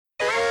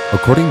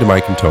According to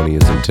Mike and Tony,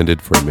 is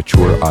intended for a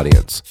mature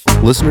audience.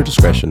 Listener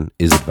discretion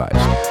is advised.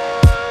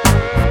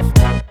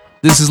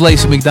 This is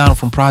Lacey McDonald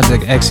from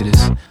Project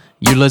Exodus.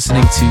 You're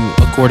listening to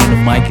According to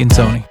Mike and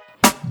Tony.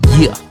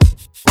 Yeah.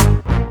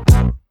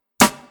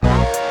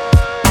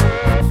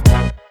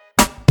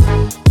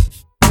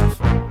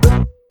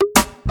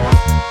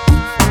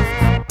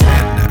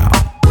 And now,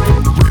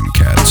 from the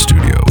Rimcat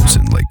Studios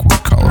in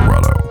Lakewood,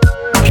 Colorado,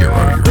 here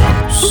are your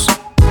hosts,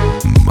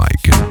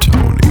 Mike and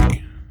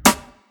Tony.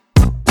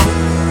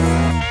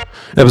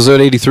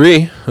 Episode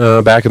 83,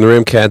 back in the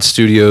Rimcat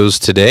Studios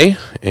today,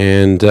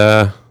 and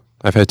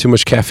I've had too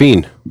much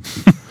caffeine.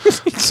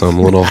 So I'm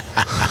a little,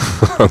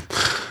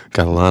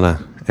 got a lot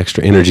of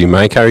extra energy.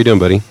 Mike, how are you doing,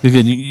 buddy?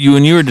 Good. You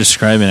when you were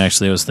describing,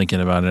 actually, I was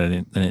thinking about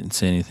it. I didn't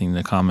say anything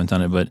to comment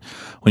on it, but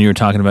when you were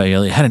talking about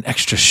it had an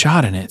extra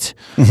shot in it.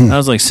 I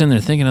was like sitting there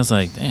thinking, I was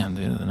like, damn,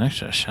 dude, an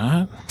extra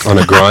shot? On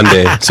a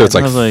grande, so it's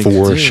I was like like,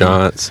 four dude.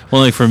 shots.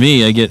 Well, like for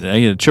me, I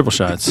get triple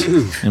shots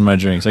in my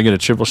drinks. I get a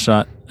triple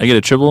shot. I get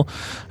a triple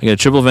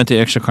venti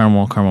extra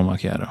caramel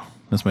macchiato.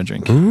 That's my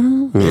drink.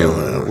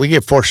 Yeah, we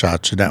get 4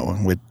 shots in that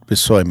one with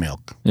soy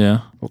milk Yeah.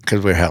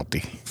 because we're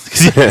healthy.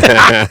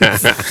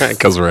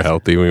 Because we're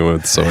healthy, we went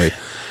with soy.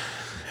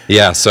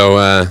 Yeah, so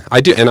I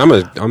do, and I'm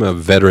a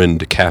veteran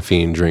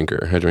caffeine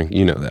drinker. I drink,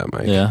 you know that,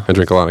 Mike. Yeah. I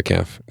drink a lot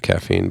of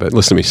caffeine, but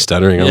listen to me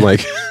stuttering. I'm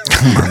like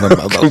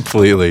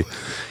completely,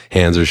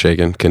 hands are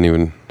shaking. Couldn't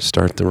even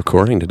start the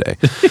recording today.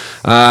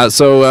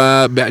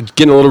 So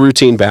getting a little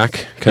routine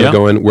back, kind of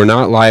going. We're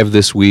not live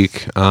this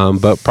week,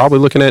 but probably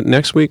looking at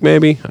next week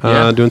maybe.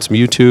 Doing some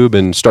YouTube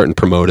and starting to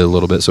promote it a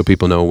little bit so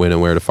people know when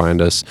and where to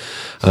find us.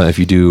 If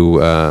you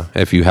do,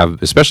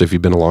 especially if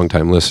you've been a long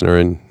time listener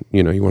and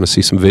you want to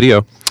see some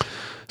video.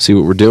 See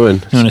what we're doing.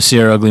 You want to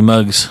see our ugly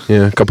mugs?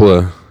 Yeah, a couple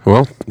of,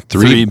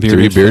 three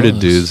bearded fellas.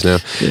 dudes now.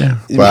 Yeah.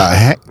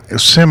 Well,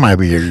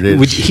 semi-bearded.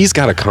 He's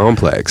got a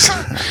complex.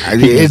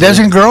 It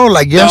doesn't grow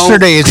like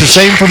yesterday. It's the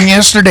same from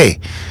yesterday.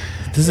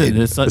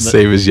 It's not The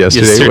same as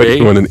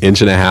yesterday. What, an inch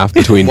and a half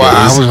between Well,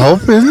 I days. was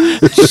hoping.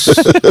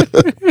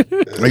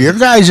 Your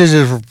guys is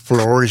just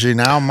flourishing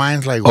now.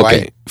 Mine's like Okay,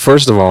 white.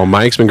 first of all,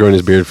 Mike's been growing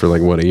his beard for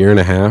like, a year and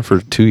a half or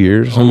 2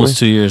 years? Almost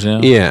 2 years, yeah.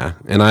 Yeah,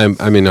 and I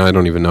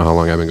don't even know how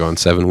long I've been going,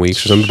 7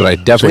 weeks or something, but I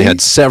definitely had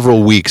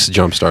several weeks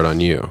jumpstart on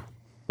you.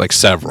 Like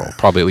several,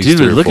 probably at least Dude,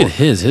 3 or look 4. at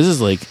his. His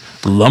is like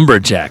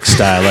lumberjack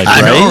style, like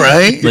I right? know,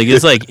 right? Like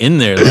it's like in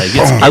there, like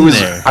it's in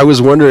there. I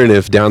was wondering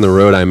if down the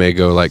road I may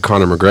go like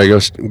Conor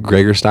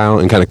McGregor style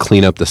and kind of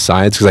clean up the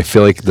sides because I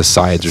feel like the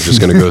sides are just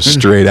going to go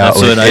straight out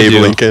That's like what I Abe do.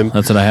 Lincoln.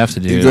 That's what I have to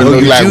do. You're gonna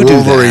look you like do do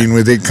that. Wolverine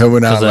with it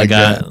coming out Because like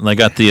that. I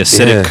got the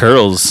acidic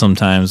curls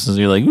sometimes. So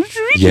you're like,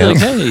 Yeah. like,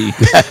 hey,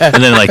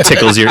 and then it like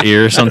tickles your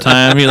ear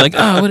sometime. You're like,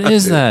 oh, what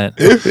is that?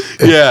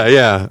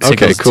 Yeah.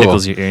 Okay, cool.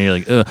 Tickles your ear. You're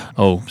like, ugh.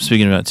 Oh,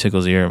 speaking about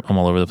tickles your ear, I'm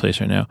all over the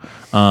place right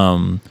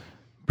now.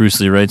 Bruce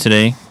Leroy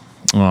today.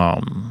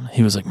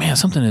 He was like, man,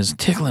 something is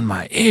tickling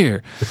my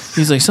ear.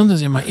 He's like,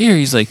 something's in my ear.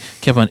 He's like,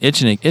 kept on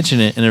itching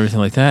it, and everything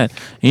like that.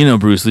 And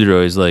Bruce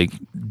Leroy is like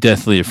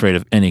deathly afraid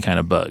of any kind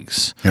of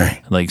bugs,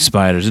 Right. like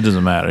spiders. It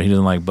doesn't matter. He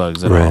doesn't like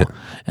bugs at Right. all.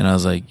 And I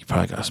was like, you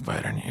probably got a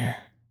spider in your ear.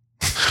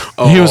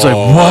 He was like,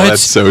 what?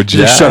 That's so He's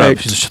like, shut up.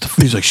 jacked.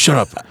 He's like, shut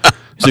up.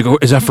 He's like, oh,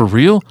 is that for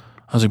real?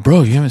 I was like,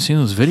 bro, you haven't seen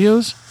those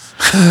videos?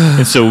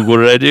 And so what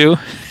did I do?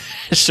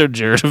 I showed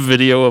Jared a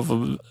video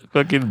of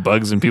fucking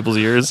bugs in people's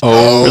ears.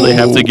 Where they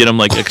have to get them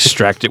like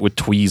extract it with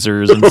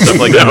tweezers and stuff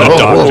like that. The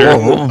doctor.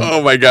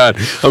 Oh my God,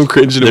 I'm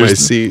cringing in my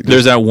seat.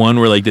 There's that one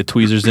where like the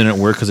tweezers didn't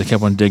work because they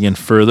kept on digging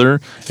further,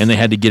 and they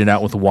had to get it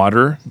out with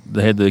water.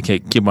 They had to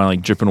keep on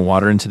like dripping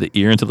water into the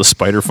ear until the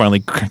spider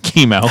finally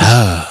came out.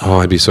 Oh,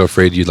 I'd be so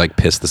afraid you'd like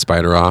piss the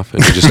spider off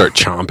and you just start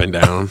chomping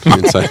down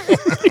inside.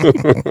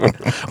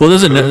 Well,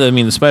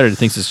 the spider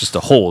thinks it's just a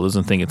hole. It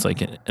doesn't think it's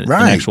like an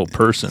Right. actual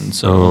person.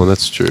 So, Oh,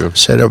 that's true.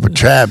 Set up a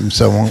trap and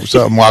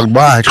something walked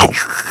by.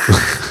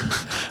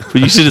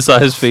 but you should have saw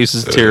his face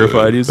is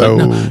terrified. He was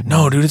like,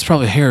 no, dude, it's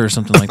probably hair or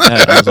something like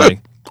that. And I was like,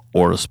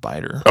 or a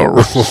spider.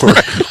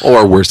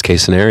 Or worst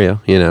case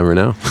scenario, you never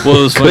know. Well,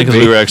 it was funny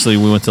because we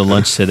went to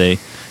lunch today,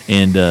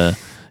 and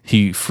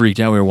he freaked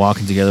out. We were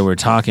walking together, we were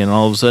talking, and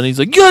all of a sudden he's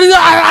like, he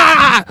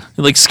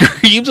like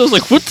screams. I was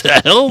like, what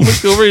the hell?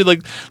 Looked over, he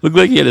like looked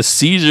like he had a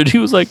seizure. He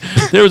was like,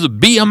 there was a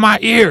bee on my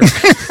ear.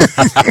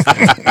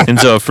 And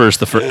so at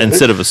first,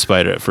 instead of a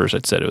spider, at first I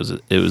said it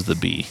was the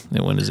bee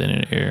that went in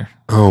his ear.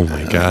 Oh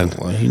my God.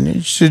 Well, he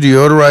needs to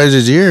deodorize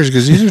his ears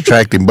because he's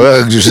attracting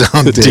bugs or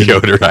something.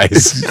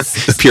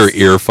 Deodorize. Pure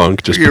ear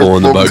funk, just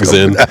pulling the bugs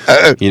in.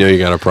 You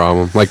got a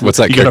problem. Like, what's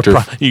that character?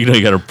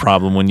 You got a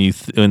problem when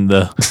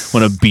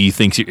when a bee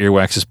thinks your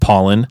earwax is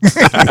pollen.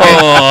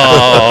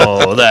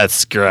 Oh,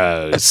 that's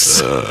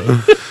gross.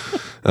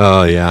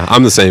 Oh yeah,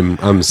 I'm the same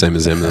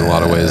as him in a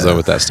lot of ways though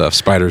with that stuff.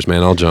 Spiders,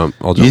 man, I'll jump.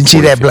 You didn't see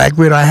 40 that feet.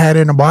 blackbird I had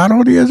in a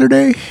bottle the other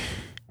day?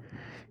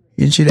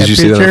 You didn't see that Did you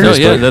see picture? that on No, Facebook?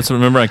 yeah, that's what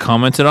remember I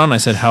commented on. I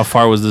said, how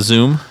far was the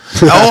zoom?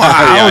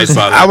 I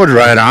saw that. I was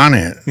right on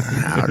it.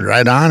 I was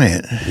right on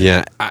it.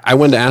 Yeah, I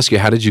wanted to ask you,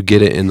 how did you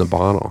get it in the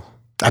bottle?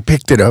 I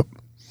picked it up.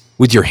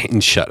 With your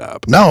hand, shut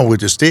up. No,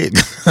 with the stick.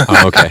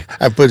 Oh, okay.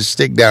 I put a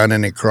stick down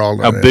and it crawled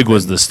How on it. big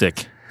was the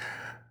stick?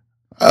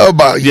 Oh,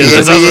 about Yeah,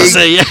 that's what I was gonna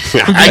say. Yeah.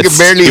 I could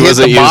barely hit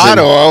the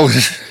bottle.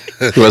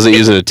 He wasn't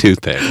using a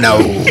toothpick. No,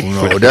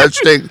 that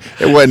stick,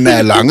 it wasn't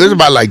that long. It was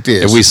about like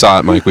this. If we saw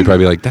it, Mike, we'd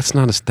probably be like, that's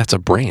a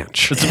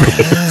branch.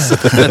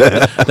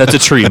 That's a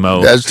tree,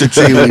 Mo. That's the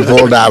tree we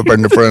pulled out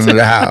in the front of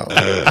the house.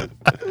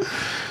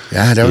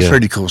 Yeah, that was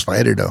pretty cool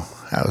spider, though.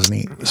 That was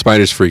neat.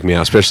 Spiders freak me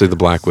out, especially the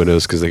black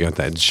widows, because they got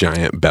that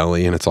giant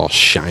belly and it's all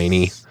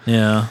shiny.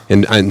 Yeah.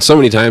 And so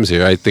many times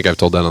here, I think I've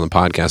told that on the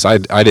podcast.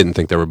 I didn't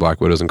think there were black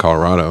widows in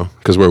Colorado,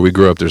 because where we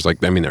grew up, there's they're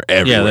everywhere.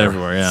 Yeah, they're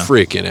everywhere. Yeah,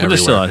 freaking everywhere. They're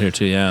still out here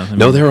too. Yeah. I mean,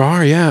 No, there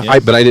are. Yeah,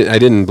 but I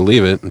didn't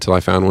believe it until I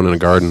found one in a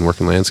garden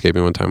working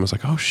landscaping one time. I was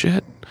like, oh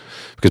shit.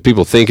 Because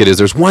people think it is.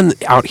 There's one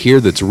out here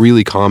that's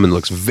really common,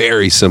 looks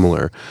very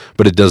similar,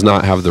 but it does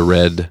not have the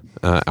red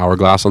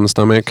hourglass on the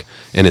stomach,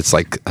 and it's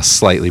like a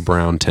slightly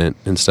brown tint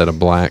instead of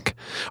black.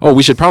 Oh,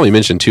 we should probably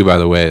mention too, by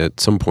the way, at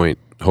some point,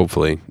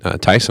 hopefully,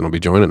 Tyson will be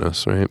joining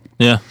us, right?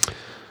 Yeah.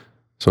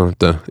 So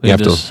we had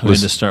to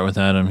start with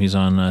Adam. He's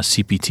on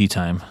CPT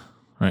time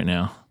right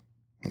now.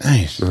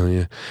 Nice. Oh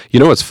yeah. You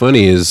know what's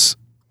funny is,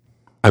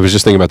 I was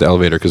just thinking about the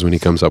elevator, because when he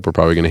comes up, we're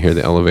probably going to hear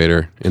the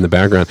elevator in the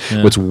background.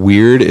 Yeah. What's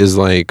weird is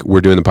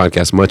we're doing the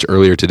podcast much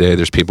earlier today.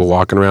 There's people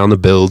walking around the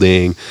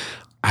building.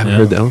 I haven't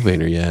heard the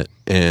elevator yet.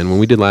 And when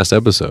we did last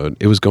episode,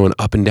 it was going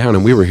up and down,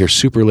 and we were here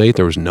super late.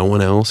 There was no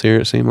one else here,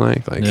 it seemed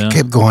like. It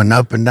kept going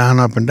up and down,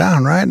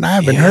 right? And I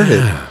haven't heard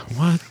it.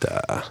 What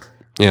the?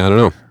 Yeah, I don't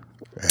know.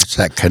 It's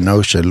that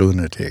Kenosha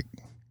lunatic.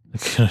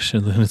 Kenosha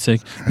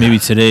lunatic. Maybe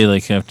today,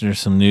 after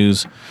some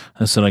news,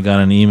 I said I got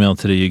an email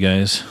today, you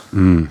guys.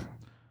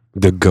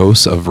 The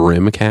ghosts of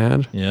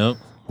Rimcad? Yep.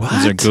 What?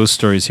 These are ghost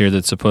stories here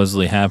that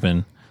supposedly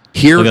happen.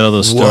 Here? Look at all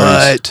those stories.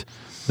 What?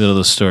 Look at all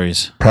those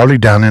stories. Probably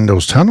down in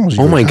those tunnels.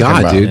 Oh my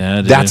God, dude!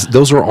 Yeah,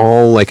 Those are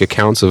all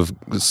accounts of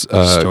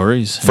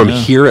stories from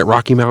here at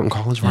Rocky Mountain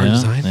College of Art and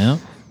Design. Yeah.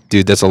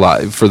 Dude, that's a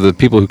lot. For the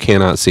people who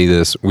cannot see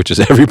this, which is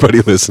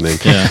everybody listening,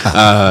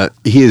 Yeah.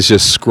 he is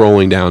just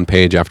scrolling down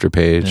page after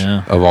page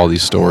of all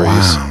these stories.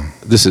 Wow.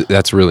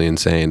 That's really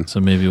insane. So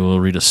maybe we'll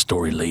read a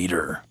story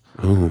later.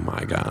 Oh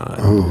my God!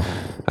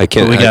 I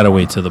can't. But we gotta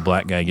wait till the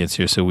black guy gets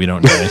here so we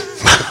don't die.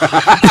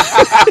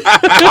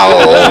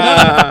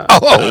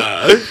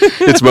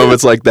 It's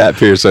moments like that,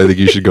 Pierce. I think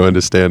you should go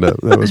into stand up.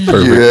 That was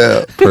perfect.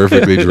 Yeah.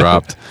 Perfectly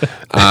dropped.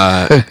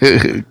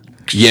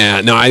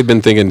 Yeah, no, I've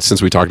been thinking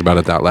since we talked about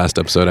it that last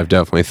episode. I've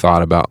definitely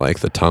thought about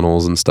the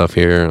tunnels and stuff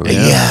here.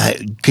 Yeah.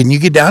 Can you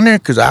get down there?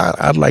 Because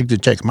I'd like to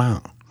check them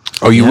out.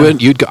 Oh, you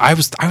would? You'd go? I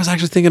was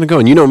actually thinking of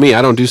going. You know me,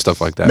 I don't do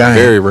stuff like that. Nah.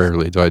 Very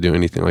rarely do I do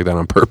anything like that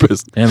on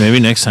purpose. Yeah, maybe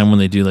next time when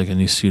they do a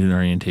new student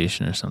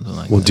orientation or something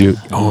like We'll that. do.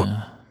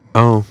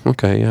 Oh,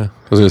 okay, yeah.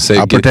 I was gonna say,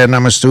 I'll pretend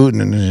I'm a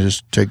student and then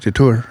just take the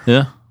tour.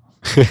 Yeah.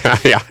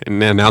 yeah,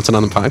 and announce it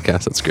on the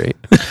podcast. That's great.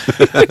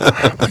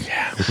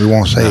 We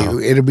won't say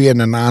it'll be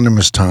an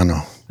anonymous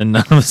tunnel.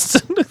 Anonymous.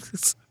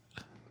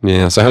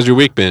 Yeah. So, how's your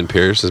week been,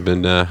 Pierce?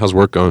 How's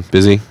work going?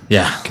 Busy?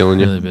 Yeah. Killing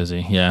you? Really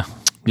busy. Yeah.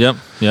 Yep.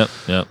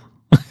 Yeah.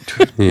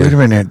 Wait a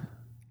minute.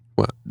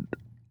 What?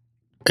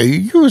 Hey,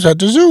 you was at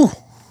the zoo.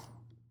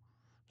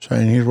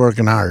 Saying he's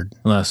working hard.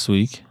 Last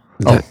week.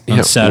 On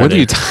Saturday. What are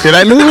you? Did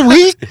I lose a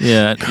week?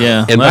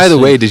 Yeah. And by the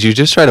way, did you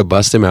just try to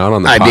bust him out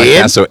on the I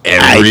podcast did. so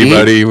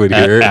everybody would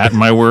hear it? At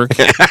my work.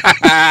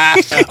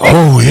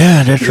 Oh,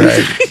 yeah, that's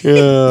right.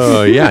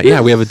 Oh,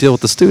 yeah. We have a deal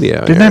with the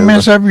studio. Didn't I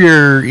mess up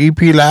your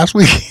EP last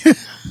week?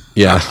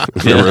 Yeah.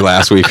 Remember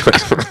last week?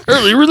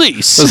 Early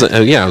release.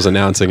 I was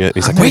announcing it.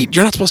 He's like, wait,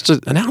 you're not supposed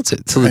to announce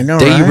it till the I know,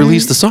 day you right?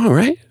 release the song,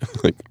 right?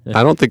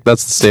 I don't think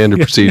that's the standard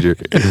procedure.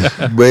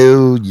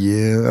 Well,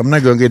 yeah. I'm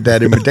not going to get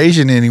that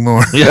invitation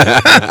anymore.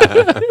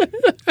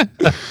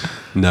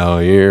 No,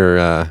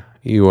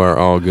 you are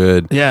all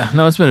good. Yeah,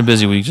 no, it's been a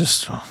busy week,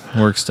 just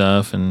work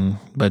stuff and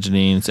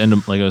budgeting. It's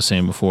like I was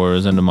saying before, it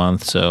was end of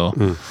month,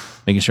 so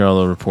making sure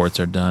all the reports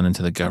are done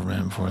into the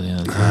government before the end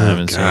of the time.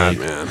 And so, God,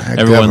 man.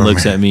 everyone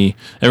looks at me.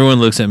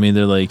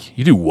 They're like,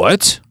 "You do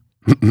what?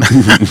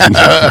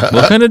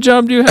 What kind of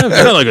job do you have?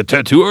 You're not like a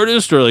tattoo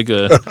artist or like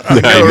a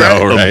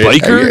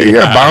biker?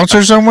 You're a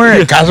bouncer somewhere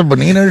at Casa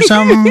Bonita or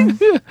something?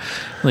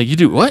 Like you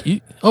do what?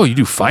 You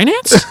do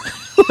finance?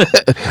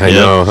 I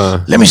know, huh?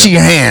 Let me see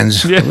your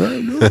hands.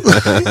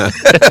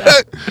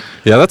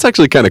 Yeah, that's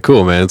actually kind of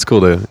cool, man. It's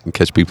cool to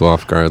catch people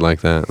off guard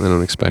like that. They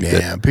don't expect it.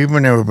 Yeah, people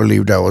never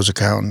believed I was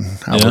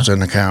accountant. I was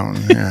an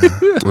accountant. Yeah,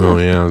 Oh,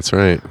 yeah, that's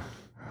right.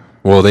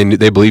 Well, they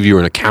believe you were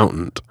an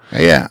accountant.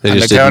 yeah. They An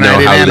just didn't accountant, know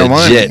I how handle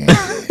legit. money.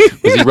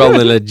 Was he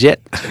rolling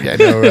legit? I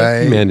know,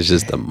 right? He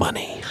manages the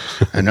money.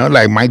 I know,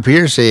 like Mike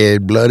Pierce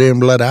said, blood in,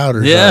 blood out,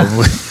 or Yeah.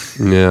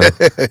 something. Yeah.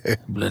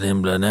 Blood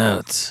in, blood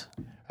out.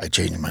 I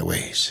changed my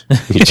ways. I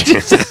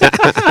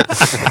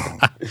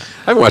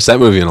haven't watched that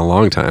movie in a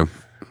long time.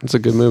 It's a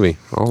good movie.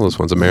 All those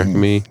ones. American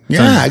Me.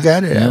 Yeah, I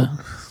got it. Yeah.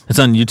 It's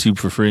on YouTube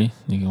for free.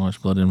 You can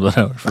watch Blood in, Blood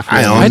out for free.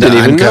 own I the didn't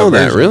even know uncut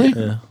that, version. really?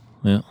 Yeah.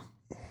 Yeah.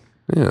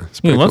 Yeah. It's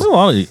Yeah, pretty there's cool. a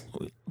lot of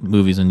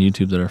movies on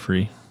YouTube that are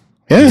free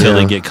Yeah. until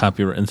they get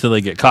copyright, until they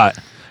get caught,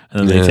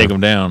 and then they take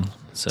them down.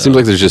 So. Seems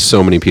like there's just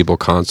so many people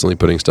constantly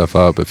putting stuff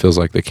up. It feels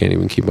like they can't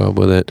even keep up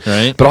with it.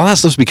 Right. But all that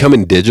stuff's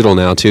becoming digital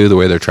now too. The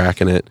way they're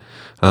tracking it.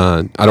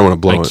 I don't want to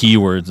blow like it.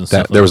 Keywords and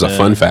stuff. There was like a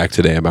fun fact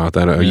today about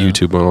that. A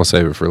YouTube one. I'll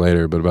save it for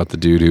later. But about the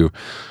dude who,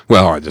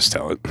 well, I just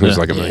tell it. There's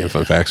like a million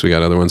fun facts. We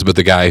got other ones. But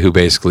the guy who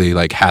basically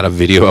like had a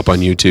video up on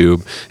YouTube,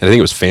 and I think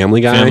it was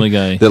Family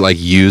Guy. That like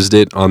used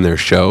it on their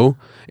show.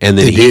 And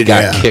then he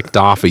got kicked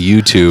off of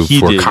YouTube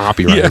for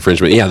copyright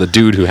infringement. Yeah, the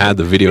dude who had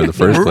the video in the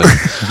first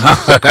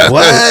place.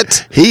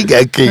 What? He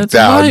got kicked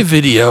out. That's my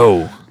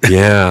video.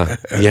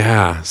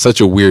 Yeah.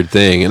 Such a weird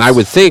thing. And I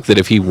would think that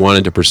if he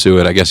wanted to pursue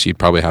it, I guess you'd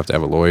probably have to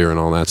have a lawyer and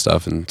all that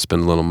stuff and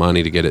spend a little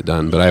money to get it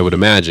done. But I would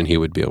imagine he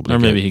would be able to. Or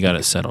maybe he got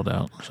it settled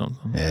out or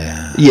something.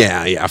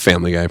 Yeah.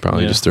 Family Guy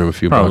probably just threw him a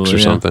few bucks or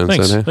something.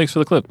 Thanks for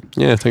the clip.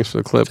 Yeah, thanks for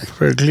the clip.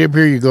 For a clip,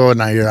 here you go,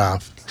 now you're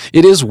off.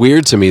 It is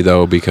weird to me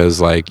though, because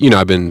like,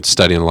 I've been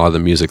studying a lot of the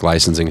music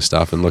licensing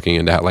stuff and looking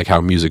into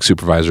how music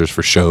supervisors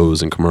for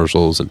shows and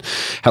commercials and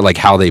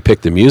how they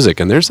pick the music,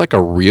 and there's like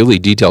a really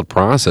detailed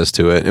process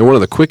to it. And one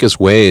of the quickest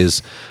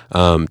ways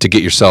to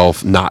get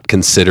yourself not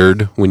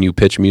considered when you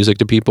pitch music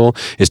to people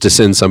is to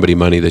send somebody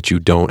money that you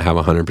don't have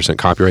 100%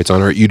 copyrights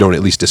on, or you don't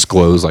at least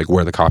disclose like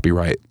where the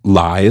copyright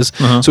lies.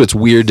 So it's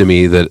weird to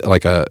me that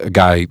like a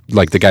guy,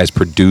 like the guy's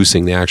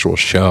producing the actual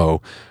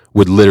show,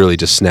 would literally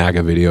just snag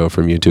a video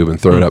from YouTube and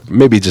throw it up,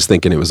 maybe just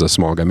thinking it was a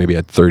small guy, maybe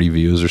had 30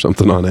 views or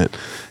something on it,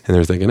 and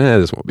they're thinking,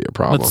 this won't be a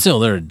problem. But still,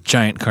 they're a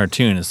giant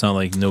cartoon. It's not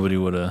like nobody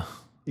would have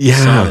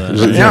Yeah. that,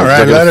 right? Yeah,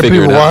 right. A lot of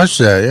people watch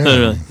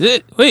that. Yeah.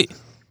 Wait,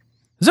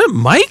 is that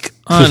Mike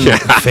on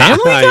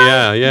Family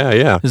Guy?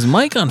 Yeah. Is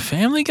Mike on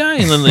Family Guy?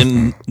 And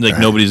then like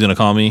nobody's gonna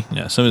call me.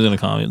 Yeah, somebody's gonna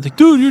call me. It's like,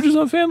 dude, you're just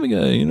on Family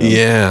Guy.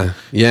 Yeah.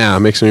 It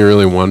makes me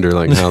really wonder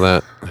like how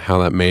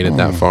that made it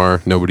that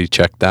far. Nobody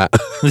checked that.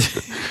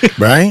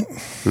 Right?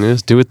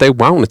 Just do what they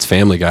want. It's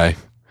Family Guy.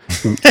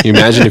 You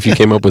imagine if you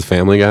came up with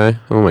Family Guy?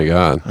 Oh my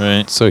God. Right.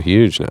 It's so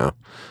huge now.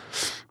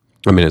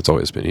 I mean, it's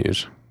always been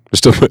huge.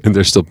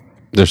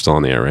 They're still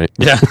on the air, right?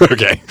 Yeah.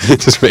 Okay.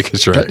 Just making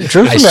sure.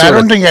 Truthfully, I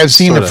don't think I've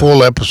seen a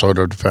full episode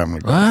of The Family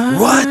Guy.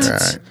 What?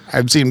 Right.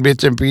 I've seen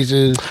bits and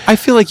pieces. I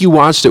feel like you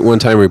watched it one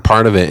time, or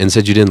part of it, and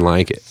said you didn't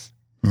like it.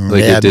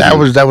 Like that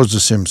was The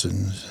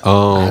Simpsons.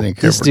 Oh,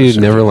 this dude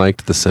never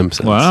liked The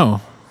Simpsons.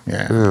 Wow.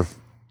 Yeah.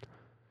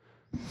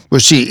 Well,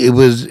 see, it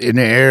was in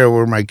an era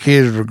where my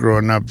kids were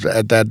growing up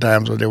at that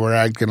time, so they were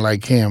acting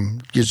like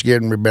him, just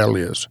getting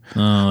rebellious.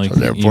 Oh, so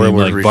therefore, it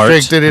was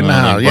restricted in the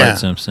house. Bart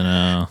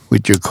Simpson.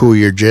 With your cool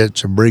your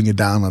jets and bring it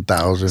down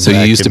 1,000. So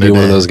you used to be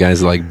one of those guys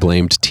that like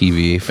blamed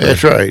TV.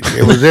 That's right.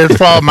 It was their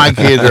fault. My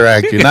kids are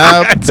acting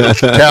up,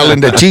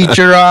 telling the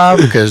teacher off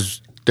because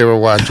they were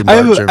watching. I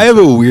have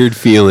a weird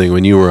feeling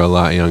when you were a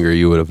lot younger,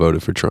 you would have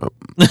voted for Trump.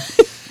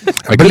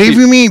 Believe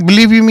you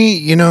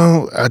me,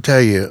 I'll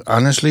tell you,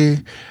 honestly,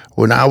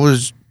 when I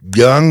was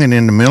young and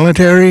in the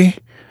military,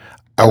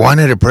 I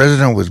wanted a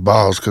president with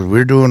balls because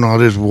we're doing all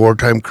this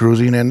wartime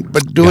cruising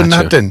but doing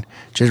nothing,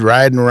 just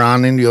riding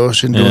around in the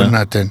ocean doing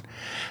nothing.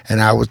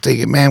 And I was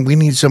thinking, man, we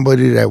need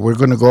somebody that we're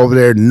going to go over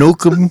there,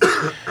 nuke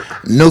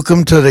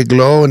them till they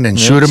glow, and then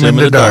shoot them in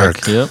the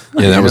dark. Yep.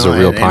 Yeah, that was a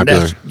real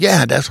popular.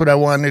 That's what I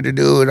wanted to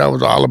do, and I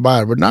was all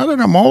about it. But now that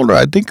I'm older,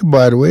 I think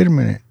about it. Wait a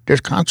minute,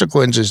 there's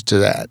consequences to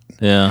that.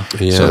 Yeah.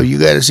 So you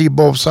got to see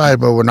both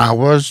sides. But when I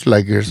was,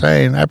 like you're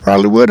saying, I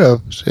probably would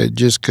have said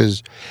just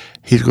because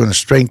he's going to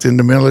strengthen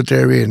the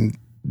military and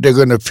they're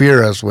going to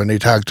fear us when they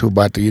talk to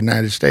about the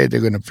United States.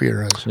 They're going to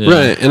fear us. Yeah.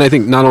 Right. And I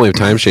think not only have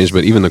times changed,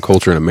 but even the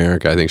culture in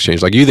America, I think, has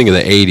changed. Like you think of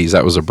the 80s,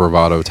 that was a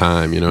bravado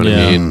time. You know what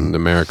I mean?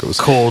 America was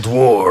Cold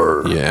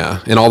War.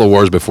 Yeah. And all the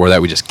wars before that,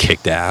 we just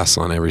kicked ass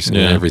on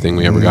everything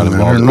we ever got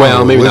involved in.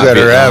 Well, maybe we got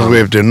our ass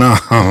whipped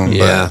enough.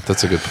 Yeah,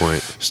 that's a good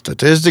point.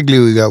 Statistically,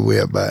 we got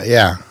whipped, but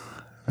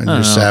in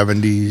the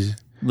 70s.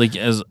 Like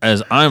as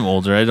I'm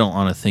older, I don't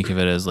want to think of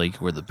it as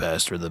like we're the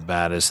best or the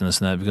baddest and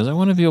this and that, because I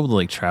want to be able to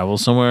like travel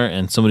somewhere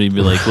and somebody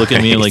be like, look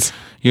at me and like,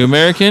 you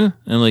American?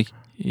 And I'm like,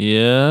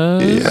 yeah.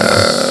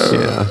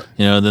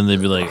 Then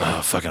they'd be like,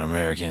 oh, fucking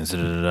Americans,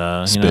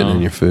 spitting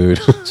in your food,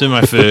 spitting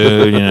my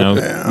food,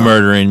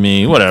 murdering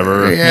me,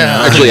 whatever.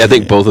 Yeah. Actually, I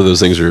think both of those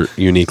things are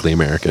uniquely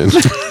American.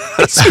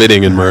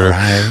 Spitting and murder.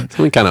 Right.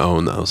 We kind of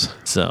own those.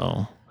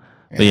 So.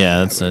 But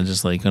that's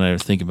just like when I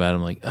think about it,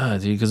 I'm like,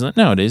 dude, because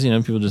nowadays,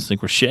 people just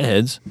think we're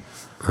shitheads.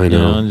 I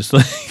know. And just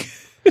like,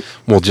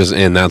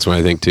 and that's what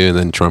I think too. And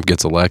then Trump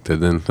gets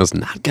elected, then that's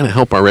not going to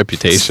help our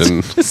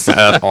reputation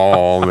at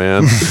all,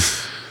 man.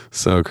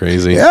 So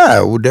crazy.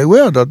 Yeah, they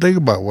will. They'll think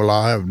about,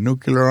 I'll have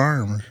nuclear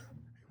arms. He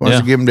wants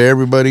to give them to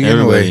everybody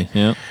anyway.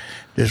 Yeah.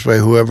 This way,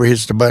 whoever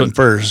hits the button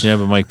first. Yeah,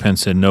 but Mike Pence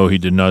said, no, he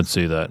did not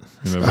say that.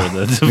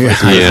 Remember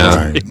that?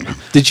 Yeah.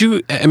 Did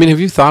you, have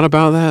you thought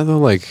about that though?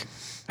 Like,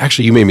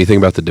 actually, you made me think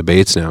about the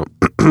debates now.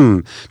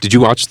 Did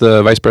you watch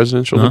the vice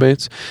presidential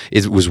debates?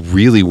 It was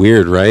really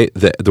weird, right?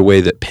 The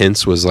way that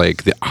Pence was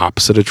like the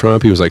opposite of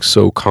Trump. He was like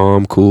so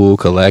calm, cool,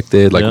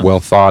 collected, like well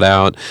thought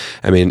out.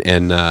 I mean,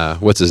 and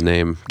what's his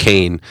name?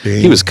 Kane.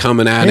 He was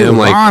coming at him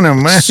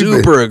like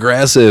super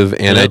aggressive.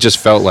 And I just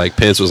felt like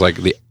Pence was like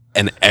the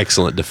an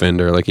excellent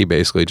defender. Like he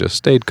basically just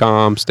stayed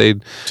calm,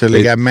 Till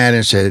he got mad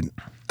and said,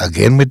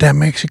 "Again with that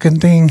Mexican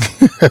thing."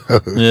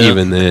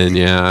 Even then,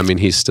 yeah. I mean,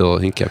 he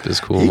kept his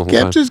cool. He the whole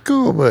kept time. his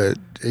cool, but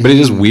it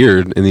is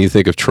weird. And then you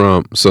think of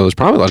Trump, so there's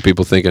probably a lot of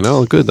people thinking,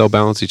 "Oh, good, they'll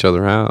balance each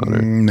other out."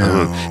 Or,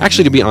 No.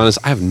 Actually, to be honest,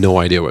 I have no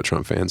idea what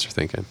Trump fans are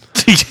thinking.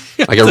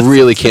 Like I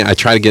really can't. I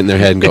try to get in their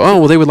head and go, "Oh,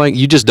 well, they would like."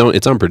 You just don't.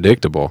 It's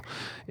unpredictable.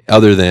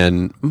 Other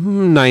than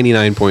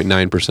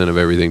 99.9% of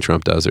everything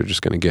Trump does, they're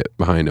just going to get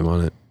behind him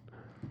on it.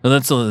 Well,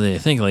 that's the thing. I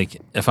think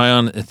like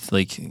it's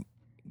like,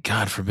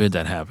 God forbid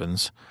that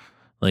happens.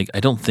 Like,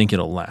 I don't think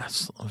it'll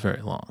last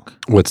very long.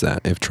 What's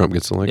that? If Trump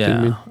gets elected? you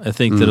mean? I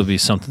think that'll be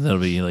something that'll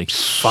be like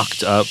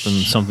fucked up and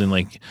something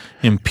like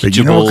impeachable. But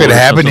you know what could or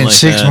happen something in like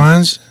 6 that.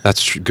 months?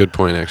 That's good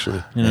point,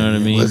 actually. You know what I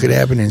mean? What could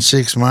happen in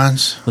 6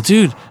 months? Well,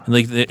 dude,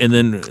 like, and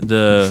then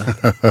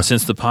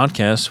since the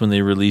podcast when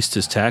they released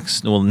his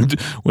tax,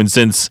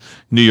 since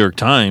New York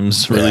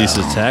Times released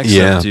his tax,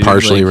 Yeah, stuff, dude,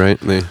 partially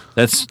like, right.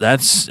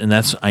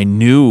 That's I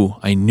knew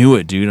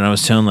it, dude, and I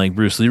was telling like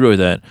Bruce Leroy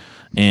that.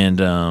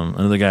 And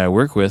another guy I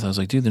work with, I was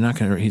like, dude, they're not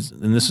going to,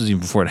 and this was even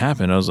before it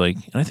happened. I was like,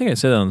 and I think I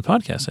said that on the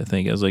podcast,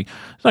 I was like, they're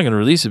not going to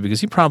release it because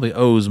he probably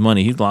owes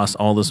money. He lost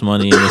all this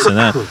money and this and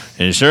that.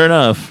 And sure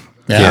enough.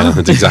 Yeah,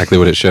 that's exactly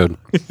what it showed.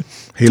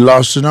 He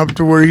lost enough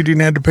to where he didn't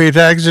have to pay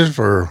taxes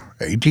for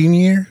 18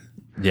 years?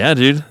 Yeah,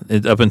 dude.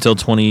 Up until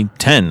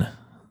 2010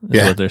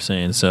 is what they're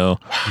saying. So,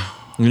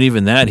 and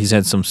even that, he's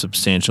had some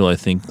substantial, I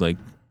think, like,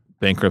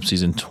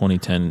 bankruptcies in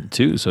 2010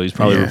 too, so he's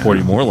probably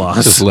reporting more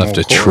loss. Just left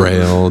a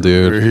trail,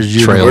 dude. His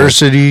Trail of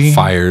university.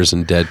 fires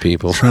and dead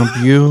people. Trump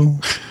you.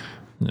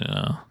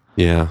 Yeah.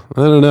 Yeah,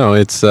 I don't know.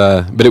 It's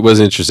but it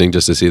was interesting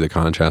just to see the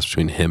contrast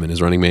between him and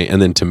his running mate,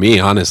 and then to me,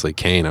 honestly,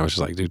 Kane. I was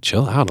just like, dude,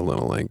 chill out a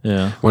little. Like,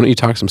 Yeah. why don't you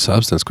talk some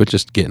substance? Quit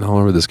just getting all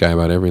over this guy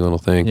about every little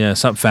thing. Yeah,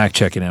 stop fact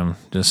checking him.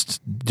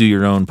 Just do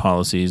your own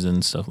policies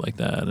and stuff like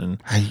that. And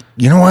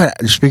You know what?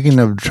 Speaking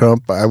of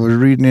Trump, I was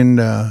reading in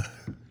the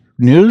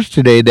news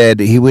today that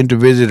he went to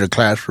visit a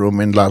classroom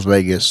in Las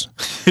Vegas.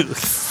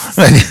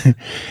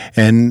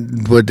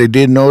 And what they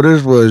did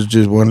notice was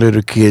just one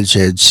little kid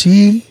said,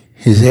 "See,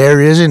 his hair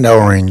isn't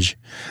orange."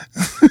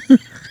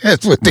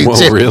 That's what they Whoa,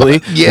 said.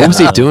 really? Yeah. What was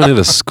he doing at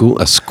a school?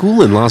 A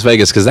school in Las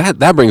Vegas? Because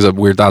that brings up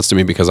weird thoughts to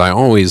me. Because I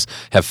always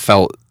have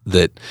felt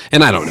that,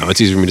 and I don't know. It's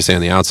easy for me to say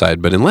on the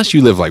outside, but unless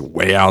you live like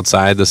way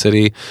outside the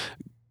city,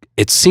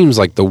 it seems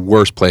like the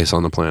worst place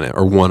on the planet,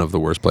 or one of the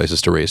worst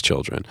places to raise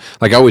children.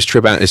 Like I always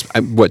trip out.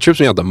 What trips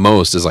me out the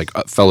most is like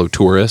fellow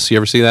tourists. You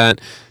ever see that?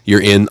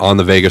 You're on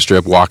the Vegas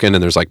Strip walking,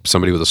 and there's like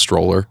somebody with a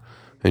stroller,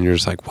 and you're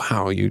just like,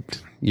 wow,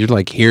 you're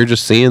like here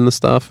just seeing the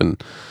stuff.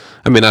 And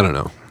I mean, I don't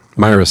know.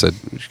 Myra said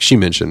she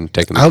mentioned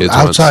taking the kids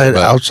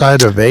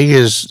outside of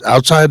Vegas,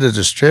 outside of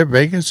the Strip.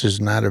 Vegas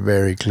is not a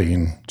very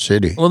clean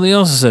city. well, they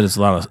also said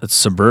it's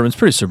suburban. It's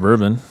pretty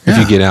suburban. if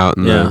you get out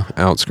in Yeah.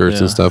 the outskirts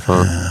and Yeah. stuff,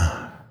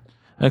 huh?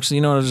 Actually,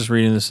 you know what? I was just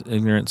reading this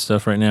ignorant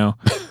stuff right now.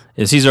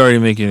 Is he's already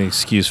making an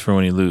excuse for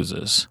when he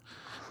loses.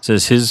 It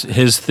says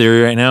his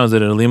theory right now is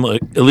that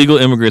illegal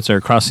immigrants are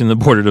crossing the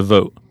border to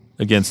vote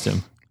against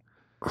him.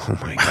 Oh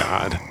my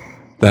God,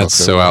 that's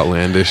so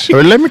outlandish.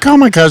 Or let me call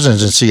my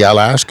cousins and see. I'll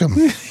ask them.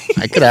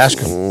 I could ask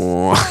them.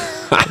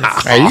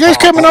 Are you guys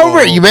coming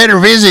over? You better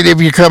visit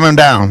if you're coming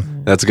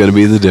down. That's going to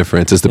be the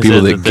difference. It's the It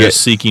people says that they're get.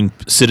 seeking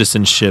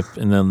citizenship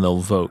and then they'll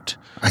vote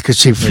I could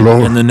see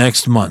Florida. in the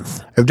next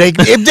month. If they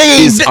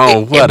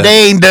what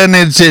ain't done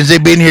it since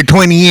they've been here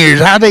 20 years,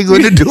 how they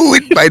going to do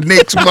it by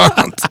next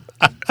month?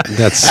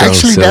 That's so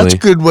Actually, silly. that's a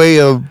good way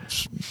of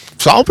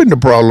solving the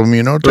problem.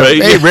 You know,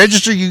 Right. hey,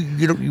 register.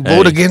 You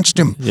vote against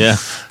him, Yeah.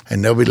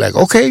 and they'll be like,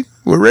 okay,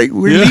 we're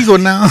legal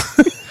now.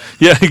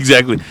 Yeah,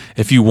 exactly.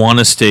 If you want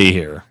to stay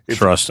here,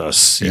 trust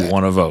us. You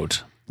want to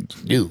vote.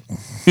 You.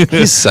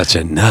 He's such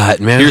a nut,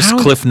 man. Here's How-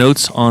 Cliff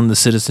Notes on the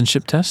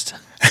citizenship test.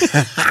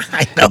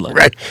 I know,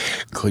 right?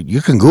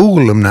 You can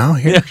Google them now.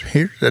 Here's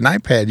an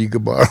iPad you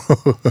could borrow.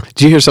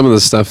 Did you hear some of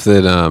the stuff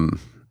that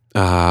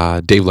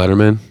Dave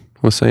Letterman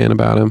was saying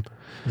about him?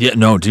 Yeah,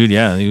 no, dude,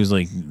 yeah. He was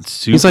like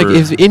super. He's like,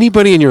 if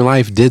anybody in your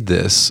life did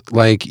this,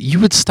 like, you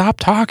would stop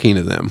talking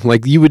to them.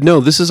 Like, you would know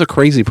this is a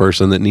crazy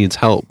person that needs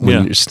help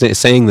when you're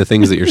saying the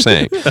things that you're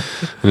saying.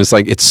 And it's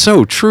like, it's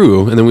so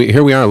true. And then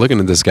here we are looking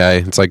at this guy.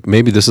 It's like,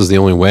 maybe this is the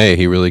only way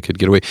he really could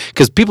get away.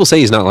 Because people say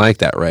he's not like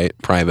that, right?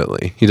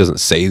 Privately. He doesn't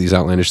say these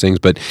outlandish things.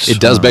 But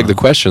it does beg the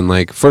question,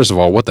 like, first of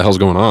all, what the hell's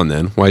going on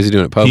then? Why is he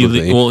doing it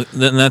publicly? well,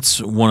 then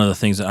that's one of the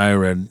things that I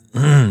read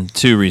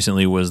too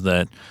recently was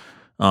that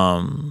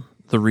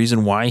the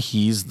reason why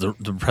he's the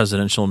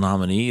presidential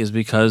nominee is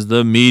because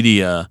the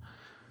media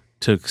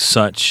took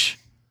to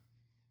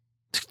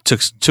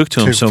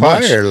him so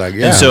much,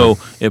 and so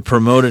it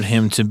promoted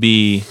him to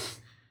be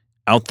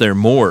out there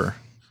more,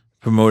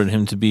 promoted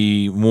him to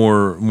be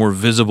more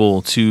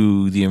visible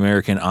to the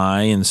American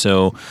eye, and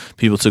so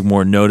people took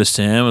more notice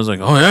to him. It was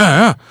like, oh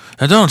yeah,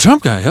 that Donald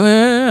Trump guy, oh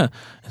yeah.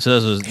 And so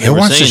that's what He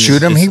wants to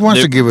shoot him. He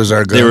wants to give us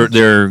our gun.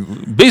 They're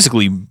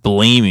basically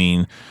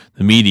blaming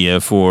the media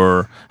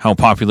for how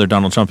popular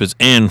Donald Trump is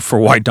and for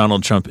why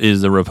Donald Trump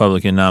is the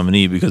Republican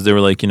nominee, because they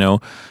were like,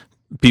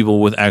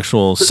 people with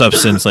actual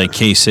substance like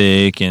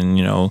Kasich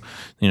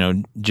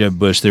and Jeb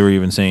Bush, they were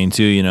even saying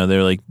too,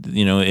 they're like,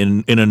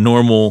 in a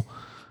normal,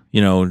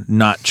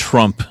 not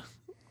Trump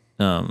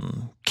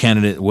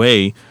candidate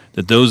way,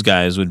 that those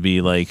guys would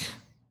be like,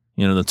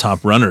 the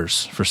top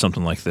runners for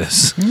something like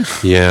this.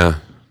 Yeah.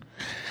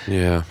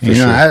 Yeah.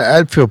 Sure.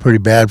 I'd feel pretty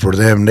bad for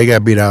them. They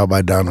got beat out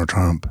by Donald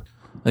Trump.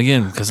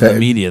 Again, because of the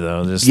media,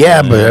 though.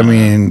 But I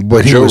mean,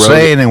 what he was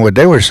saying and what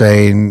they were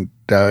saying,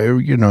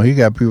 he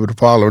got people to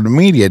follow. The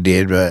media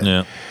did, but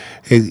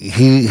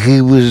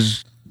he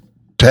was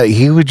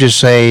just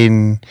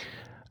saying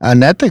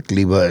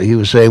unethically, but he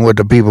was saying what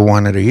the people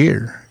wanted to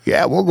hear.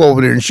 Yeah, we'll go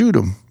over there and shoot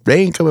them.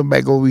 They ain't coming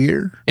back over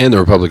here. And the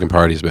Republican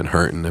Party's been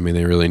hurting. I mean,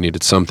 they really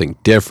needed something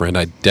different.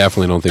 I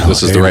definitely don't think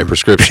this is the right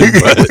prescription.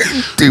 But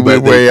they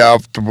went way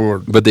off the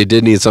board. But they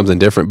did need something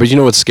different. But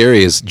what's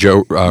scary is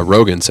Joe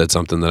Rogan said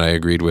something that I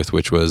agreed with,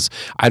 which was,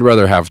 I'd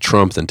rather have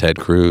Trump than Ted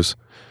Cruz.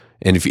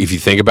 And if you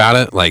think about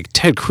it, like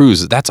Ted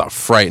Cruz, that's a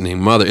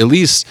frightening mother. At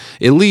least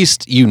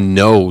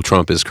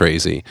Trump is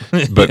crazy,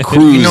 but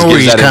Cruz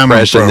gives that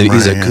impression that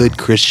he's a good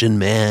Christian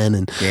man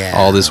and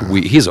all this.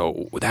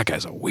 That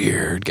guy's a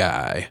weird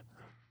guy.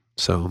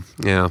 So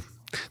yeah,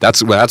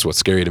 that's what's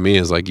scary to me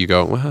is like you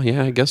go, well,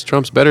 yeah, I guess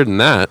Trump's better than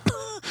that,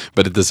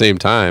 but at the same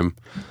time,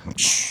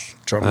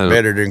 Trump's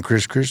better than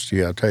Chris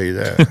Christie. I'll tell you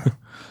that.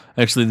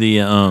 Actually,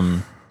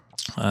 the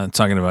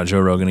talking about Joe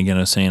Rogan again,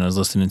 I was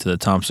listening to the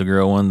Tom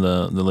Segura one,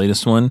 the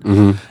latest one,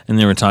 and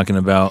they were talking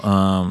about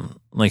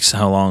like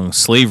how long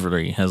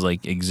slavery has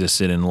like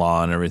existed in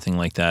law and everything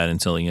like that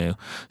until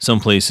some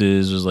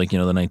places was like the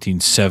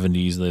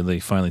 1970s they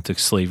finally took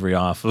slavery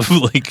off of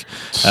like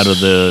out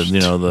of the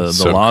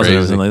the laws and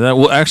everything like that.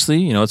 Well,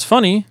 actually, it's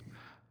funny.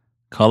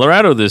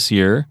 Colorado this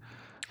year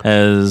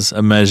has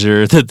a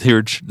measure that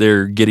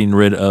they're getting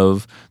rid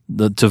of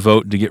to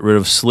vote to get rid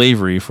of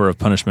slavery for a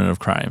punishment of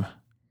crime.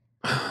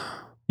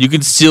 You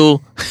can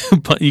still,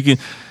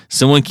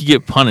 someone can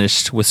get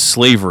punished with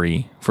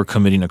slavery for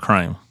committing a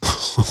crime.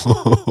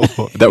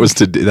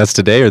 That's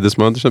today or this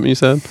month or something you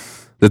said?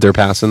 That they're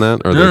passing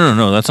that? Or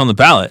No. That's on the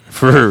ballot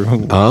for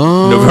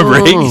November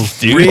 8th.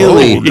 Dude.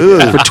 Really?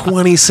 For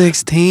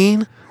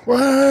 2016?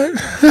 What?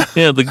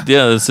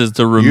 This is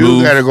to remove.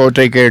 You gotta go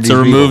take care of these to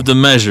remove the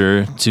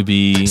measure to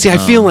be. See, I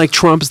feel like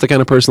Trump's the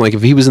kind of person, like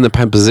if he was in the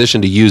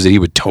position to use it, he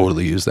would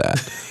totally use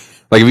that.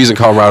 Like if he's in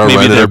Colorado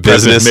running their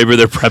business. Maybe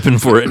they're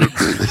prepping for it.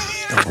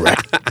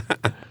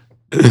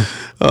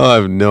 I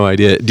have no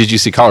idea. Did you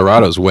see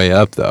Colorado's way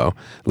up though?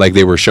 Like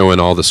they were showing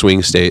all the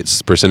swing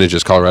states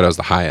percentages. Colorado's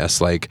the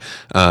highest. Like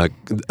I'm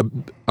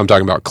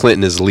talking about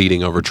Clinton is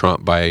leading over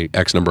Trump by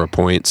X number of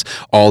points.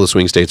 All the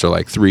swing states are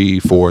like 3,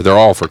 4. They're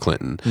all for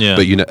Clinton. Yeah.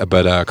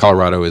 But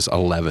Colorado is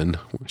 11.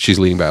 She's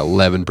leading by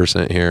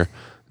 11% here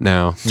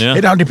now. Yeah.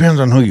 It all depends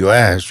on who you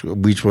ask.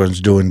 Which one's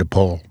doing the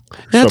poll?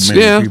 That's so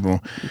many people.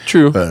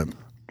 True.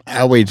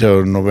 I'll wait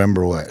till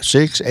November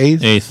 6th, 8th?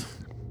 8th.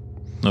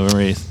 November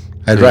 8th.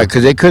 That's right,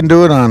 because they couldn't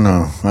do it on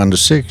the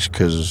 6th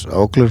because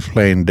Oakland's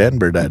playing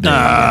Denver that day.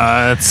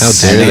 How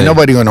dare they? Ain't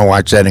nobody going to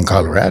watch that in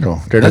Colorado.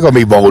 They're not going to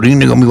be voting.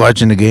 They're going to be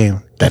watching the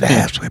game. That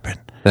ass whipping.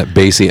 That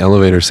bassy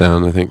elevator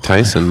sound, I think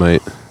Tyson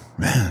might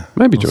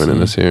be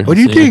joining us here. What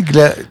do you think?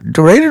 The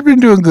Raiders been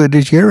doing good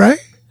this year, right?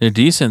 They're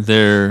decent.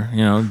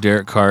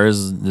 Derek Carr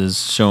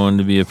is showing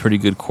to be a pretty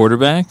good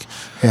quarterback.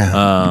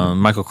 Yeah.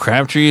 Michael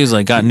Crabtree is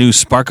got new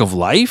spark of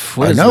life.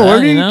 What is I know.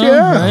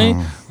 That,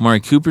 right? Amari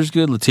Cooper's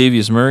good.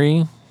 Latavius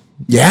Murray.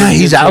 Yeah,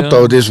 he's out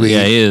though this week.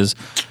 Yeah, he is.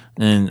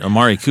 And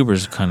Amari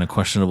Cooper's kind of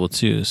questionable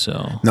too.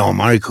 So no,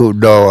 Amari Cooper.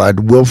 No,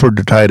 Wilford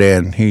the tight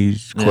end.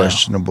 He's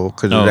questionable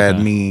because of that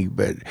knee.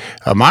 But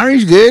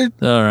Amari's good.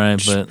 All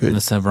right, but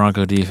it's that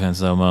Bronco defense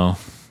though, Mo.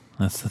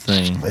 That's the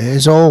thing.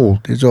 It's old.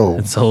 It's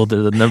old.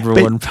 They're the number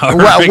one power.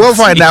 Well, we'll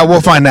find out.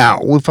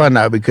 We'll find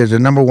out because the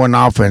number one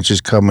offense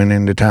is coming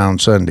into town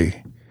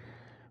Sunday,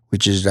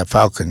 which is the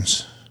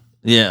Falcons.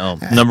 Yeah,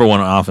 number one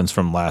offense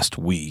from last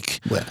week.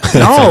 Well,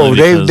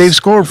 no, they've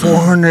scored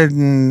 400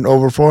 and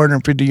over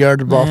 450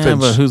 yards of offense.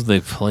 But who's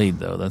they played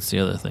though? That's the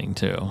other thing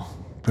too.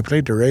 They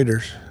played the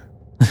Raiders.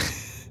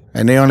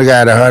 And they only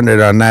got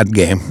 100 on that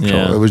game.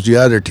 Yeah. So it was the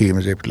other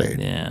teams they played.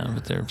 Yeah,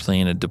 but they're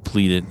playing a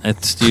depleted.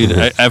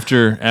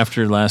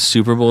 After last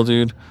Super Bowl,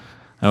 dude,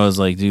 I was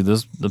like, dude,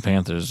 the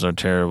Panthers are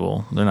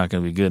terrible. They're not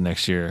going to be good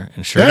next year.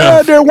 And sure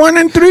enough, they're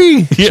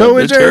 1-3. Yeah, so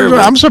it's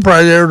Arizona. I'm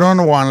surprised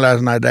Arizona won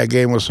last night. That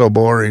game was so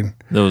boring.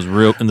 That was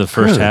real. In the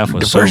first half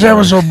was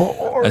so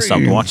boring. I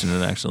stopped watching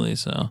it actually.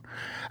 So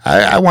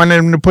I wanted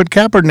him to put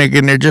Kaepernick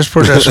in there just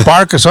for the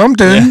spark of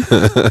something.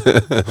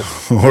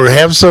 Or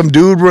have some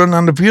dude run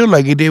on the field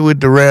like he did with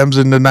the Rams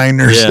and the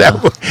Niners. Yeah.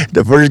 That was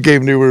the first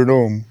game they were at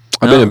home.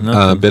 I've been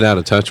a bit out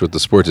of touch with the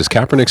sports. Is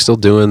Kaepernick still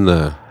doing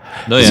the...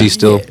 Is he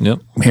still...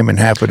 Yep. Him and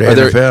half of the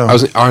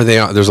NFL. Are they?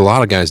 There's a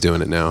lot of guys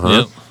doing it now, huh?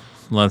 Yep.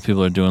 A lot of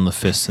people are doing the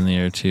fist in the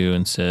air too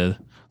instead.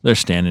 They're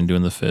standing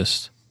doing the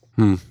fist.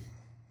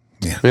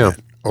 Yeah.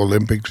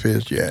 Olympics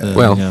fist, yeah.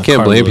 Well,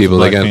 can't blame people.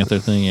 Black They got Panther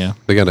thing, yeah.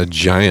 They got a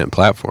giant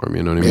platform.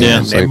 You know what I mean? Yeah.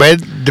 It's like- But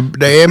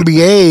the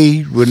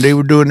NBA, when they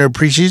were doing their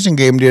preseason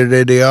game the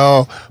other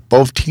day,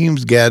 both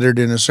teams gathered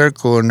in a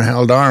circle and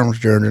held arms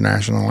during the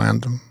national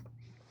anthem.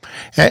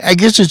 I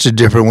guess it's a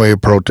different way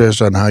of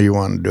protest on how you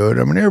want to do it.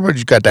 I mean,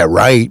 everybody's got that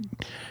right.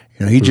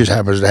 You know, he just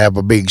happens to have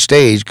a big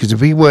stage, because if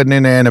he wasn't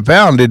in the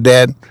NFL and did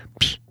that,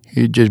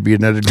 he'd just be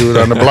another dude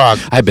on the block.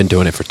 I've been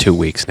doing it for 2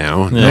 weeks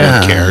now. And Yeah. No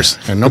one cares.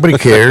 And nobody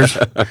cares.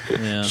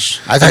 Yeah.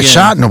 I got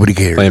shot, nobody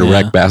cares. Playing Yeah.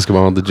 rec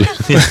basketball at the gym.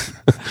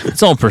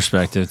 It's all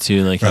perspective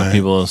too, like how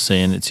people are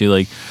saying it too,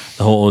 like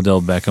the whole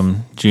Odell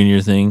Beckham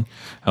Jr. thing.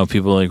 How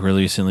people like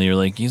really recently are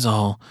like, he's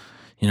all,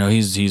 you know,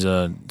 he's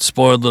a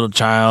spoiled little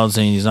child,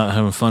 saying he's not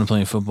having fun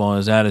playing football.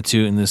 His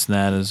attitude and this and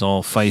that is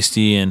all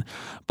feisty and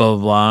blah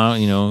blah blah.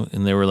 You know,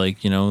 and they were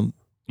like, you know,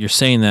 you're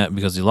saying that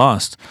because he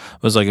lost.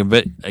 It was like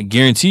I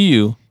guarantee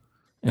you,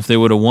 if they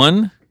would have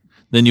won,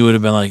 then you would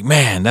have been like,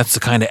 man, that's the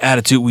kind of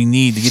attitude we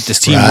need to get this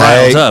team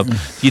riled up,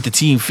 to get the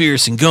team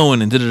fierce and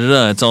going and da da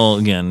da.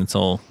 It's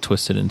all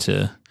twisted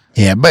into.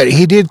 Yeah, but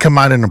he did come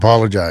out and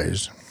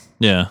apologize.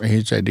 Yeah.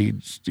 He said he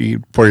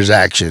for his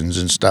actions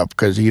and stuff,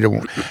 because he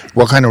don't.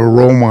 What kind of a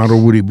role model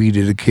would he be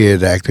to the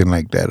kids acting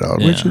like that?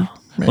 Which is, Yeah.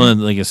 Well,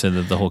 like I said,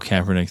 the whole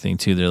Kaepernick thing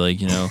too. They're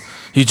like, you know,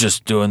 he's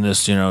just doing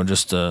this, you know,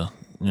 just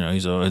you know,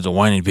 he's a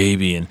whining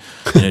baby and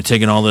you know,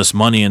 taking all this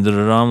money and da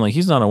da da. I'm like,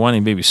 he's not a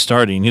whining baby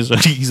starting. He lost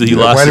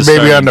whining his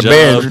baby on the job.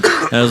 bench.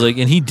 And I was like,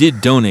 and he did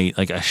donate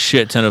like a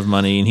shit ton of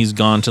money, and he's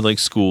gone to like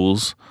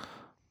schools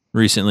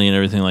recently and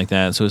everything like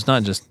that. So he's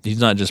not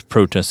just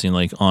protesting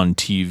like on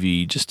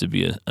TV just to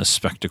be a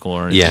spectacle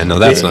or anything. Yeah, no,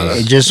 that's not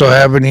it a. just so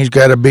happened he's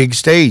got a big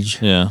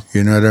stage. Yeah.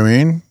 You know what I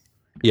mean?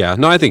 Yeah,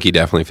 no, I think he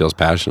definitely feels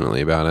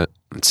passionately about it.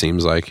 It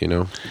seems like, you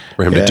know,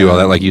 for him to do all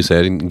that, like you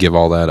said, and give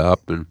all that up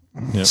and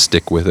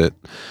stick with it.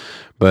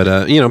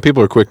 But, you know,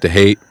 people are quick to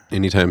hate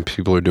anytime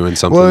people are doing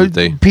something Well, that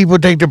they. people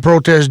take the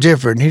protest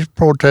different. He's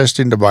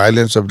protesting the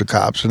violence of the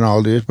cops and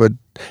all this, but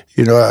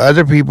you know,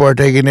 other people are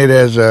taking it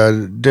as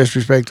a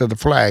disrespect to the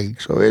flag.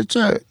 So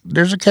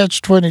there's a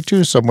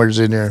catch-22 somewhere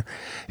in there.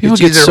 People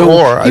It's get either so,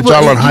 or. It's people-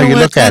 all on how you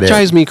look at That it.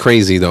 drives me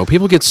crazy, though.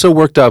 People get so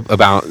worked up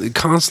about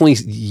constantly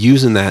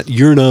using that.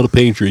 You're not a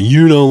patriot.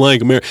 You don't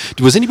like America.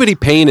 Was anybody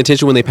paying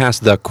attention when they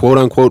passed the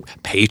quote-unquote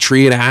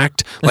Patriot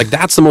Act? Like,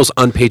 that's the most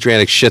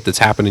unpatriotic shit that's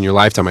happened in your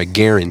lifetime. I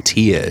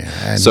guarantee it.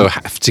 So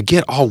to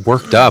get all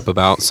worked up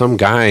about some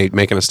guy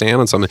making a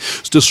stand on something,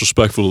 it's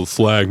disrespectful to the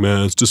flag,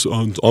 man. It's just,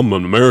 I'm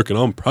an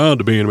American. I'm proud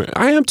to be an American.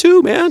 I am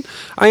too, man.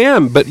 I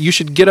am. But you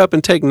should get up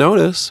and take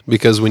notice,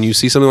 because when you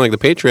see something like the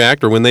Patriot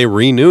Act, or when they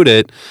renewed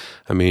it,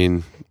 I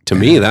mean, to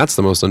me, that's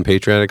the most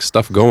unpatriotic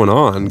stuff going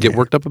on. Get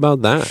worked up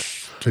about that.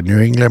 The New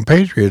England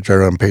Patriots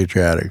are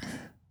unpatriotic.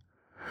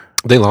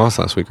 They lost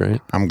last week, right?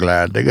 I'm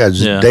glad they got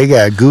Yeah.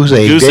 goose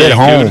egg at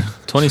home.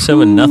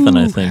 27-0,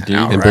 I think, dude.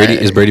 And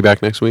is Brady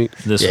back next week?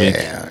 This week.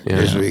 Yeah,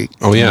 this week.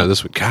 Oh yeah,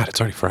 this week. God, it's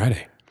already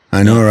Friday.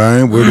 I know,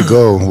 right? Where to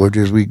go? Where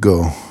does we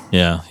go?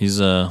 Yeah, he's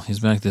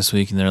back this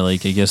week, and they're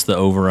like, I guess the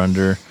over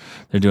under.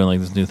 They're doing like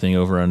this new thing,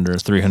 over under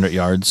 300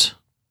 yards.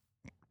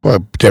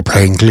 Well, they're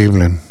playing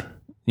Cleveland.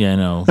 Yeah, I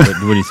know. But what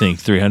do you think?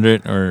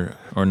 300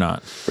 or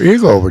not? You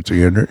go over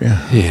 300,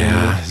 yeah.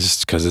 Yeah,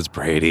 just because it's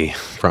Brady,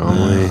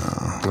 probably.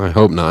 I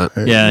hope not.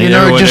 Yeah, You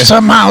know, just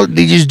somehow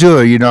they just do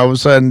it. You know, all of a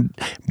sudden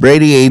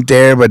Brady ain't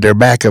there, but their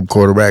backup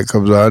quarterback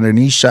comes on and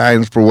he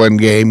shines for one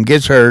game,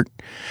 gets hurt.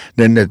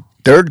 Then the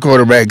third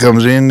quarterback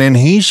comes in, then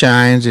he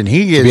shines and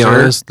he To gets be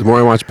hurt. honest, the more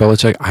I watch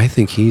Belichick, I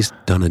think he's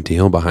done a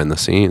deal behind the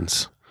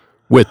scenes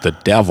with the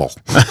devil.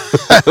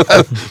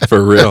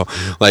 For real.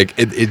 Like,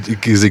 it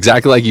is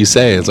exactly like you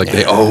say. It's like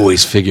they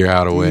always figure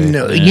out a way.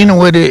 No, you know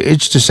what?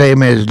 It's the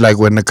same as like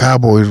when the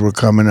Cowboys were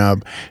coming up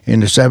in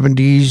the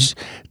 70s.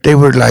 They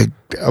were like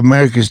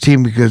America's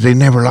team because they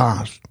never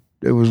lost.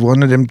 It was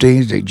one of them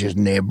things they just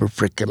never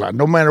freaking lost.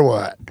 No matter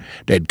what,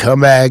 they'd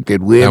come back,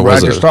 they'd win. That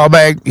was Roger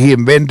Staubach, he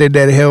invented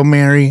that Hail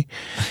Mary,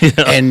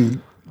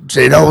 and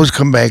they'd always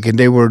come back, and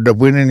they were the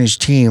winningest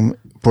team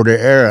for their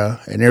era,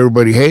 and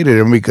everybody hated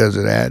them because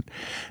of that.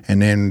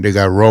 And then they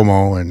got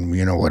Romo, and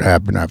you know what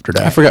happened after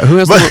that. I forgot who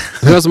has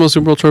the most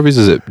Super Bowl trophies.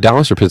 Is it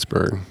Dallas or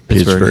Pittsburgh?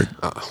 Pittsburgh.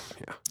 Oh,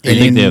 yeah. I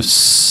think they have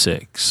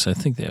 6. I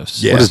think they have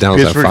 6. Yeah. What is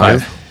Dallas at,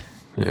 Pittsburgh.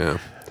 5? Yeah.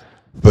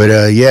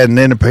 But yeah, and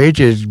then the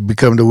Patriots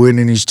become the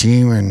winningest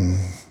team, and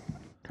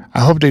I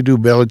hope they do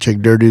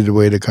Belichick dirty the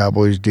way the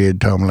Cowboys did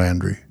Tom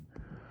Landry.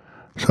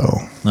 So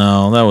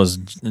No, that was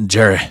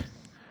Jerry.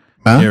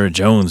 Huh? Jerry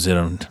Jones did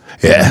him.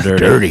 yeah,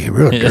 dirty.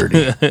 real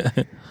dirty.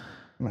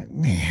 Like,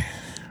 man.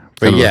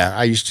 But yeah,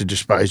 I used to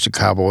despise the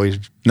Cowboys.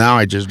 Now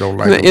I just don't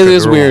like them. It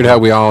is weird how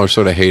we all are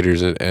sort of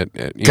haters at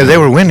because they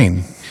were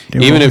winning.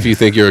 Even if you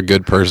think you're a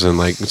good person,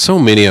 like so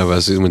many of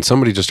us, when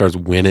somebody just starts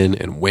winning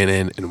and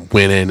winning and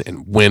winning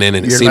and winning,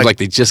 and it You're seems like, like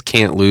they just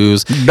can't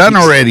lose. done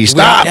already.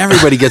 Stop.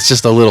 Everybody gets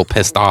just a little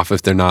pissed off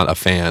if they're not a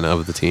fan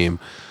of the team.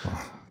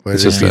 But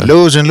It's if just you a-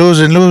 lose and lose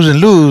and lose and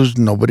lose,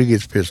 nobody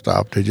gets pissed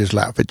off. They just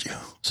laugh at you.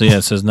 So yeah,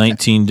 it says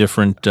 19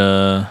 different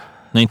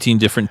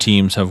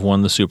teams have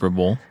won the Super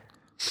Bowl.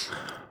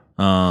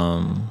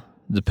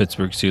 The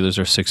Pittsburgh Steelers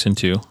are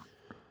 6-2.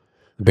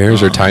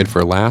 Bears are tied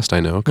for last, I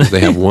know, because they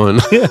have one.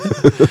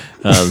 The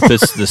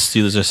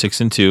Steelers are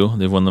 6-2.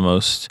 They've won the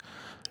most.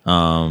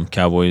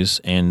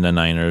 Cowboys and the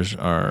Niners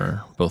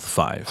are both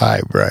 5.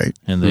 5, right?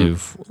 And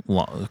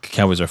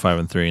Cowboys are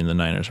 5-3, and the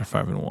Niners are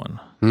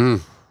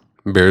 5-1.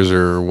 Bears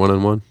are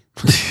 1-1.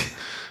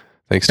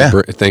 Thanks to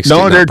Brady.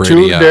 They're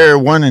 2. They're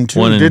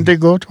 1-2. Didn't they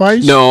go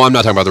twice? No, I'm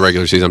not talking about the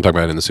regular season. I'm talking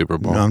about in the Super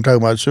Bowl. No, I'm talking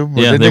about Super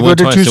Bowl. Yeah, Did they go went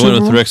to twice. 2 They Super went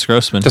with Bowls? Rex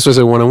Grossman. That's what I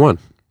said, 1-1.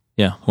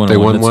 Yeah, They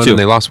won one 2. and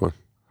they lost one.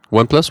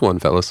 1 + 1,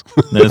 fellas.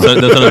 That's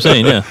what I'm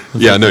saying. Yeah.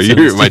 Yeah, no,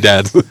 you're my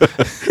dad.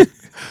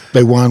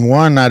 They won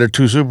 1 out of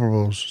 2 Super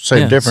Bowls.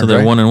 Same difference, so they're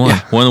right? 1-1.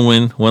 Yeah. 1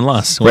 win, 1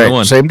 loss. 1-1.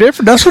 Right, same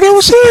difference. That's what I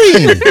was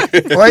saying.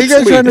 Why are you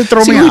guys trying to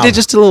throw me We out? did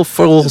just a little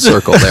full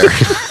circle there.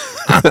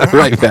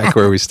 Right back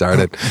where we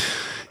started.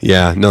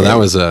 Yeah, no, that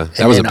was a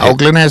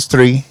Oakland has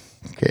 3.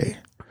 Okay.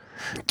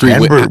 3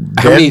 Denver-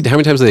 how many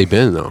times have they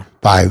been though?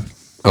 5.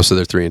 Oh, so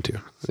they're 3-2.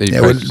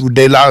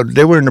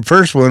 They were in the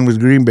first one with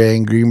Green Bay,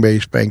 and Green Bay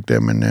spanked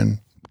them, and then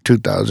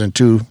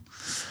 2002,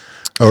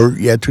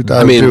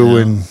 2002,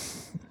 when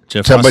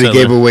Jeff somebody Hostetler.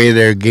 gave away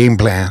their game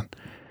plan.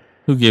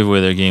 Who gave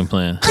away their game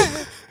plan?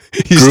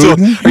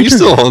 Are you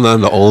still holding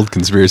on to old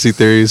conspiracy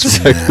theories?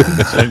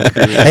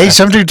 Hey,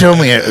 somebody told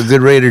me a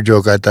good Raider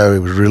joke. I thought it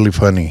was really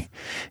funny.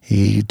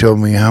 He told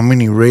me, how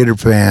many Raider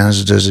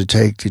fans does it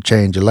take to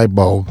change a light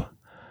bulb?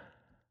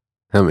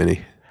 How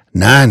many?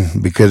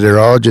 None, because they're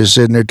all just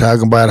sitting there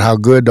talking about how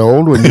good the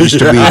old one used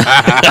to be.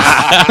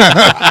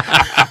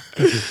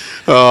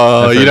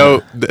 Oh, you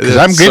know,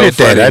 I'm good at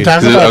that. I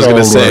talk about I was going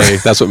to old say,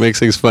 ones. that's what makes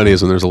things funny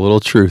is when there's a little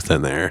truth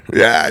in there.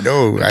 Yeah, I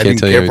know. I didn't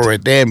tell you care every for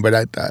it then, but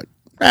I thought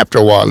after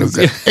a while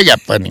it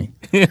got funny.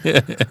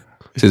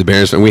 See, the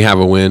Bears, we have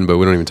a win, but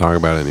we don't even talk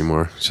about it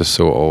anymore. It's just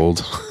so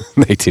old.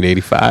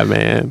 1985,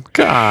 man.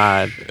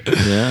 God.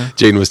 Yeah.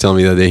 Jaden was telling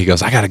me the other day, he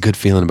goes, I got a good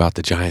feeling about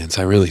the Giants.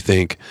 I really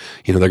think,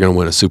 they're going to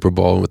win a Super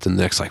Bowl within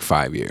the next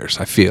 5 years.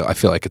 I feel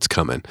like it's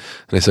coming.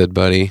 And I said,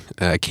 buddy,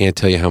 I can't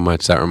tell you how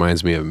much that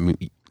reminds me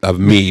of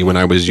me when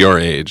I was your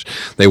age.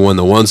 They won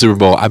the 1 Super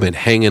Bowl. I've been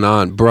hanging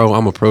on. Bro,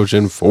 I'm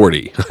approaching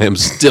 40. I am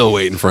still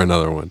waiting for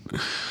another one.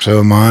 So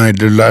am I.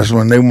 The last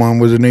one they won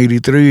was in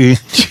 83.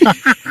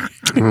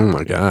 Oh,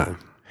 my God.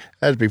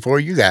 That's before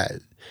you guys.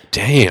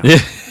 Damn.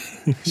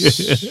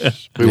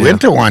 We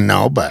went to one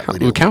now, but we The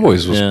didn't.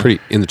 Cowboys was pretty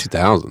in the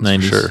 2000s, 90s.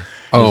 for sure. It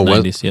Oh, was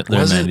what? 90s. Yep, they're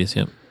Was it? 90s.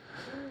 Yep.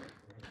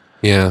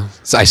 Yeah.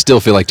 So I still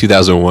feel like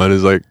 2001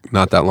 is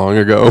not that long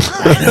ago. All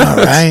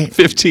right.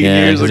 15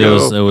 Yeah, years 'cause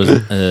ago. it was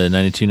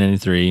 92,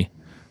 93,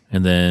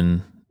 and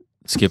then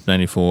skip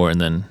 94,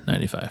 and then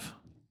 95.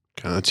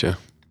 Gotcha.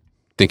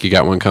 Think you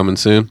got one coming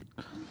soon?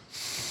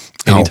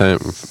 No. Anytime?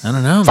 I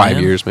don't know. 5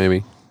 man. years,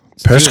 maybe.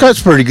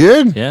 Prescott's pretty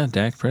good. Yeah,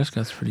 Dak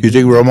Prescott's pretty You good.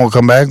 think Romo will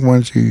come back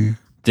once he...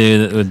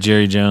 Dude, with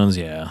Jerry Jones,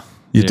 yeah.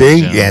 You Jerry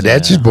think? Jones, Yeah,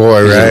 that's his yeah.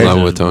 boy, He's in right?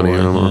 love with Tony Boy,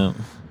 Romo.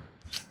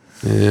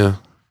 yeah. Yeah.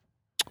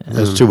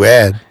 That's too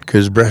bad,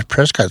 because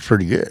Prescott's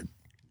pretty good,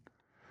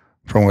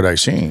 from what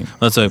I've seen.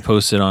 That's what I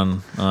posted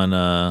on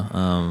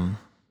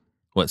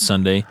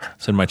Sunday.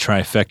 Said my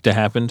trifecta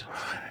happened.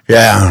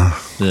 Yeah.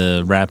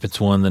 The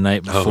Rapids won the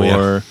night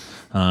before.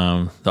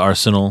 yeah. The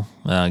Arsenal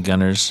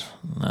Gunners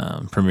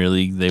Premier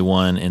League, they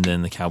won, and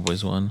then the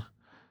Cowboys won.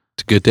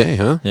 It's a good day,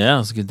 huh? Yeah, it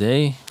was a good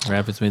day.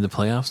 Rapids made the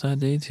playoffs that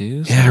day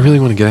too. So. Yeah, I really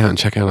want to get out and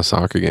check out a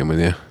soccer game with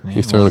you. Yeah,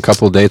 You've thrown a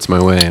couple of dates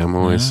my way. I'm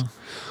always, Yeah.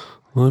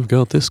 well, I've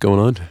got this going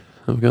on.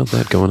 I've got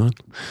that going on.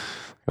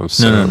 I'm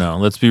No.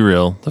 Let's be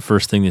real. The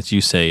first thing that you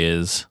say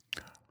is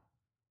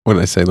What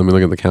did I say? Let me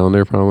look at the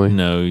calendar, probably.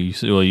 no.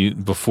 You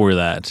before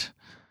that.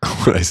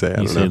 What did I say? I You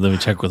don't say, know. "Let me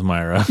check with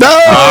Myra." No,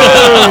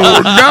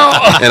 no.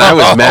 And I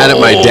was mad at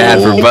my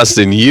dad for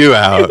busting you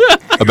out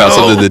about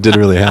something that didn't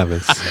really happen.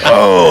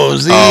 Oh,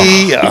 see?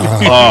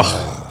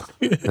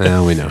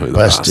 Well, we know who the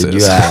boss Busted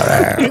is. you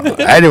out.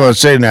 I didn't want to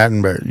say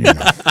nothing, but,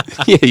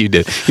 Yeah, you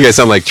did. You guys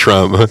sound like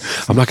Trump.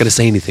 I'm not going to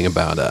say anything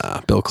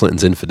about Bill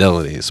Clinton's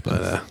infidelities,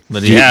 but But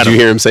did he you, had did you them.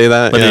 hear him say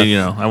that? But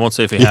Yeah. I won't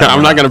say if he Yeah, had.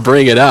 I'm not going to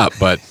bring it up,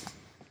 but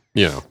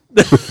didn't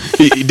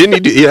he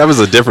do? Yeah, that was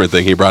a different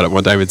thing he brought up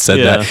one time. It said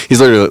Yeah. that he's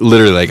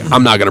literally like,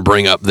 I'm not going to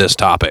bring up this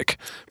topic.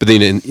 But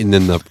then, and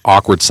then the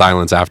awkward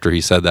silence after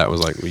he said that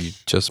was like, well, you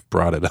just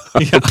brought it up.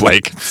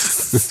 Like,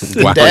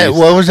 why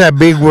what was that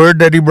big word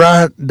that he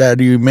brought that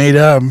he made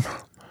up?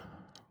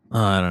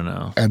 I don't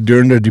know.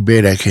 During the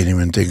debate, I can't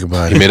even think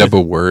about he it. made up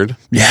a word?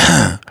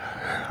 Yeah.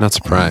 Not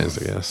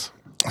surprised, I guess.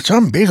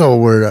 Some big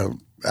old word.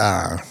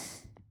 I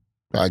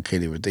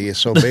can't even think. It's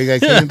so big, I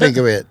can't even think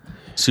of it.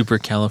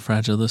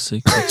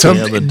 Supercalifragilistic.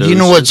 You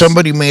know what?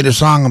 Somebody made a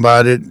song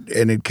about it,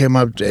 and it came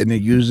up, and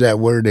it used that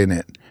word in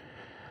it.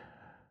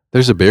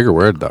 There's a bigger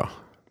word, though.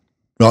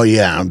 Oh,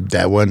 yeah,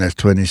 that one that's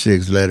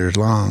 26 letters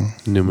long.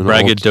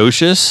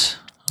 Braggadocious.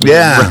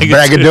 Yeah,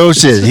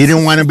 braggadocious. He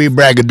didn't want to be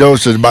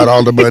braggadocious about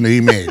all the money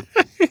he made.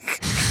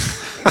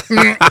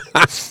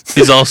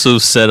 He's also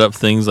set up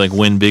things like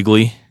Win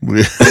Bigly.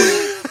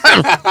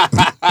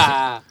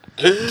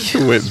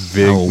 Went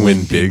big, Oh,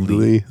 win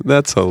bigly.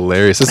 That's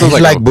hilarious. That sounds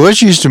It's like, like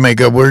Bush used to make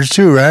up words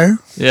too, right?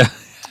 Yeah.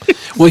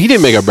 Well, he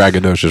didn't make up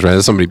braggadocious, right?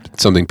 That's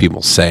something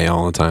people say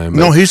all the time.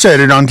 No, he said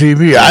it on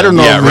TV. I don't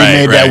know if he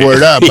made that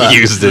word up. He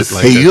used it.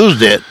 Like he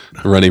used it.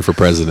 Running for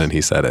president,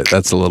 he said it.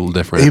 That's a little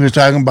different. He was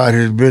talking about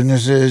his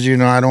businesses.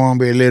 I don't want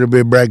to be a little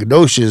bit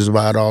braggadocious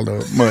about all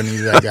the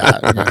money I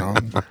got.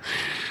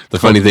 The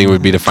funny thing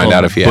would be to find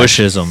out if he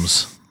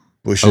Bushisms.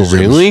 Oh,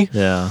 really?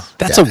 Yeah.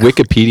 That's a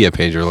Wikipedia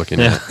page you're looking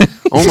at.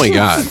 Oh, my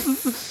God.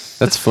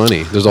 That's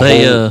funny. There's a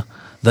whole...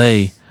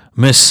 They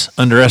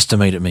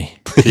misunderestimated me.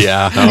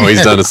 Yeah. Oh,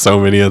 he's done so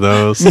many of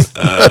those.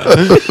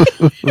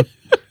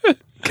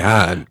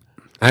 God.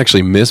 I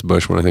actually miss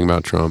Bush when I think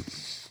about Trump.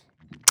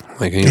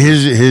 Like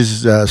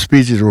his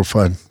speeches were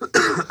fun.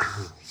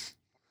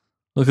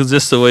 Look, it's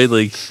just the way,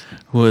 like,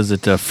 who is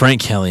it?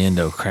 Frank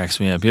Caliendo cracks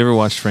me up. You ever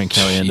watched Frank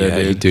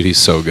Caliendo, dude? He's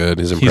so good.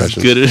 His impressions.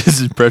 He's good at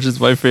his impressions.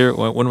 One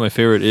of my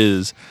favorite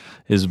is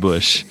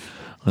Bush.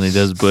 When he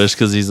does Bush,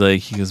 because he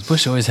goes,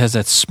 Bush always has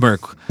that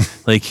smirk.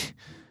 Like,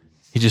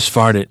 he just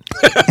farted.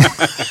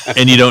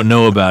 And you don't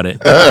know about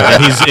it.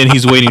 And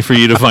he's waiting for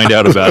you to find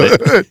out about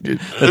it.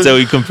 That's how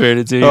he compared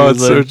it to. Oh, it's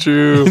so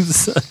true.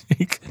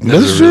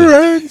 That's true,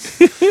 right?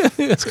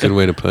 That's a good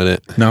way to put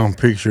it. No, I'm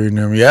picturing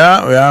him.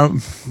 Yeah.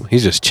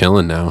 He's just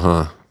chilling now,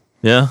 huh?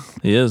 Yeah,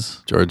 he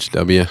is. George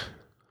W.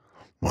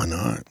 Why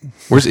not?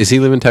 Is he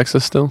live in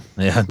Texas still?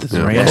 Yeah, that's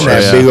Yeah. ranch.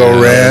 That big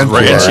old ranch.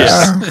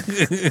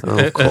 Ranch,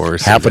 Oh, of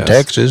course. Half of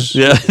Texas.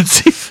 Yeah.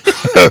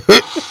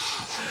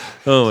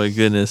 Oh my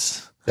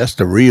goodness. That's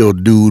the real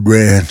dude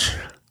ranch.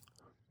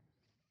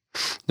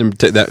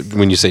 That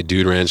when you say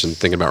dude ranch and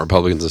thinking about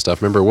Republicans and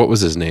stuff, remember what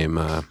was his name?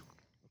 I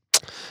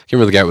can't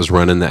remember the guy that was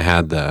running that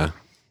had the.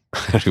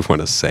 I don't even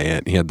want to say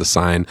it. He had the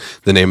sign,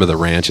 the name of the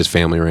ranch, his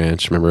family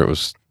ranch. Remember, it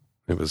was.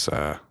 I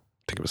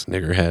think it was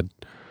Niggerhead.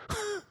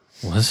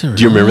 Was it? Really?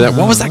 Do you remember that?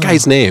 What was that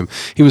guy's name?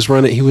 He was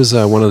running. He was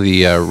one of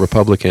the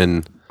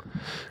Republican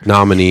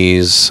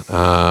nominees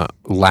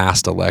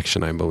last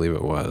election, I believe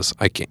it was.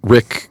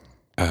 Rick.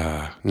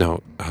 God,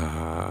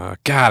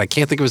 I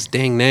can't think of his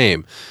dang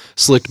name.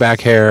 Slicked back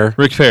hair.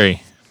 Rick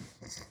Perry.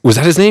 Was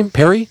that his name?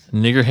 Perry?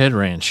 Niggerhead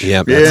Ranch.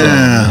 Yep. That's it.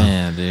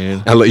 Yeah,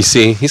 dude. You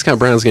see, he's got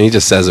brown skin. He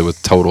just says it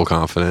with total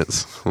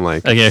confidence. I'm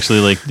like, I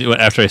actually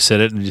after I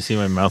said it, did you see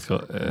my mouth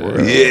go?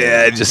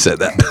 yeah, I just said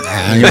that.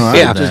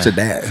 I just did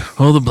that.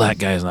 Oh, the black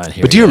guy's not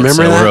here. But do you yet,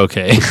 remember so that? We're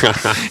okay.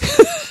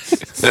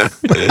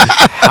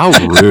 How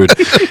rude.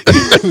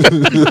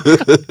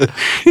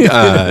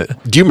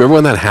 Do you remember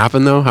when that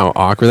happened, though? How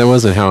awkward that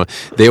was and how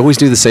they always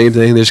do the same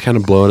thing. They just kind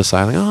of blow it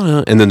aside like, oh,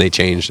 no. And then they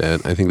changed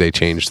it. I think they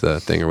changed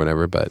the thing or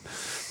whatever. But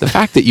the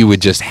fact that you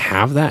would just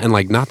have that and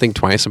like not think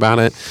twice about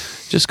it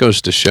just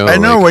goes to show. I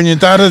know. When you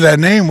thought of that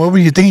name, what were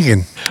you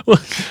thinking?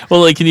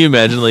 Well, like, can you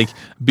imagine like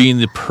being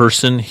the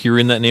person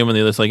hearing that name on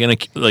the other side,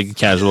 like in a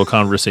casual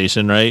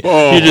conversation, right?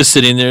 Oh. You're just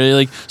sitting there, you're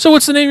like, so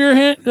what's the name of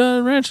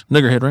your ranch?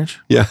 Niggerhead Ranch.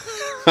 Yeah.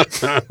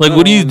 Like,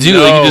 what do you do?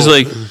 No. Like, you just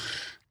like,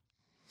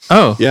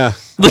 oh yeah.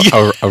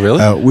 Oh,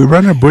 really? We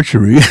run a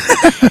butchery.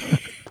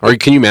 Or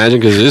can you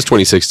imagine? Because it is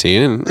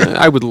 2016, and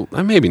I would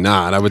maybe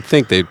not. I would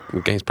think he's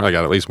probably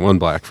got at least one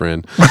black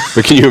friend.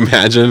 But can you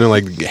imagine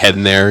like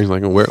heading there? He's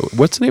like,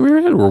 what's the name of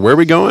your head? Or where are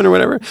we going or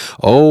whatever?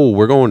 Oh,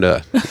 we're going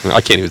to. I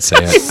can't even say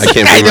it. I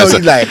can't believe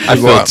myself. I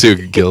felt too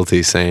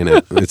guilty saying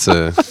it.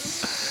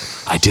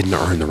 I didn't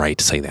earn the right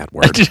to say that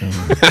word.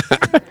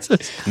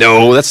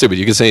 No, that's stupid.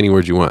 You can say any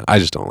word you want. I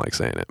just don't like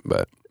saying it.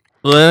 But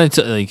well,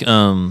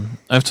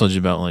 I've told you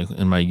about like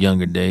in my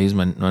younger days,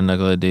 my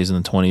knucklehead days in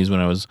the 20s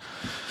when I was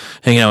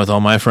hanging out with all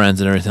my friends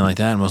and everything like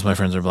that. And most of my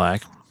friends are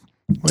black.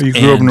 Well, you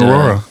grew up in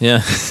Aurora.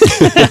 Yeah.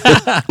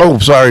 Oh,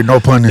 sorry. No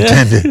pun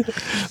intended.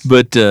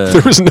 But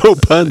there was no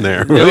pun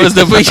there. There was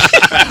no pun.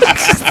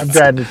 I'm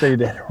trying to say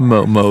that.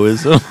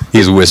 Moism.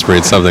 He's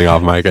whispering something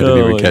off mic. I didn't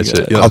even catch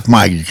it. Off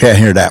mic. You can't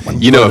hear that one.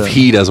 You know, if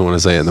he doesn't want to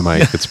say it in the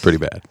mic, it's pretty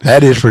bad.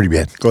 That is pretty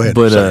bad. Go ahead.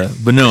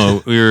 But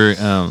no, we were,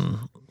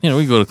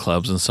 we go to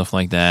clubs and stuff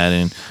like that.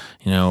 And,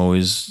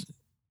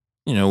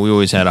 we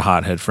always had a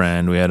hothead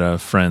friend. We had a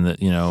friend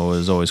that,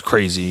 was always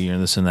crazy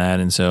and this and that.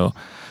 And so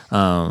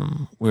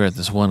we were at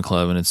this one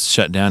club, and it's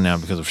shut down now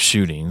because of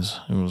shootings.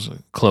 It was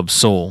Club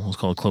Soul. It was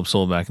called Club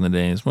Soul back in the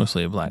day. It's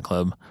mostly a black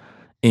club.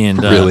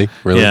 And really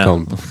yeah.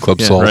 Called Club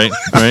Soul, right?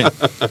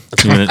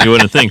 You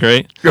wouldn't think,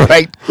 right?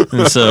 Right.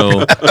 And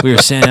so we were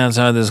standing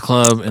outside this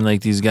club, and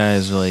like these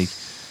guys were like,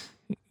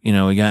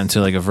 we got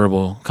into like a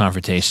verbal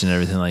confrontation and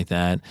everything like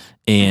that.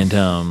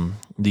 And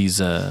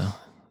these other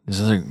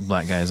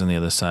black guys on the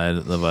other side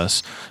of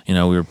us, we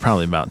were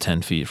probably about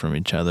 10 feet from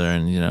each other,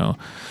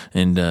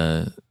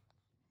 and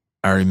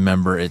I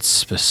remember it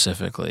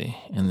specifically.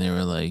 And they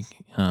were like,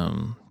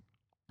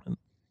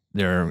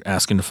 they're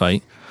asking to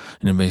fight.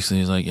 And then basically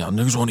he's like, y'all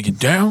niggas want to get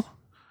down?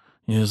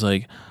 And he was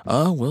like,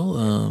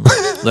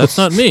 that's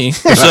not me.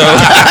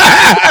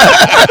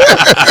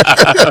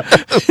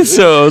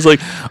 So I was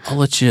like, I'll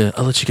let you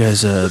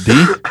guys be.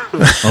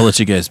 I'll let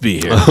you guys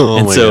be here. Oh,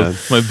 and so God.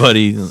 my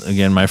buddy,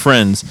 again, my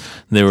friends,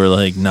 they were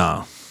like,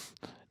 nah.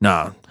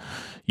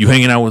 You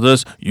hanging out with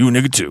us, you a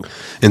nigga too.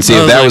 And see,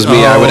 if that was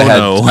me, I would have had.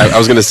 I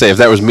was going to say, if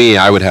that was me,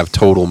 I would have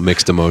total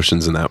mixed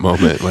emotions in that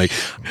moment. Like,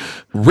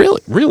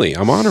 Really,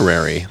 I'm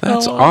honorary.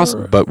 That's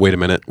awesome. But wait a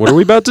minute, what are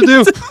we about to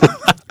do?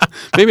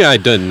 Maybe I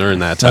didn't earn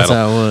that title. That's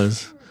how it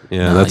was.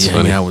 Yeah, that's you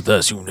funny. hang out with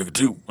us, you nigga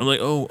too. I'm like,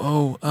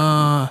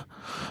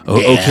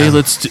 okay,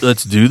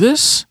 let's do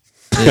this.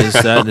 Is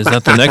that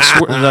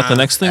the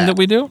next thing that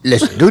we do?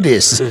 Let's do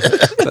this. Is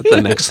that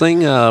the next thing?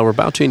 We're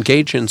about to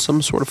engage in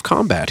some sort of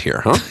combat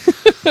here, huh?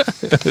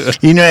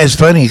 It's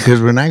funny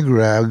because when I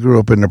grew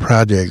up in the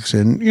projects,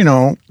 and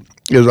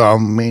it was all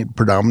made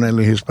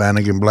predominantly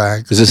Hispanic and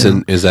black. Is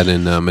that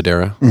in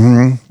Madera?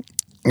 Mm-hmm.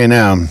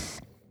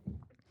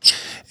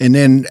 And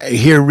then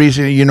here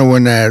recently,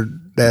 when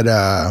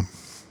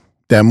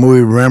that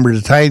movie Remember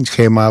the Titans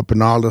came up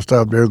and all the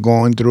stuff they're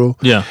going through.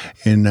 Yeah.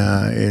 In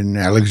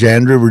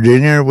Alexandria,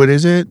 Virginia, what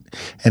is it?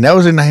 And that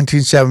was in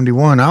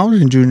 1971. I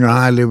was in junior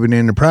high living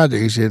in the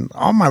projects, and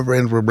all my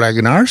friends were black,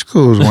 and our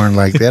schools weren't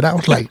like that. I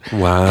was like,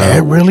 wow,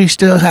 that really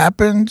still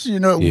happens?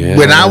 Yeah.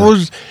 When I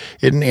was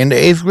in the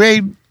 8th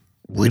grade,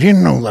 we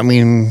didn't know. I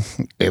mean,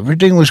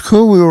 everything was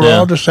cool. We were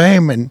all the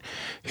same. And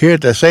here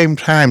at the same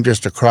time,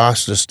 just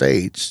across the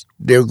states,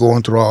 they're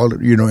going through all,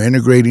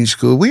 integrating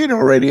school. We had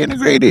already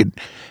integrated.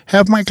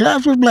 Half my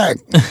class was black.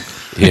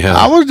 Yeah.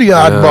 I was the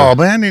oddball,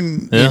 man.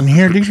 And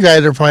here these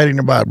guys are fighting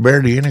about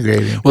barely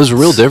integrating. Well, there's a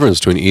real difference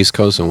between East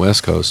Coast and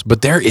West Coast.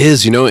 But there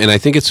is, and I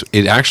think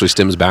it actually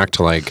stems back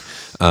to like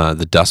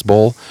the Dust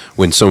Bowl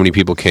when so many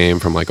people came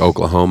from like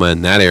Oklahoma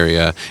and that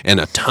area. And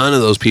a ton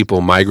of those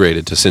people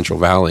migrated to Central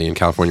Valley in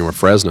California where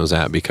Fresno's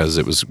at because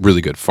it was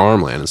really good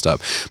farmland and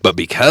stuff. But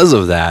because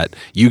of that,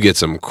 you get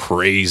some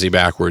crazy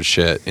backwards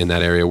shit in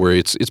that area where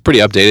it's pretty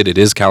updated. It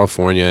is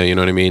California, you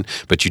know what I mean?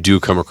 But you do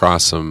come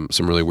across some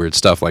really weird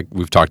stuff. Like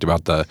we've talked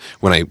about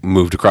when I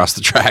moved across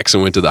the tracks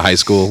and went to the high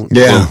school,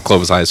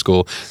 Clovis High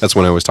School. That's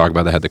when I always talk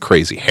about I had the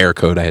crazy hair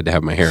code. I had to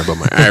have my hair above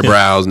my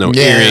eyebrows, no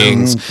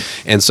earrings.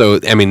 And so,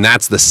 I mean,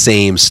 that's the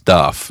same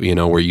stuff,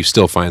 where you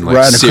still find like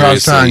right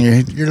seriously. Across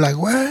town, you're like,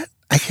 what?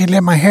 I can't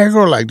let my hair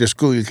grow like the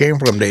school you came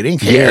from. They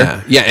didn't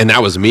care. Yeah, and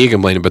that was me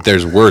complaining, but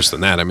there's worse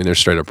than that. I mean, there's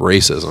straight up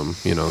racism.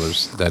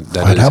 There's that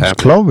is happening.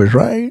 Clovis,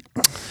 right?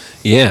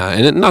 Yeah,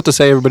 and not to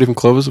say everybody from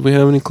Clovis, if we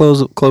have any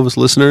Clovis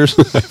listeners,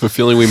 I have a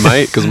feeling we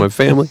might because of my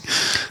family.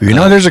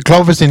 There's a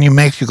Clovis in New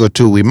Mexico,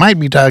 too. We might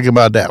be talking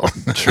about that one.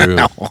 True.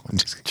 No,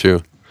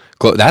 True.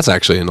 That's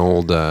actually an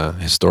old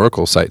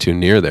historical site, too,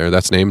 near there.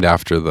 That's named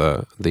after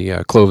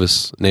the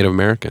Clovis Native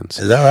Americans.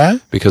 Is that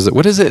right? Because,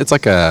 what is it? It's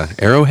like a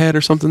arrowhead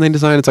or something they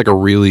designed. It's like a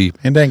really...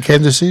 Ain't that in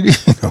Kansas City?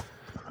 No.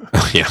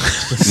 Oh, yeah.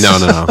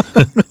 No.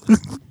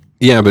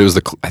 Yeah, but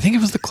I think it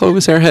was the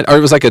Clovis arrowhead, or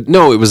it was it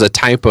was a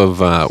type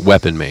of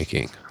weapon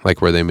making, like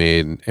where they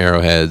made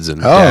arrowheads and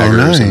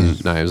daggers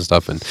and knives and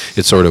stuff, and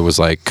it sort of was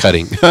like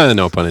cutting,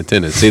 no pun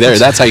intended. See there,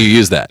 that's how you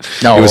use that.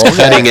 No, it was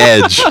cutting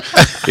edge.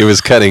 It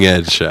was cutting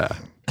edge at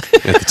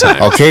the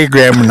time. Okay,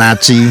 Grammar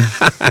Nazi.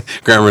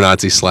 Grammar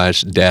Nazi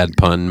 / dad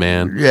pun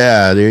man.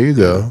 Yeah, there you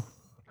go.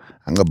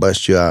 I'm going to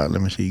bust you out.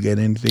 Let me see. You got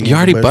anything? You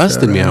already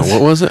busted me out.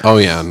 What was it? Oh,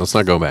 yeah. Let's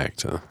not go back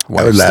to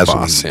Wife's the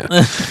Boss. Yeah.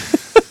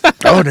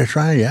 Oh, that's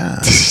right. Yeah.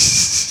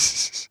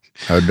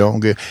 Oh, don't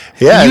get.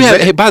 Yeah.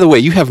 Hey, by the way,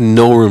 you have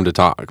no room to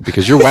talk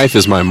because your wife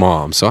is my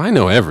mom, so I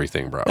know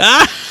everything, bro.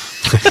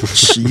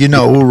 You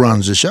know who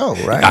runs the show,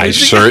 right? I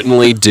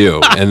certainly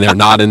do, and they're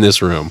not in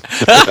this room.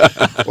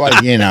 Well,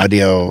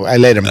 I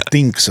let them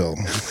think so.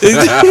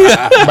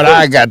 But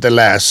I got the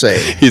last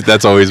say.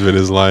 That's always been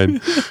his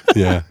line.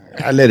 Yeah.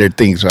 I let her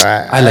think so.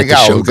 I let the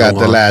show always got go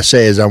the on. last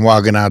say as I'm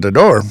walking out the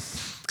door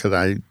because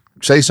I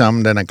say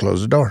something, then I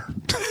close the door.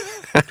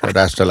 So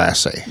that's the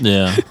last say.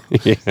 Yeah.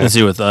 And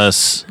see, with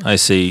us, I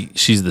say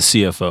she's the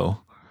CFO.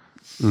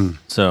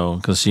 So,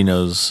 because she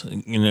knows,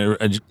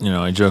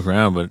 I joke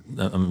around, but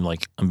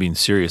I'm being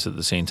serious at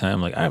the same time.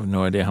 Like, I have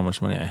no idea how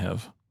much money I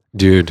have.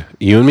 Dude,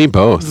 you and me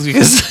both.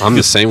 Because I'm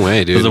the same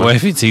way, dude. the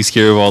wifey takes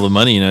care of all the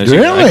money,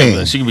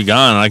 Really? She can be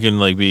gone. I can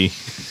be.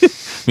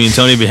 Me and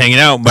Tony be hanging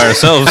out by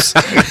ourselves,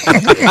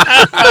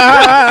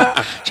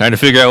 trying to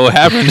figure out what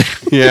happened.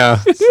 Yeah.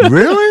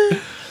 Really?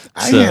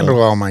 I handle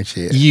all my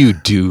shit. You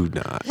do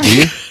not. Do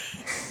you?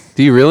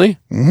 Do you really?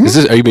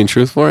 Mm-hmm. Are you being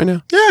truthful right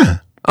now? Yeah.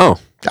 Oh.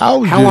 How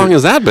long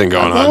has that been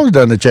going I've on? always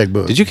done the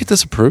checkbook. Did you get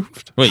this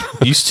approved? Wait,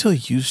 you still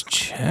use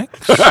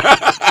checks?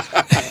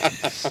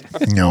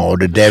 No,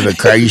 the debit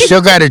card. You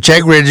still got a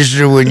check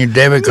register when your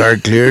debit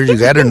card clears. You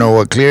got to know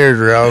what clears,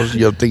 or else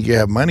you'll think you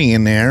have money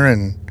in there.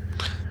 And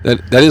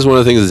That is one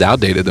of the things that's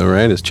outdated, though,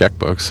 right? Is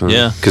checkbooks.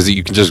 Yeah. Because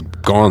you can just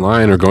go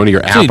online or go into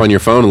your app Dude, on your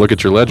phone and look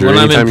at your ledger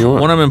anytime you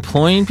want. When I'm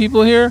employing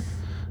people here,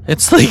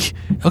 it's like,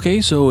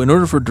 okay, so in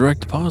order for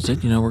direct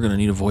deposit, we're going to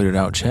need a voided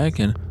out check,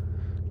 and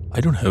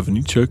I don't have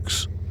any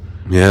checks.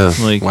 Yeah.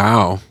 Like,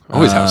 wow.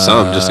 Always have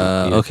some. Just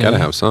okay. gotta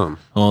have some.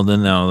 Well,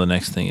 then now the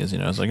next thing is,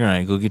 it's like, all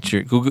right, go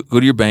to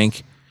your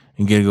bank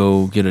and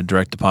go get a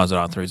direct deposit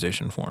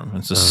authorization form.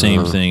 It's the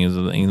same thing as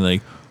the thing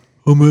like,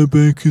 oh, my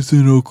bank is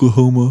in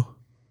Oklahoma.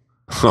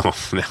 Oh,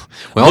 no.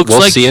 Well,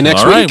 we'll see you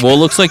next week. All right. Well,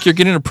 looks like you're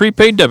getting a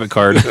prepaid debit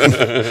card.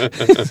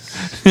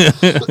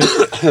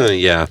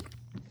 Yeah.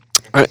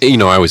 I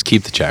always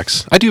keep the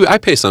checks. I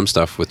pay some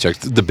stuff with checks.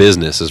 The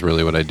business is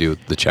really what I do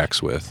the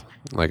checks with.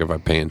 Like if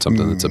I'm paying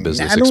something that's a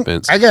business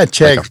expense. I got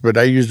checks, but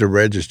I use the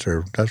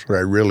register. That's what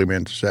I really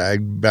meant to say. I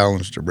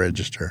balanced the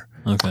register.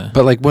 Okay.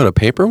 But like what, a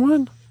paper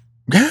one?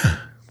 Yeah.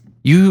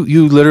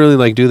 You literally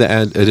like do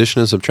the addition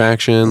and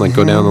subtraction, like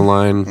go down the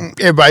line.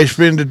 If I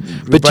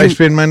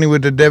spend money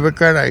with the debit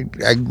card,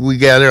 we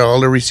gather all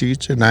the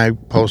receipts and I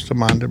post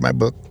them onto my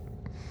book.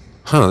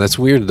 Huh, that's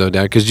weird though,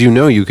 Dad, because you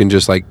know you can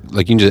just like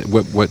you can just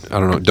what I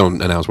don't know,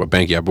 don't announce what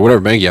bank you have, but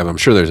whatever bank you have, I'm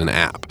sure there's an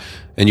app,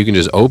 and you can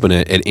just open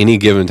it at any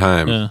given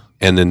time,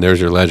 and then there's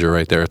your ledger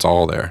right there. It's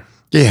all there.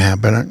 Yeah,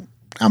 but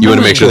you want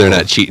to make sure they're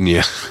not cheating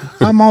you.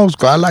 I'm old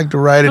school. I like to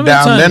write it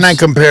down, then I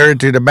compare it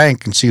to the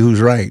bank and see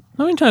who's right.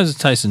 How many times has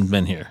Tyson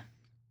been here?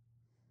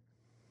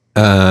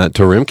 To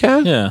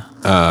Rimcat?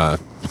 Yeah.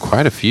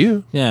 Quite a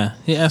few. Yeah.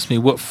 He asked me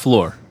what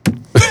floor.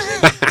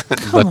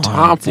 The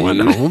top one,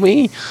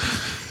 homie.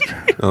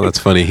 Oh, that's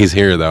funny. He's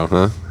here though,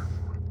 huh?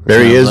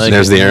 There he is.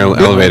 There's the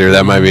elevator.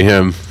 That might be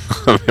him.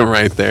 Him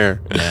right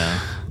there. Yeah.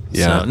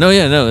 Yeah. So, no.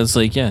 It's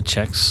like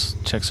checks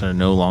are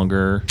no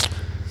longer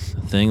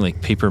a thing.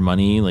 Like paper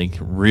money, like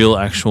real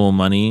actual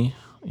money.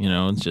 You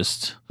know, it's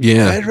just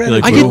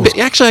Like,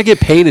 I get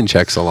paid in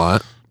checks a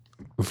lot.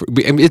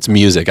 It's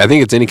music. I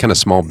think it's any kind of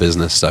small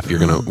business stuff. You're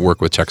going to work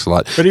with checks a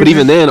lot. But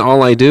even then,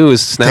 all I do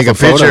is snap take a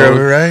photo picture of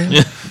it,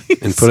 right?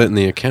 and put it in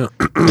the account.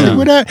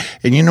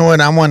 And you know what?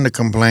 I wanted to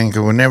complain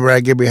because whenever I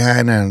get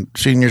behind a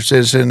senior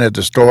citizen at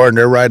the store and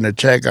they're writing a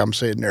check, I'm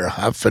sitting there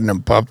huffing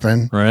and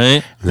puffing.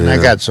 right. And I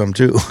got some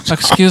too.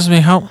 Excuse me,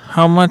 how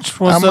much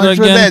was How that much was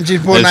again? that?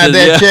 She's pulling out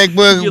that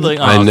checkbook. You're like,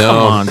 oh, I know. Come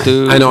on,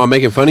 dude. I know. I'm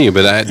making fun of you,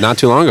 but not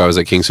too long ago, I was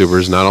at King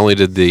Soopers. Not only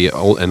did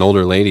an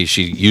older lady,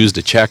 she used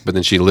a check, but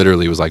then she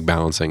literally was like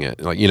balancing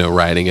it, like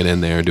writing it in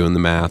there, doing the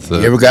math. You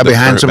ever got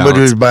behind somebody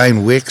who's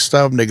buying WIC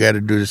stuff? And they got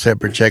to do the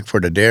separate check for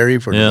the dairy,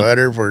 for the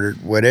butter, for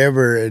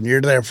whatever, and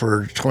you're there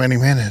for 20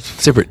 minutes.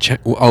 Separate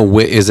check? Oh,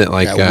 is it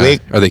like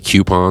WIC. Are they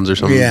coupons or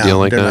something? Yeah, deal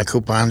like they're that? like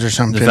coupons or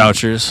something. The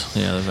vouchers.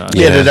 Yeah, the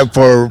vouchers. Yeah, they're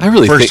for I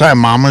really first-time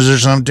mamas or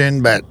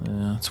something, but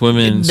It's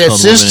women. the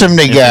system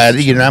they got,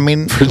 I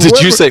mean. What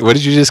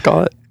did you just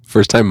call it?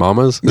 First time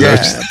mamas? Is that Yeah,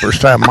 what you-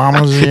 first-time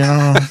mamas, They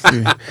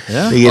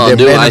get their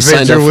dude, I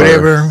signed benefits up or for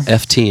whatever.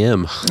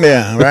 FTM.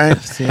 Yeah, right?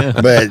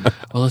 But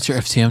Well, that's your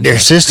FTM. their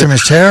system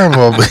is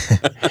terrible.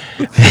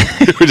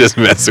 We're just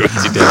messing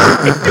with you,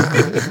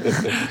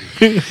 Dad.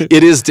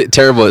 It is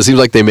terrible. It seems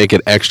like they make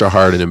it extra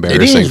hard and It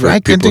embarrassing is, for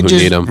right? people Couldn't who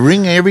they need just them.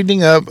 ring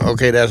everything up?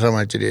 Okay, that's how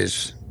much it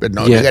is. But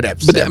no, they got to have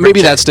but separate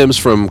maybe that checks. stems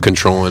from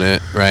controlling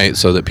it, right?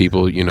 So that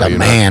people, The you're not.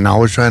 man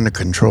always trying to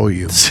control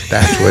you.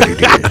 That's what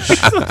it is.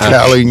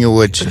 Telling you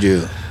what to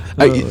do.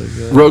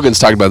 Rogan's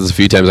talked about this a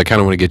few times. I kind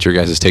of want to get your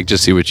guys' take,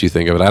 just see what you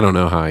think of it. I don't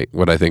know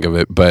what I think of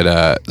it,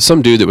 but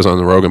some dude that was on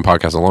the Rogan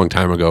podcast a long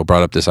time ago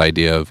brought up this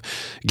idea of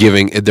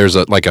giving. There's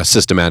a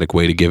systematic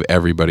way to give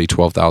everybody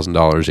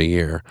 $12,000 a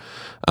year.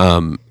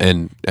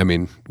 And I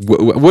mean,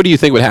 what do you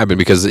think would happen?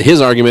 Because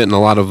his argument and a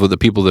lot of the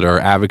people that are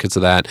advocates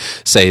of that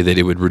say that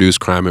it would reduce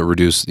crime, it would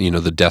reduce the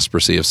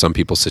desperacy of some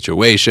people's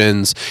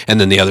situations, and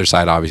then the other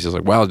side obviously is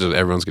like, well, just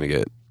everyone's going to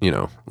get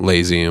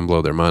lazy and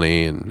blow their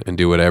money and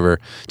do whatever.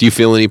 Do you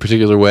feel any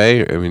particular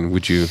way? I mean,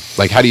 would you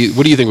what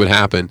do you think would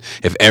happen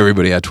if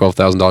everybody had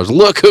 $12,000?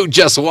 Look who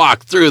just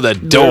walked through the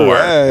door.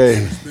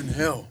 It's been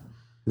hell.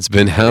 It's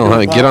been hell.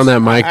 Huh? Get on that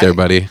mic there,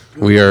 buddy.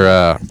 We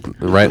are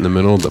right in the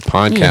middle of the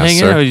podcast,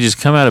 sir. You just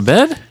come out of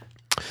bed?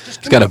 He's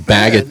got a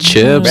bag of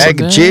chips. Bag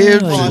of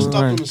chips. Oh, I stopped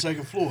on the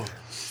second floor.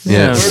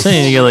 Yeah, I'm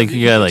saying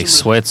you got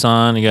sweats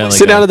on. You got like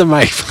Sit down to the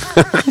mic.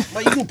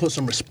 Like, you gonna put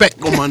some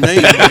respect on my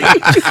name,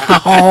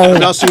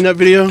 man. Y'all seen that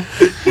video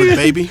with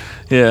Baby?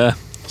 Yeah.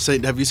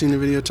 Have you seen the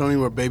video, Tony,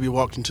 where Baby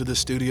walked into the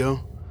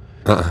studio?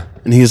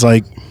 And he's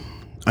like,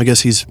 I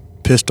guess he's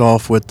pissed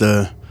off with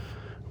the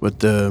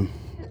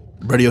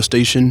radio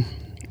station,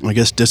 I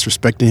guess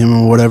disrespecting him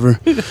or whatever.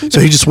 So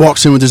he just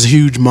walks in with this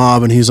huge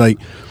mob and he's like,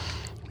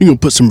 you gonna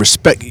put some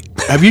respect.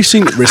 Have you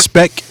seen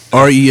Respect?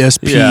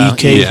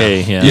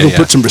 RESPEK. Yeah. You gonna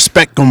put some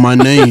respect on my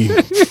name.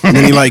 And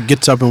then he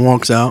gets up and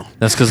walks out.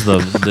 That's because the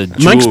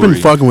jewelry. Mike's been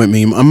fucking with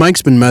me.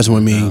 Mike's been messing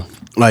with me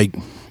like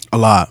a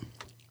lot.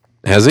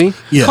 Has he?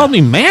 Yeah. Called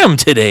me ma'am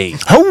today.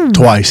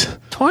 Twice.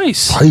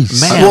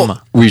 Twice. Ma'am.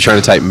 Were you trying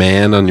to type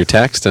 "man" on your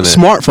text? And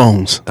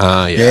Smartphones.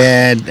 yeah.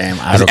 Yeah, damn.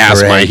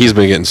 Ask Mike. He's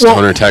been getting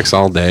stoner texts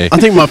all day. I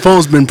think my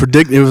phone's been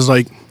predicted. It was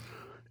like,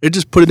 it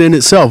just put it in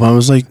itself. I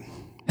was like,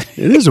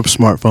 it is a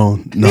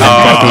smartphone. No,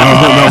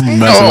 I'm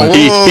messing with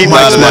He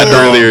thought of that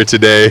earlier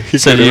today. He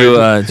So do you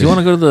want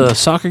to go to the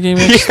soccer game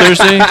next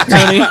Thursday,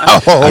 Tony?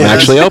 I'm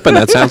actually open.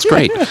 That sounds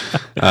great.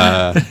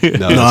 I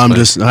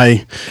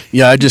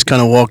just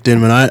kind of walked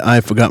in, man.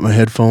 I forgot my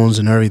headphones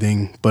and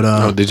everything. But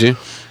Oh, did you?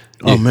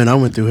 oh man, I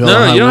went through hell.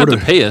 No, and you don't high have to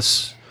water. pay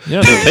us. You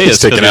don't have to pay us.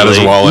 Sticking out his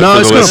wallet. No, for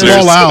it's the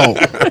gonna listeners. fall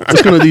out.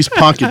 It's gonna these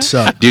pockets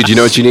up. Dude, you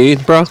know what you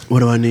need, bro? What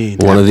do I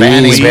need? One of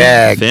Fanny these.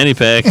 bag. Fanny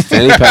pack.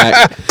 Fanny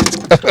pack.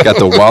 Got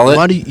the wallet.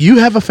 Why do you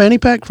have a fanny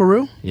pack for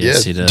real?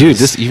 Yes, he does. Dude,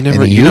 you've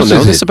never And he you don't uses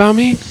know this it. about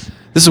me?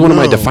 This is one of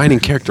my No. defining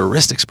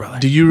characteristics, brother.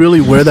 Do you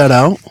really wear that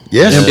out?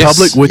 Yes. In Yes.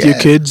 public with your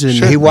Yeah. kids? And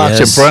He walks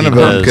Yes, in front of he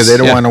them because does. they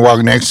don't Yeah. want to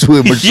walk next to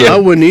him. Or I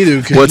something. wouldn't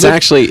either. 'Cause Well,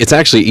 you it's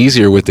actually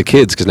easier with the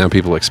kids because now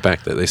people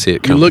expect it. They see it you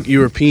coming. look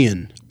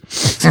European.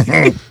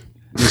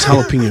 These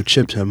jalapeno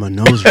chips have my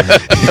nose red.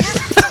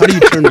 How do you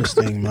turn this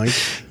thing, Mike?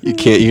 You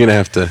can't. You're gonna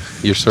have to.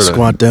 You're sort of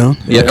Squat down?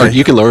 Yeah, or Okay.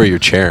 you can lower your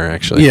chair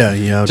actually. Yeah,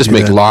 I'll Just do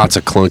make that. lots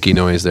of clunky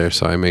noise there.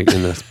 So I make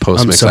in the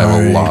post I'm mix. I have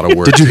sorry. a lot of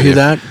work. Did you to hear do.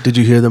 that? Did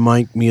you hear the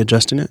mic, me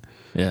adjusting it?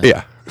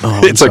 Yeah. Oh,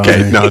 I'm it's okay.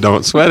 sorry. No,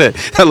 don't sweat it.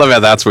 I love how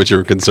that's what you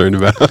were concerned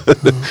about.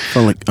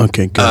 Felt like,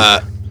 okay,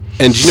 good.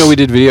 And did you know we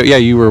did video? Yeah,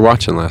 you were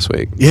watching last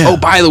week. Yeah. Oh,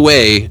 by the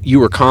way, you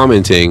were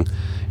commenting,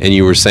 and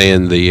you were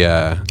saying the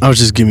I was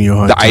just giving you a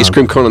hard time. ice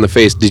cream cone on the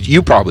face. Did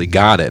you probably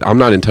got it? I'm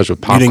not in touch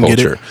with pop didn't get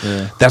culture. it?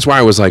 Yeah. That's why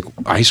I was like,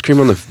 ice cream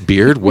on the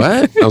beard?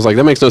 What? I was like,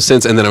 that makes no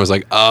sense. And then I was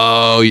like,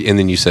 oh. And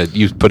then you said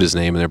you put his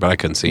name in there, but I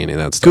couldn't see any of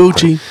that stuff.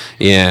 Gucci.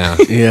 Yeah.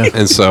 Yeah.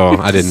 And so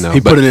I didn't know. He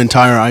But- put an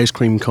entire ice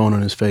cream cone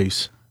on his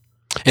face.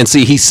 and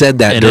see, he said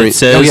that And during. it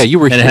says, oh yeah, you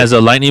were. and it here. has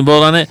a lightning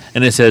bolt on it,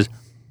 and it says,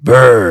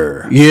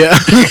 "Brr." Yeah.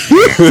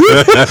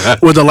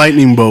 With a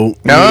lightning bolt.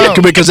 No.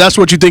 Because that's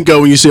what you think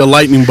of when you see a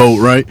lightning bolt,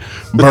 right?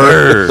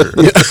 Brr.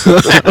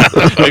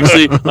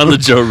 Actually, on the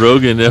Joe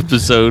Rogan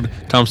episode,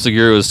 Tom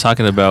Segura was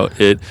talking about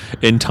it,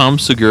 and Tom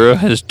Segura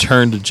has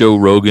turned Joe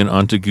Rogan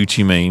onto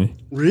Gucci Mane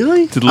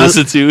Really? to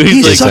listen to.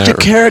 He's like, such a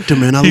character,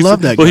 man. I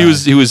love that well, guy.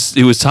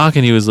 he was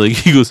talking. He was like,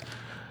 he goes,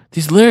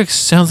 these lyrics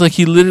sounds like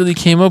he literally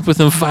came up with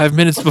them 5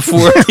 minutes before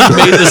he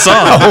made the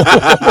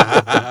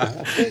song.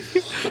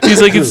 He's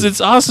like,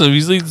 it's awesome.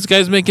 He's like, this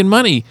guy's making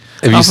money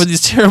Have you off s- of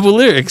these terrible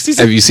lyrics. He's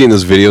Have like, you seen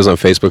those videos on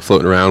Facebook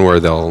floating around where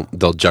they'll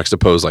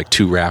juxtapose like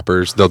two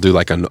rappers? They'll do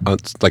like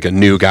a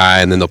new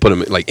guy, and then they'll put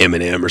him like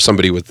Eminem or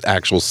somebody with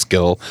actual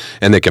skill,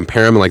 and they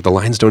compare them. And like the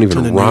lines don't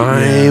even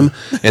rhyme,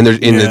 and they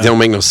don't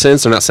make no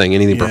sense. They're not saying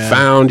anything Yeah.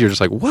 profound. You're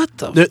just like, what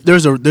the?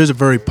 There's a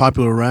very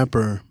popular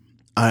rapper.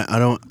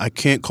 I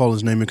can't call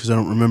his name because I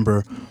don't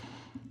remember.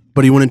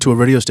 But he went into a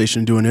radio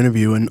station to do an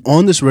interview, and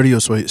on this radio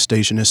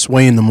station is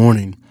Sway in the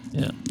Morning.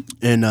 yeah.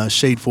 And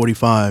Shade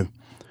 45.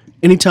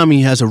 Anytime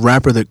he has a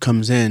rapper that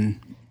comes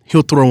in,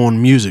 he'll throw on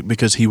music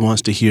because he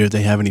wants to hear if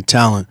they have any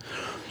talent.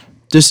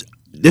 This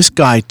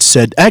guy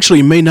said, actually,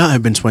 it may not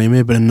have been Sway, it may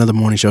have been another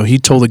morning show. He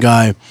told the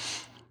guy,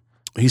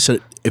 he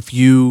said, if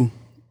you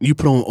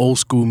put on old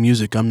school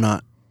music, I'm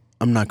not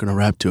gonna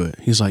rap to it.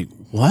 He's like,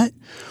 what?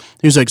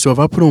 He was like, so if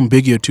I put on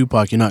Biggie or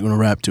Tupac, you're not gonna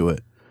rap to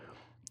it.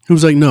 He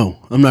was like, no,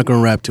 I'm not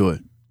gonna rap to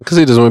it. Because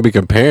he doesn't want to be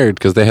compared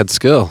because they had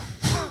skill.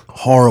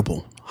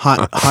 Horrible.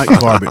 Hot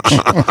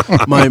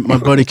garbage. My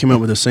buddy came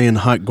up with a saying,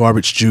 hot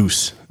garbage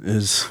juice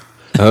is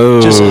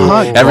Oh, Just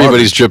hot everybody's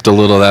garbage. dripped a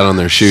little of that on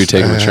their shoe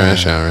taking the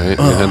trash out, right?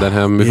 You had that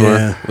happen before?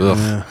 yeah, Ugh.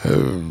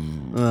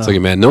 yeah. It's like,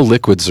 man, no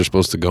liquids are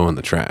supposed to go in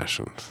the trash.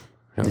 And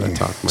have that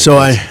talk. with my So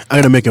kids. I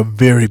got to make a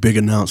very big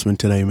announcement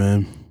today,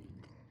 man.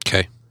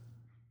 Okay.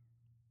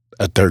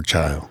 A third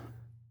child.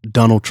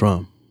 Donald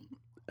Trump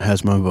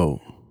has my vote.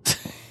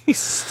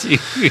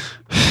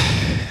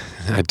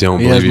 I don't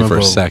He believe has you my for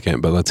a vote.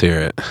 second, but let's hear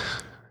it.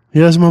 He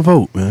has my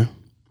vote, man.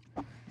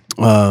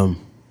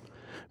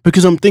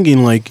 Because I'm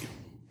thinking like,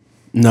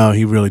 no,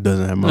 he really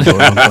doesn't have my vote.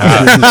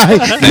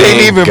 They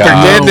ain't even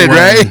God. pretended,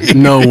 right?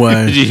 No Did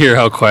way. you hear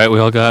how quiet we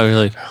all got? We were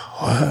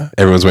like,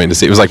 Everyone's waiting to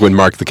see. It was like when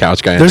Mark the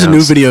Couch guy There's a new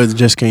announced. video that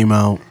just came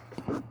out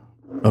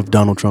of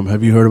Donald Trump.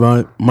 Have you heard about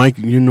it? Mike,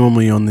 you're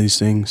normally on these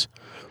things.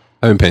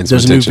 I've been paying some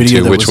There's a new attention video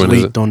to. that Which was one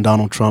is leaked it? on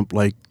Donald Trump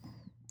like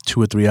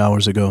 2 or 3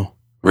 hours ago.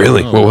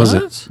 Really? oh, What was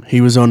it? He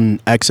was on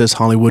Access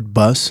Hollywood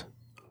bus,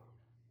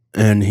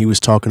 and he was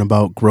talking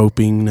about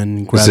groping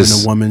and grabbing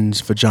this- a woman's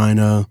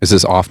vagina. Is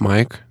this off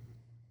mic?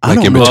 I Like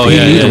don't in know if between? he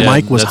Oh, knew yeah, the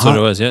mic was That's hot. what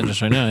it was. Yeah,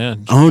 just right now. Yeah.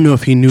 I don't know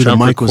if he knew Trump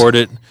the mic was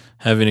recorded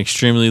having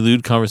extremely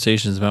lewd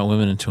conversations about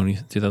women in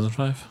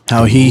 2005.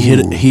 how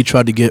he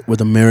tried to get with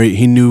a married.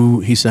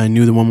 He said I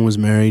knew the woman was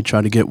married.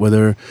 Tried to get with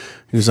her.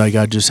 He was like,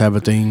 I just have a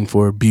thing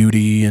for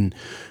beauty and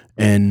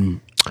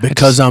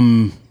because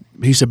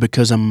he said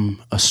because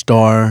I'm a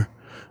star,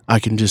 I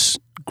can just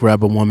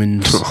grab a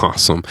woman's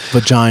Awesome.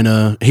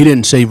 vagina. He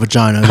didn't say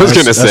vagina. I was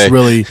gonna That's say.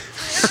 really.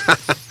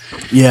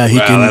 Yeah, he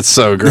Wow, can. that's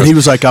so and gross. he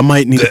was like, I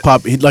might need to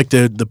pop. He'd like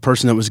the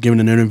person that was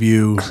giving an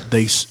interview.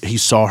 He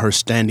saw her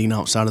standing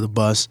outside of the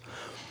bus,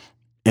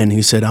 and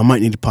he said, I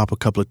might need to pop a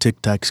couple of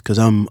Tic Tacs because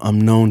I'm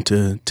known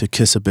to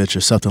kiss a bitch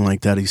or something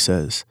like that. He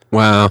says.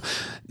 Wow.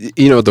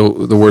 You know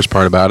the worst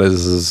part about it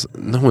is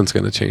no one's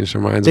going to change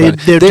their minds. They-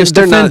 about it. they'll just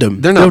defend not,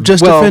 him. They're not, They'll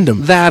just well, defend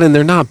him. That, and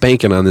they're not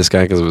banking on this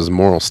guy because of his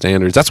moral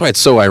standards. That's why it's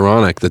so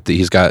ironic that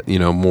he's got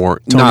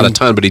more, not a Tony.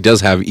 ton, but he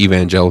does have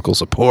evangelical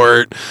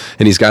support,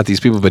 and he's got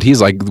these people. But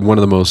he's like one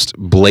of the most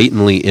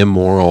blatantly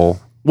immoral.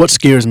 What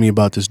scares me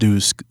about this dude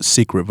is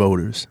secret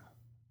voters.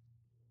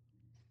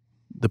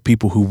 The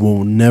people who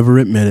will never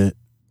admit it.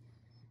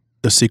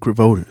 The secret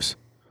voters.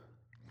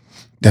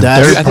 And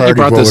That's- I think you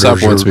brought this up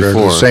voters once are the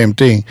before. same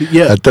thing.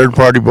 Yeah. A third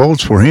party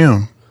votes for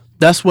him.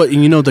 That's what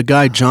the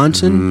guy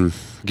Johnson.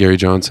 Gary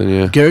Johnson,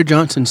 yeah. Gary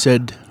Johnson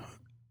said,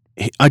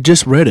 I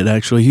just read it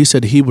actually. He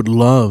said he would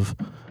love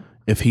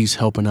if he's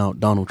helping out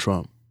Donald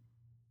Trump.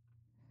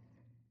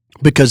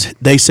 Because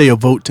they say a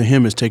vote to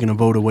him is taking a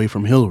vote away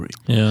from Hillary.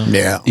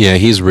 Yeah. Yeah,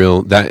 he's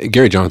real.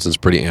 Gary Johnson's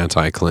pretty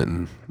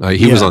anti-Clinton.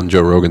 He was on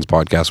Joe Rogan's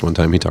podcast one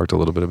time. He talked a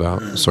little bit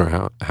about sort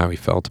of how he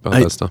felt about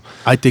that stuff.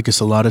 I think it's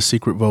a lot of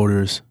secret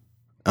voters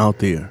out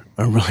there.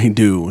 I really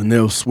do. And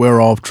they'll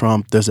swear off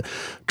Trump.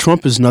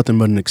 Trump is nothing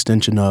but an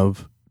extension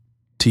of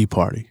Tea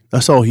Party.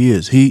 That's all he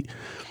is. He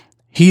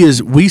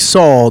is. We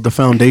saw the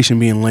foundation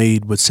being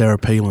laid with Sarah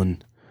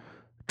Palin.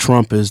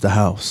 Trump is the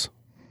house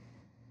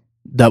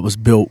that was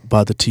built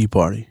by the Tea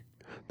Party.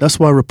 That's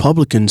why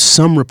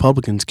some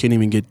Republicans can't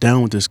even get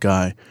down with this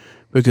guy,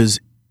 because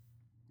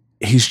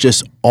he's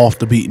just off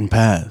the beaten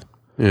path.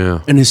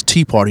 Yeah. And his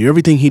Tea Party,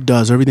 everything he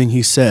does, everything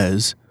he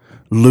says,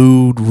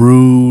 lewd,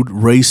 rude,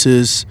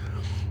 racist,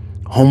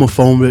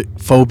 homophobic,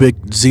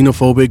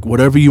 xenophobic,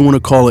 whatever you want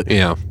to call it,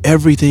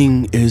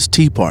 everything is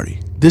Tea Party.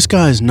 This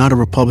guy is not a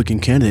Republican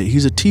candidate.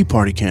 He's a Tea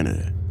Party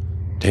candidate.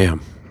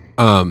 Damn.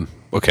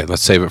 Okay,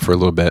 let's save it for a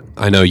little bit.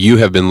 I know you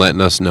have been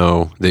letting us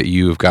know that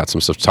you've got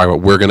some stuff to talk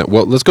about. We'll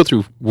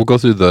go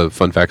through the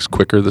fun facts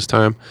quicker this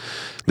time.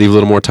 Leave a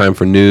little more time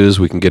for news.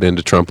 We can get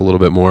into Trump a little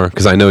bit more,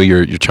 because I know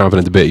you're chomping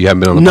at the bit. You haven't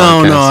been on the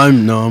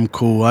podcast. I'm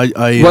cool. Well,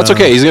 it's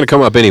okay. He's going to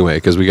come up anyway,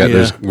 because we're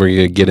going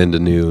to get into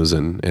news,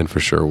 and for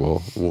sure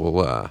we'll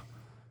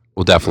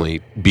definitely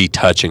be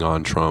touching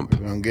on Trump.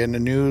 I'm getting the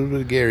news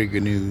with Gary.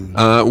 Good news.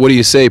 What do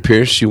you say,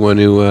 Pierce? You want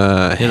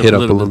to hit up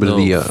a little bit of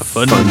the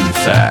fun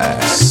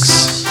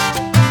facts?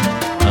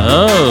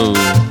 Oh,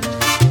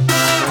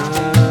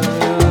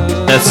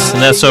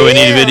 that's why we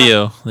need a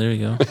video. There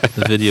you go.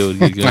 The video would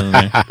get good in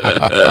there.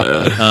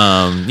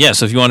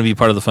 So if you want to be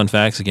part of the fun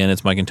facts, again,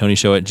 it's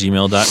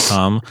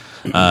mikeandtonyshow@gmail.com.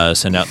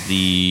 Send out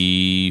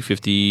the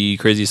 50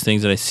 craziest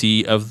things that I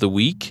see of the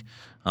week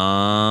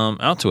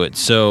out to it.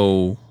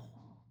 So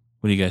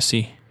what do you guys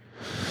see?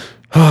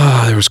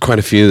 There was quite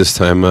a few this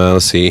time.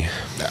 Let's see.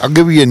 I'll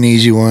give you an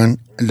easy one.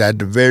 That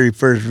the very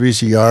first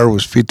VCR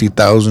was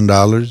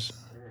 $50,000.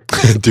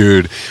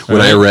 Dude,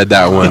 when I read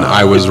that one,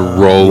 I was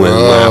rolling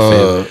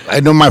laughing. I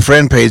know my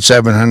friend paid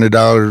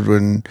 $700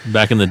 when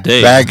back in the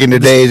day.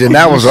 And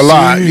that was a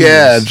lot.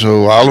 Yeah,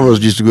 so all of us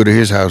used to go to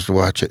his house to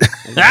watch it.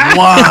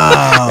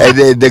 Wow!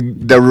 And then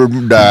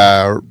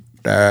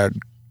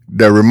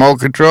the remote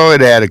control,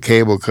 it had a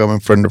cable coming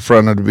from the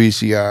front of the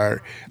VCR,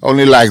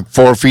 only like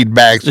 4 feet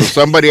back. So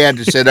somebody had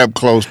to sit up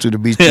close to the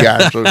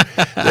VCR so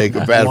they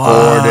could fast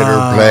forward it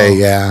or play.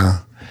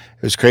 Yeah,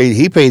 it was crazy.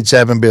 He paid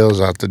 $7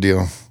 out the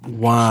deal.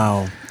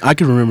 Wow. I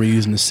can remember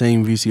using the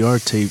same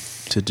VCR tape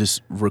to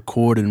just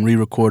record and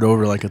re-record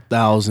over like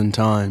 1,000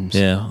 times.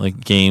 Yeah,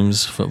 like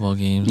games, football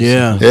games.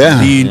 Yeah.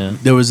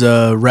 There was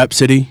a Rap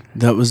City.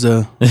 That was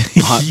a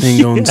hot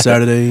thing on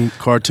Saturday.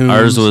 Cartoons.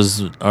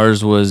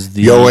 Ours was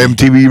the Yo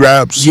MTV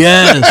Raps.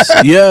 Yes.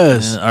 Yeah,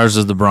 ours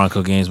was the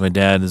Bronco games. My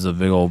dad is a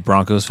big old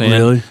Broncos fan.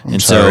 Really?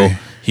 So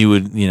he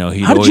would,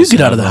 How did you get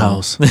out of the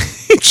house?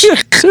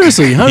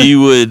 Seriously, he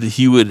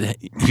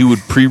would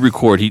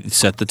pre-record. He'd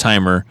set the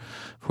timer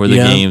for the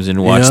games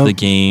and watch the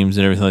games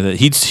and everything like that.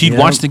 He'd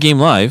watch the game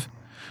live,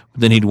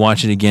 but then he'd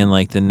watch it again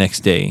like the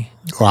next day.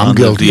 Well, I'm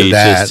guilty of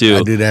that. Too,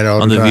 I do that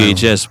all the time. On the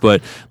VHS,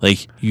 but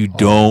like you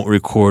don't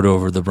record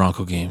over the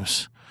Bronco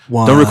games.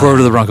 Wow. Don't record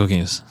over the Bronco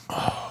games.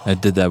 I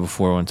did that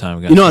before one time.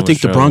 I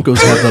think the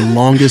Broncos have the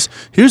longest.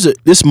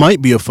 This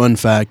might be a fun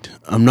fact.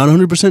 I'm not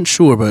 100%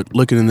 sure, but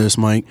looking in this,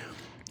 Mike,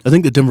 I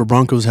think the Denver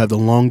Broncos have the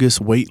longest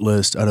wait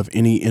list out of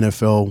any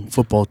NFL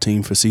football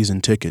team for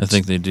season tickets. I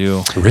think they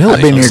do. Really?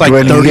 I've been here it's like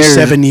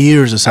 37 years.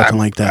 years or something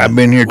like that. I've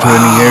been here 20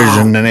 years,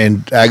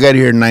 and I got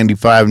here in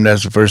 95, and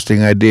that's the first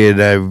thing I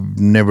did. I've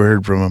never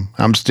heard from them.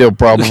 I'm still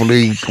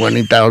probably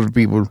 20,000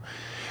 people.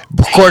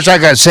 Of course, I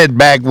got set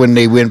back when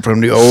they went from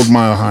the old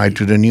Mile High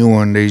to the new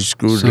one. They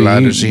screwed a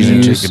lot of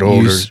season ticket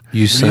holders.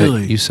 You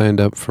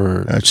signed up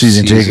for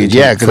season tickets,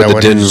 yeah, because I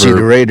wanted to see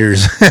the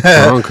Raiders.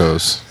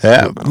 Broncos.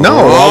 Yeah.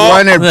 No, I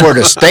wanted for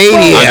the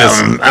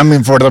stadium. I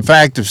mean, for the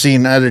fact of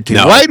seeing other teams.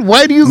 No.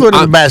 Why do you go to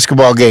the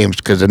basketball games?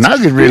 Because the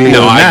Nuggets really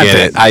No, don't I have get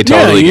it. it. I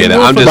totally get it.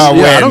 I'm just About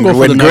I don't go for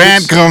when the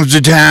Grant Nuggets. comes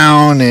to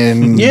town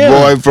and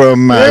boy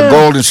from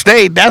Golden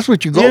State, that's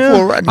what you go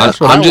for, right?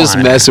 That's what I'm I just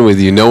wanted. messing with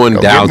you. No one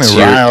Don't doubts get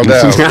me riled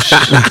up.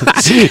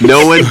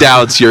 No one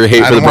doubts your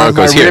hate I for the don't want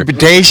my Broncos here.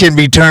 reputation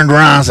be turned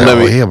around. So, Let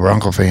me- he a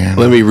Bronco fan.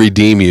 Let me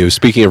redeem you.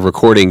 Speaking of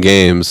recording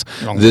games,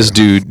 this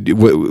dude,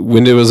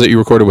 when was it you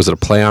recorded? Was it a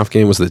playoff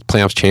game? Was it the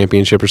playoffs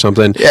championship or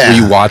something? Yeah.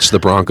 Where you watched the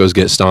Broncos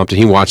get stomped, and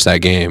he watched that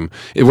game.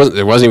 It wasn't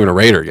even a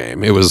Raider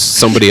game. It was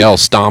somebody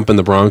else stomping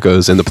the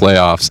Broncos in the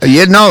playoffs.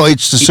 Yeah, no,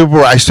 it's the Super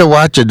Bowl. I still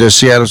watch it. The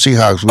Seattle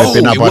Seahawks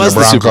whipping up it on was the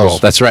the Super Bowl.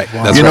 Broncos. That's right.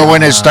 That's You right. know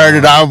when it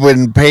started off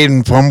when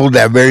Peyton fumbled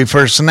that very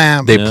first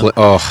snap? They play.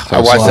 Oh,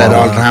 I watch that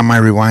all the time. I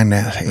rewind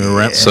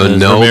that. So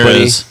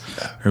nobody.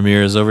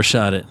 Ramirez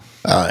overshot it.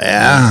 Oh,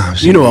 yeah.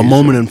 A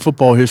moment in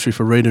football history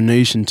for Raider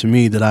Nation to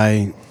me that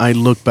I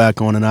look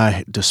back on and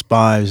I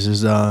despise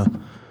is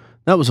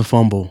That was a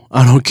fumble.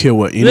 I don't care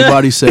what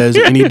anybody says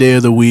any day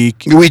of the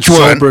week. Which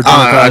one? Sober, drunk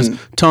guys.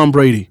 Tom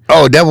Brady.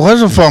 Oh, that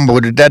was a fumble.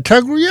 Did that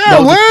tuck rule? Yeah,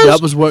 it was. That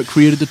was what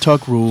created the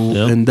tuck rule,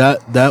 and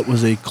that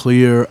was a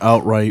clear,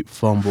 outright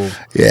fumble.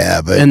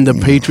 Yeah, but and the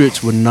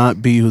Patriots would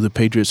not be who the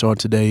Patriots are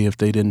today if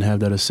they didn't have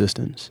that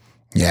assistance.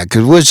 Yeah,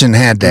 because Woodson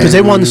had that. Because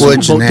they won the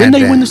Super Bowl. Didn't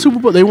they win the Super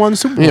Bowl? They won the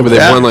Super Bowl. Yeah, but they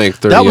won like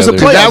 30 That was the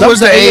play. That was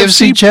the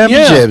AFC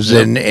championships, yeah.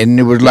 and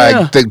it was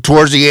like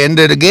towards the end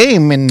of the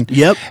game,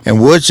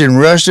 and Woodson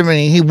rushed him,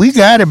 and we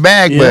got it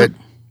back, but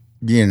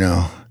you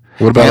know,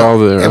 what about all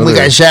the? And we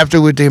got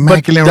shafted with the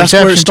immaculate reception.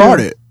 That's where it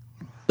started.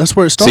 That's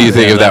where it started. So you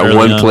think if that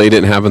one play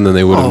didn't happen, then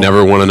they would have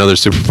never won another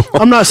Super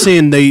Bowl? I'm not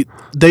saying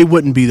they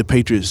wouldn't be the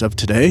Patriots of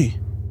today,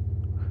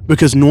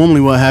 because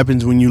normally what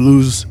happens when you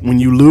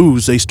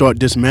lose, they start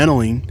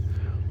dismantling.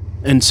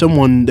 And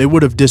they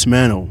would have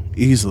dismantled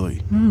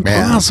easily.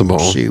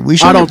 Possible.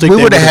 I don't think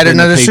we would have had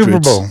another Patriots. Super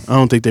Bowl. I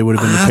don't think they would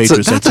have been the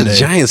Patriots That's today. a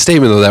giant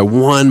statement, though. That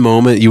one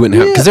moment you wouldn't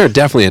have, because they're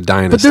definitely a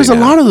dynasty. But there's a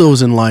lot of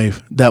those in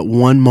life. That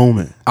one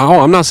moment.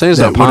 Oh, I'm not saying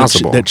it's not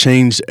possible. That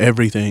changed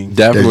everything.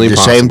 Definitely the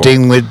possible. same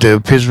thing with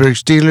the Pittsburgh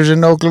Steelers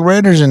and Oakland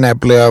Raiders in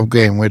that playoff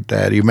game with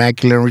that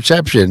immaculate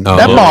reception.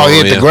 That ball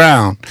hit the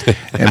ground,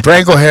 and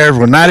Franco Harris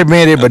will not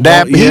admit it,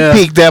 but he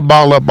picked that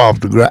ball up off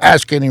the ground.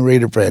 Ask any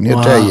Raider fan,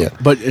 he'll tell you.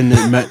 But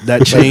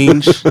that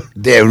changed.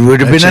 There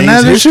would have been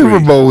another Super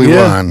Bowl we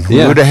won.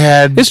 We would have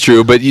had. It's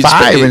true, but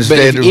five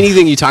instead of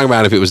anything you talk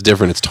about. If it was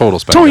different, it's total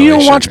speculation. Tony, you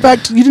don't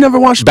watch you never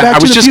watched Back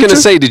to the Future? I was just going to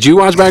say, did you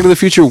watch Back to the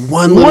Future?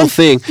 One little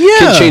thing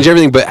can change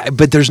everything,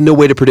 but there's no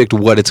way to predict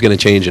what it's going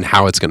to change and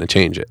how it's going to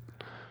change it.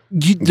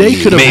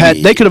 They could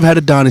have had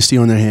a dynasty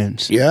on their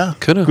hands. Yeah,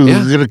 could have. We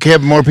could have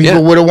kept more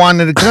people. Would have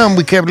wanted to come.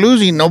 We kept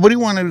losing. Nobody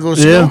wanted to go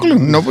see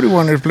Oakland. Nobody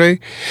wanted to play.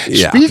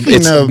 Yeah.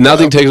 Speaking of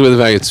nothing takes away the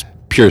fact it's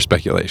pure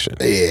speculation.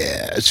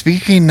 Yeah.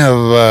 Speaking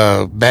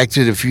of Back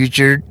to the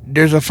Future,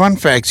 there's a fun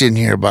fact in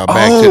here about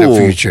Back to the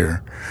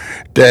Future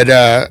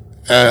that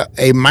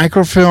a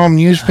microfilm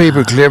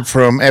newspaper clip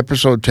from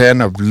episode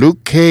 10 of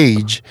Luke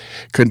Cage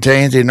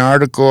contains an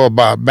article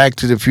about Back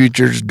to the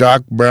Future's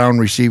Doc Brown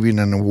receiving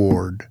an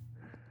award.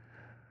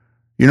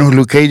 You know who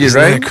Luke Cage is,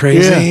 right? Isn't that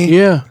crazy?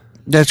 Yeah.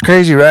 That's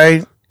crazy,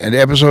 right? At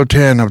episode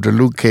 10 of the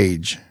Luke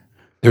Cage.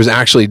 There was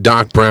actually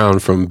Doc Brown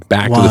from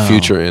Back to the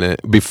Future in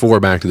it before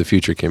Back to the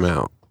Future came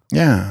out.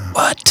 Yeah.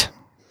 What?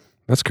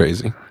 That's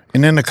crazy.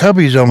 And then the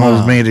Cubbies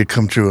almost made it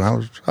come true. I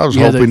was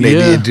hoping they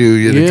did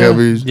too. The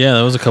Cubbies. Yeah,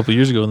 that was a couple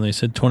years ago when they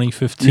said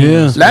 2015.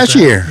 Yeah. Last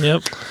year.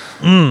 Yep.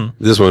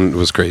 This one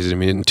was crazy to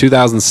me. In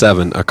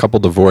 2007, a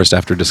couple divorced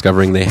after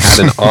discovering they had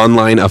an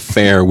online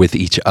affair with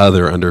each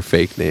other under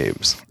fake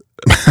names.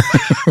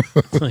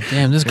 Like,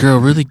 damn, this girl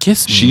really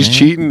kissed me. She's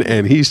cheating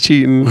and he's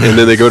cheating, and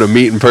then they go to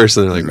meet in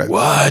person. They're like,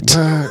 "What?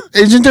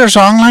 Isn't there a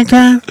song like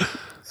that?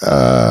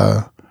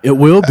 It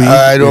will be.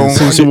 I don't.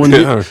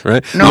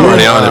 Right? No, I'm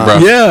already on it, bro.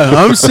 Yeah,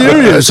 I'm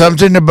serious.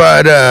 Something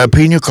about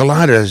pina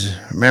coladas.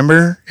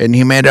 Remember? And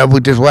he met up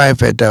with his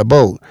wife at the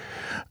boat.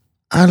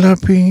 I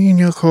love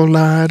pina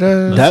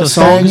coladas. That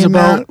song is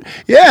about.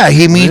 Yeah,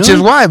 he meets his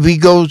wife. He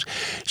goes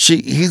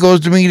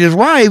to meet his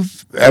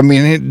wife. I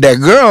mean, that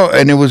girl,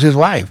 and it was his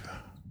wife.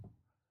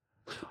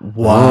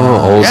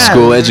 Wow, old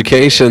school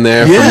education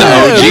there from the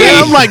OG.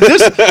 Yeah, I'm like,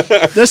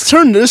 let's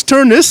turn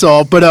this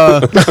off. But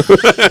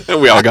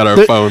we all got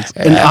our phones.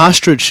 An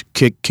ostrich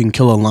kick can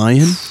kill a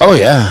lion. Oh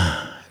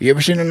yeah, you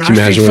ever seen an ostrich? Can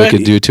you imagine what it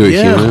could do to a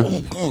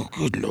human? Oh,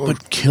 good lord!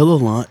 But kill a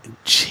lion,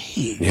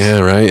 jeez. Yeah,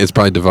 right. It's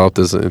probably developed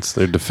as it's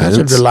their defense.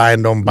 That's if the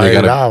lion don't bite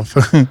it off.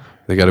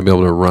 They got to be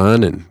able to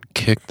run and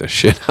kick the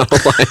shit out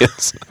of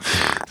lions.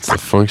 It's the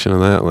function of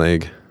that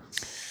leg.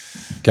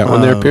 Got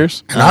one there,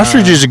 Pierce? An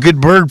ostrich is a good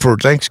bird for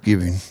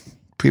Thanksgiving.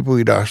 People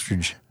eat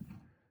ostrich.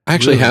 I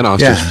actually had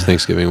ostrich for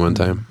Thanksgiving one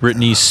time.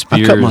 Britney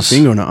Spears. I cut my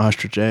finger on an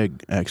ostrich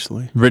egg,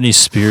 actually. Britney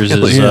Spears'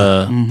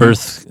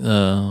 birth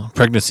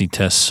pregnancy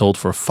test sold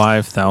for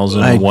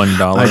 $5,001.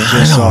 I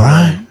just saw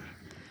that.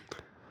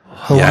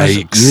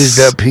 Yikes. Used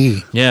up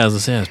pee. Yeah, as I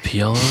say, it's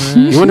PL over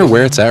there. You wonder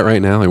where it's at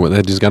right now? Like, what,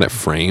 that dude's got it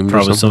framed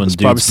Probably or something? someone's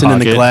Probably dude's sitting in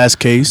pocket. a glass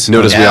case.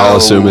 Notice we all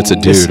assume it's a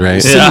dude, right?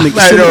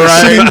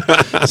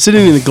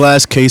 Sitting in a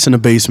glass case in a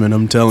basement,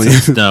 I'm telling you.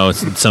 No,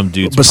 it's in some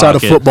dude's Beside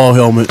pocket. a football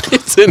helmet.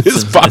 It's in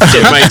his pocket,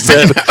 Mike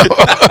said.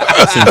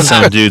 It's in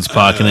some dude's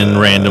pocket,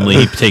 and randomly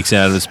he takes it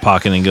out of his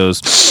pocket and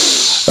goes,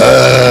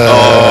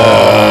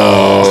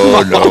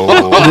 Oh,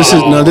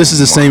 no. This is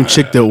the same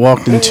chick that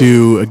walked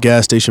into a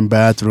gas station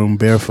bathroom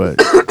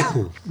barefoot.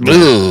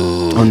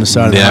 On the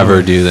side of the Never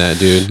highway. do that,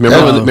 dude.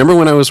 Remember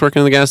when I was working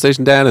in the gas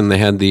station, Dad, and they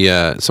had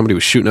the somebody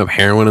was shooting up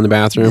heroin in the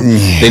bathroom.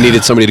 They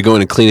needed somebody to go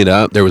in and clean it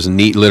up. There was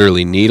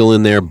literally needle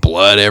in there,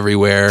 blood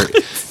everywhere.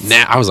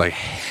 Now I was like,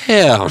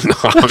 hell no.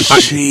 I'm not.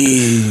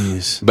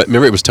 Jeez. But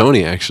remember, it was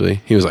Tony,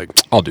 actually. He was like,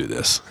 I'll do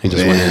this. He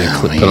just went in and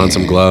put on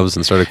some gloves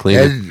and started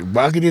cleaning.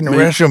 Walking in the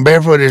restroom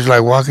barefoot is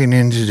like walking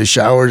into the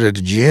showers at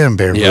the gym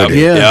barefoot. Yep.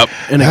 Yeah.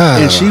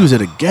 And she was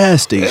at a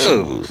gas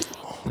station.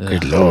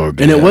 Good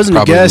Lord. And it wasn't a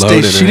Probably gas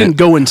loaded station. in She it. didn't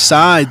go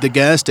inside the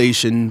gas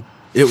station.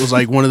 It was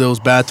like one of those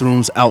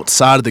bathrooms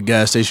outside of the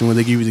gas station where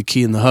they give you the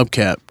key and the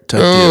hubcap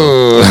type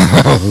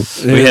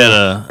deal. We had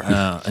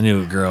I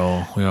knew a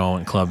girl. We all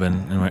went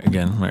clubbing. In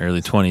my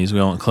early 20s, we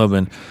all went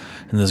clubbing,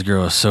 and this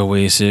girl was so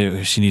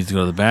wasted. She needed to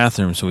go to the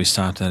bathroom, so we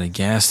stopped at a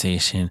gas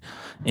station,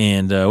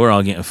 and we're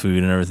all getting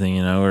food and everything.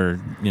 We're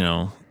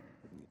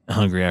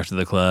hungry after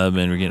the club,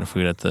 and we're getting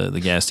food at the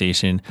gas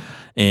station,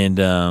 and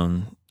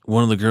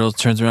one of the girls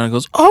turns around and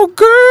goes, "Oh,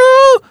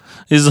 girl!"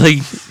 He's like,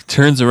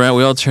 turns around.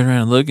 We all turn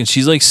around and look, and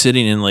she's like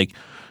sitting in like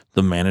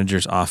the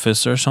manager's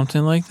office or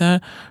something like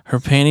that. Her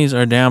panties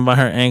are down by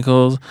her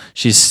ankles.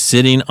 She's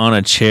sitting on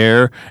a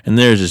chair, and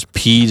there's just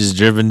pee just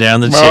dripping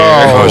down the chair.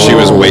 Oh, she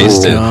was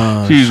wasted.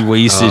 She was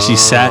wasted. She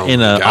sat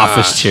in an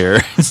office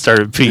chair and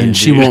started peeing. And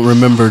she won't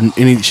remember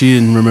she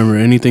didn't remember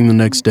anything the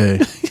next day.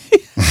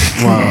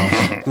 Wow.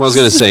 Well, I was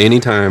going to say,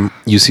 anytime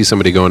you see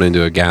somebody going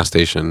into a gas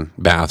station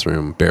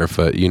bathroom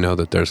barefoot, you know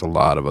that there's a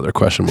lot of other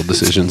questionable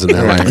decisions in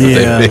their life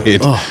that they've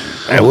made.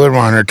 Oh. I wouldn't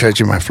want her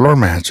touching my floor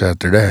mats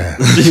after that.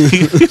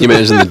 You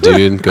imagine the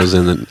dude goes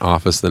in the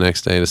office the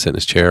next day to sit in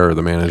his chair, or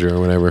the manager or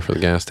whatever for the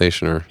gas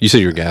station, or you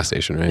said your gas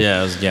station, right? Yeah,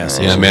 it was a gas Yeah,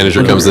 station. the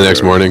manager comes the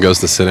next morning, goes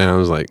to sit down, and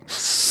was like,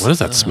 "What does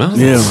that smell?"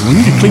 Yeah, we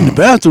need to clean the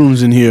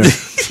bathrooms in here.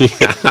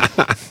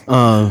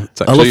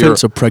 actually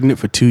Elephants are pregnant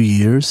for 2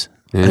 years.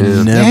 Yeah. I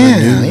never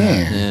knew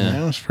that. Yeah.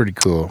 That was pretty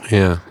cool.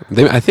 Yeah,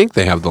 I think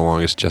they have the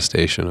longest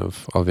gestation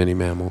of any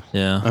mammal.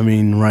 Yeah. I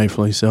mean,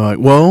 rightfully so.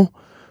 Well,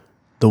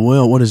 the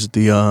whale, what is it,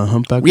 the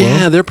humpback whale?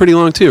 Yeah, they're pretty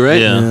long too,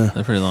 right? Yeah,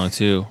 they're pretty long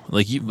too.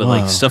 But Wow.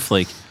 like stuff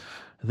like,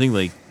 I think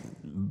like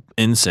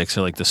insects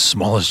are like the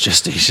smallest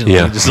gestation.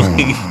 Yeah. Like, just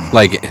like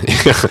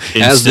Like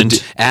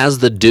Instant. as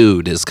the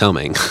dude is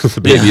coming, the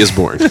baby is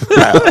born.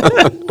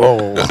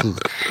 oh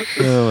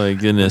my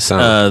goodness.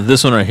 Sound.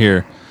 This one right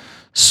here,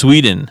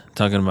 Sweden,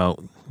 talking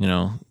about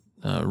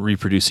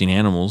reproducing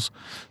animals.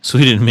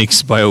 Sweden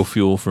makes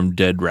biofuel from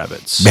dead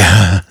rabbits.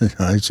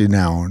 I see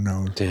now.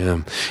 No.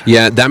 Damn.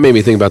 Yeah, that made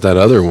me think about that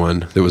other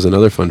one. There was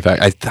another fun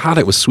fact. I thought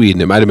it was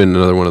Sweden. It might have been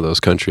another one of those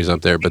countries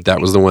up there, but that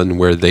was the one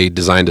where they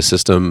designed a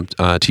system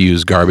to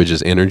use garbage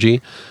as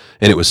energy.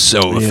 And it was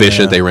so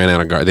efficient. They ran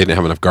out of garbage. They didn't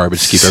have enough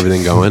garbage to keep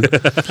everything going.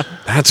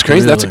 That's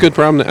crazy. That's a good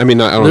problem. I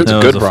mean, I don't know if it's a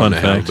That good was a problem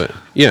fun to have, fact.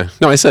 but yeah.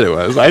 No, I said it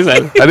was. I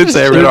didn't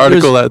say I read an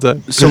article that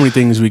time. So many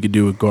things we could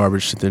do with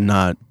garbage that they're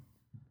not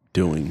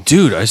doing.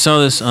 Dude, I saw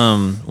this.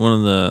 One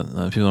of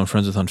the people I'm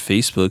friends with on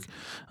Facebook.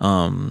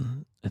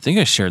 I think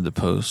I shared the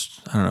post.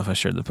 I don't know if I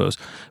shared the post,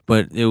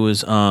 but it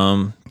was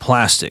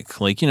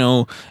plastic. Like,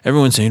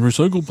 everyone's saying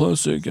recycle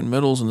plastic and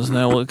metals and this and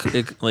that. Well,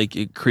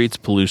 it creates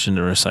pollution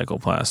to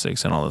recycle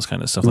plastics and all this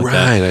kind of stuff like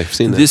that. Right, I've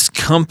seen that. This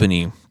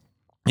company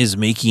is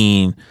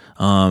making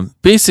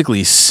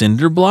basically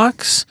cinder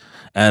blocks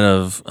out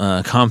of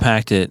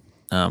compacted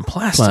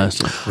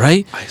plastic,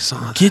 right? I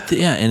saw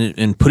that.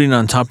 And putting it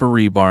on top of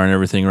rebar and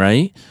everything,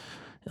 right?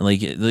 And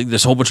like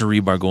there's a whole bunch of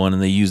rebar going,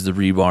 and they use the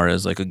rebar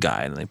as like a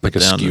guide, and they put Like a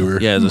down skewer.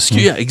 as a skewer.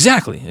 Yeah,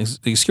 exactly, it's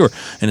like a skewer,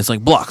 and it's like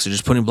blocks. They're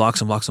just putting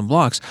blocks and blocks and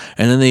blocks,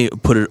 and then they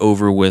put it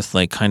over with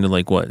like kind of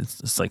like what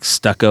it's like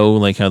stucco,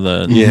 like how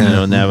the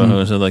Navajo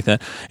and stuff like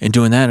that, and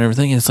doing that and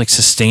everything. And it's like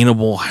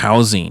sustainable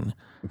housing.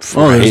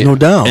 Oh, there's no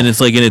doubt. And it's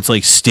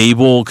like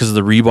stable because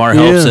the rebar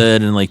helps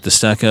it, and like the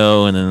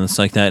stucco, and then it's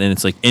like that, and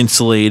it's like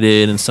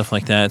insulated and stuff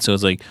like that. So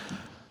it's like,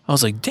 I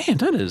was like, damn,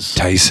 that is.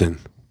 Tyson,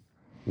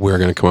 we're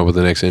going to come up with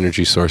the next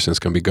energy source, and it's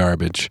going to be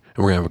garbage.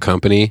 And we're going to have a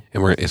company,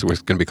 and it's going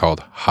to be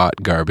called Hot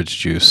Garbage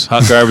Juice.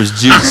 Hot garbage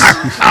juice.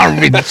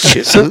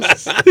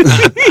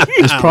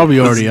 It's probably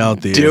already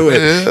out there. Do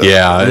it.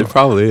 Yeah, it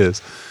probably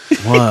is.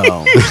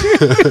 Wow.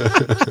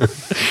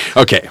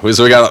 Okay,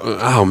 so we got,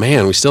 oh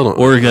man, we still don't.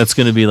 Or that's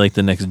going to be like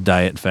the next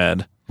diet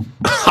fad.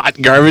 Hot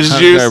Garbage Hot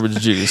Juice? garbage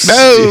juice.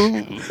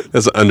 No.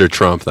 That's under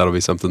Trump. That'll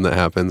be something that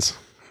happens.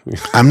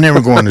 I'm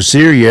never going to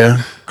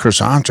Syria.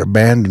 Croissants are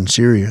banned in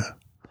Syria.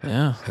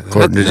 Yeah.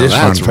 According to Now this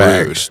fun that's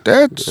fact.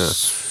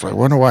 That's, I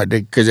wonder why.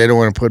 Because they don't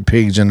want to put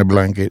pigs in the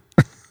blanket.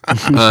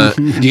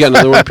 You got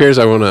another one, Piers?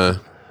 I was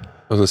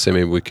going to say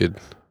maybe we could,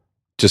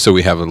 just so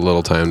we have a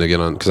little time to get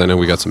on, because I know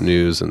we got some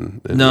news.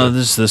 And No,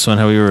 this one,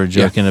 how we were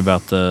joking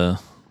about the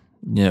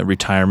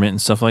retirement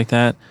and stuff like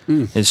that.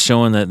 It's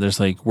showing that there's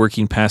like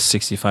working past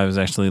 65 is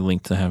actually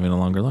linked to having a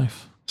longer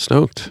life.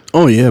 Stoked.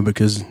 Oh, yeah,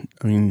 because,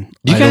 I mean,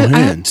 You idle got-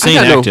 hands. Staying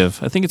got no- active.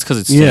 I think it's because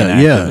it's staying Yeah,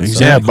 active. yeah, and stuff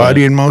exactly. Yeah, like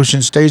body that. in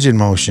motion stays in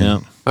motion. Yeah.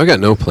 I've got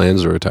no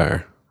plans to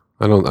retire.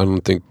 I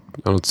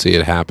don't see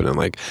it happening.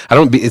 Like, I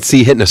don't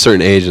see hitting a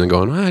certain age and then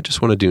going, I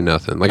just want to do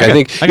nothing. Like, I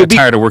think I got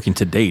tired of working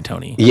today,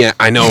 Tony. Yeah,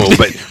 I know,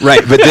 but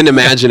right. But then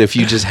imagine if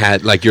you just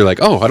had, like, you're like,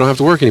 oh, I don't have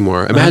to work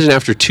anymore. Imagine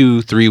after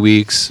 2-3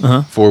 weeks,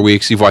 4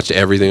 weeks, you've watched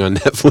everything on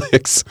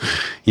Netflix.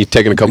 You've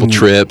taken a couple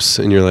trips,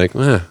 and you're like,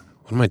 what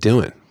am I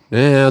doing?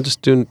 Yeah, I'll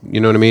just do.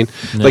 You know what I mean?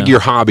 Like, your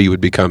hobby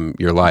would become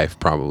your life,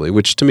 probably.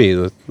 Which to me,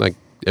 like,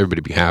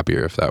 everybody'd be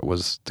happier if that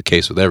was the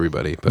case with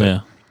everybody. But Yeah.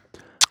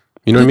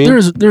 you know what I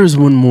mean? There's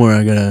one more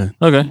I gotta.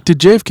 Okay. Did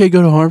JFK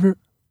go to Harvard?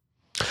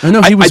 I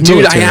know he was Dude, I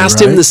military, asked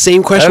right? him the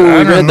same question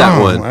when we read that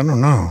know. one. I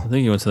don't know. I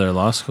think you went to their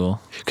law school.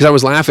 Because I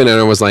was laughing and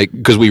I was like,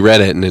 because we read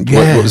it and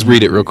Yeah. let's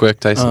read it real quick,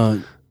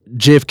 Tyson.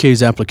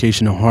 JFK's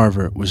application to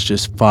Harvard was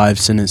just 5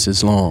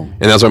 sentences long.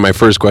 And that's why my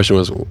first question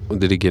was,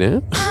 did he get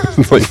in?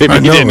 Like maybe I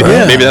he know, didn't.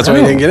 right? Maybe that's why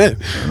he didn't get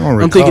in. I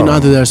don't I'm thinking recall.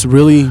 either that's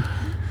really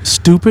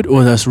stupid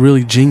or that's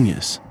really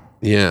genius.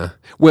 Yeah.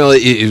 Well,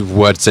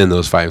 what's in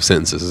those 5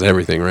 sentences is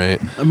everything,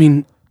 right? I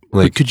mean,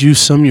 Like- but could you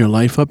sum your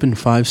life up in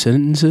 5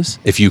 sentences?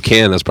 If you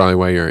can, that's probably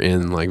why you're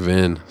in like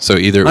Vin. So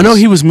either I know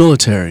he was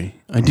military.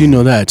 I do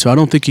know that. So I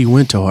don't think he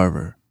went to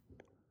Harvard.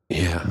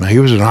 Yeah. No, he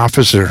was an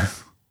officer,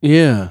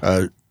 Yeah.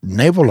 a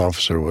naval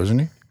officer,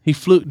 wasn't he? He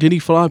flew. Did he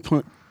fly?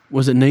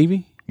 Was it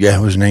Navy? Yeah,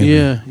 it was Navy.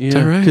 Yeah, yeah.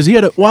 that right? Because he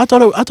had a. Well, I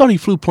thought he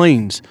flew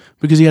planes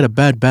because he had a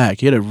bad back.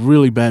 He had a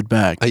really bad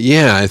back.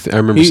 Yeah, I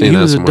remember He seeing that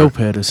was a somewhere. dope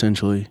head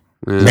essentially.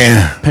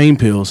 Yeah. Pain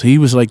pills. He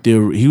was like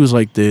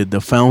the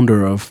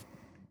founder of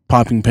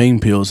popping pain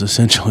pills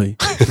essentially.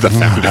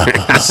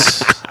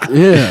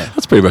 Yeah.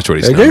 That's pretty much what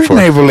he's known There's for.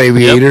 naval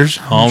aviators.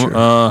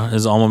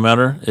 His alma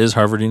mater is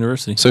Harvard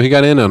University. So he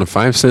got in on a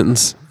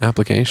 5-sentence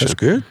application. That's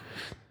good.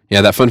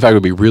 Yeah, that fun fact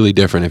would be really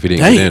different if he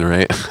didn't get Dang. in,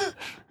 right?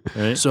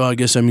 Right? So I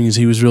guess that means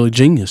he was really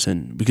genius,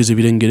 and because if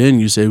he didn't get in,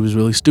 you say he was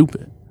really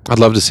stupid. I'd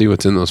love to see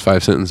what's in those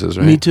 5 sentences,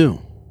 right? Me too.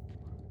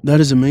 That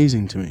is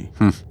amazing to me.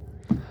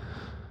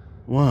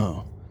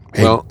 Wow.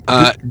 Hey, Well,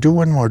 do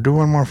one more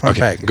fun okay,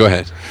 fact. go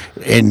ahead.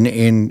 In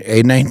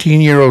a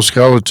 19-year-old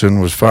skeleton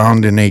was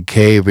found in a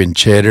cave in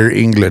Cheddar,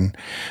 England,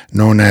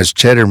 known as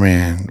Cheddar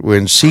Man.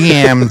 When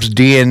CM's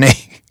DNA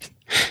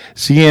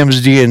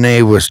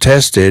was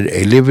tested,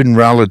 a living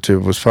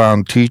relative was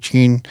found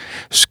teaching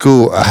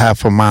school a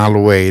half a mile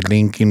away,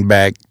 linking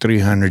back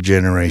 300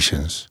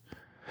 generations.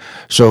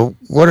 So,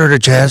 what are the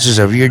chances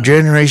of your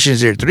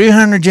generations? There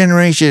 300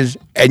 generations,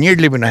 and you're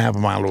living a half a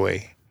mile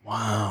away.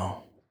 Wow.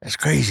 That's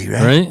crazy,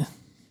 right? Right?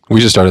 We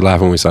just started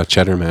laughing when we saw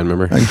Cheddar Man,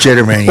 remember? And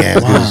Cheddar Man, yeah.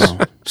 Wow.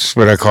 That's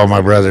what I call my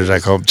brothers. I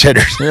call them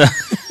cheddars.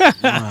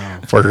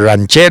 For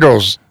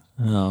rancheros.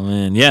 Oh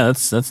man, yeah,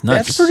 that's nuts.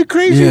 That's pretty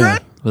crazy, Yeah.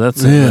 right? But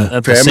that's Yeah.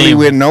 at the Family same.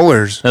 with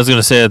nowheres. I was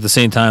gonna say at the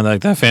same time, like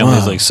that family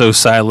is Wow. like so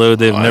siloed,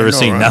 they've I never know,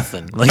 seen right?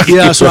 nothing. Like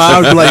Yeah, so I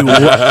would be like,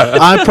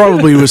 I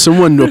probably was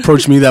someone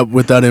approached me that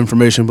with that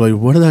information, be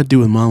like, what did that do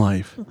with my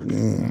life? I You don't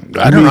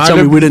mean know. to tell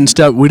me we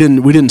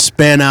didn't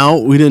span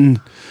out,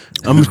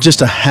 I'm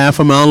just a half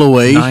a mile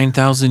away.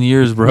 9,000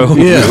 years, bro.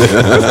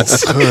 Yeah,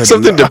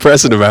 Something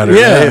depressing about it,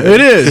 yeah, right?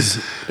 it is.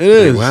 It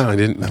is. Wow, I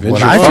didn't venture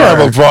Well, I far.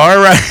 traveled far,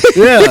 right?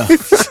 Yeah,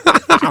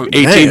 I'm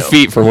 18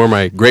 feet from where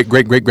my great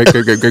grandpa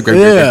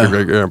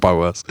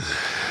was.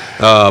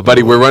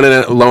 Buddy, we're running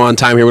low on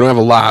time here. We don't have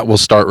a lot. We'll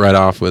start right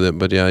off with it.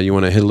 But yeah, you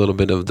want to hit a little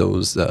bit of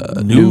those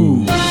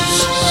news.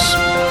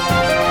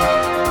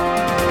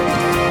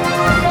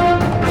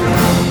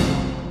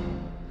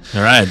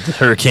 All right, the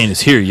hurricane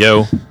is here,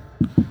 yo.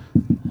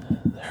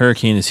 The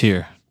hurricane is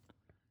here.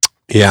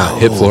 Yeah,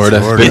 hit Florida.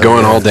 Florida, Been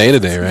going yeah. all day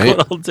today, right?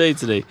 All day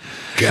today.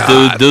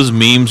 God. Those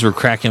memes were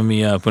cracking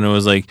me up when it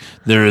was like,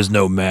 there is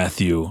no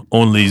Matthew,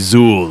 only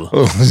Zool.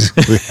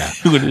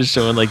 When it was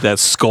showing like that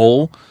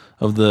skull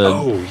of the.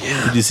 Oh,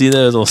 yeah. Did you see that?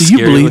 It was all do you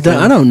scary believe that?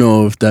 looking. I don't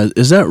know if that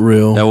is that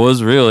real. That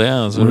was real,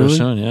 yeah. That's what it was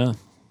Really? showing, yeah.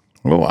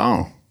 Oh,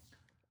 wow.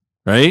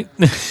 Right?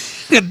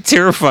 Got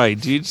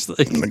terrified, dude. Just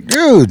like,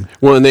 Dude.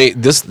 Well, and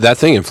that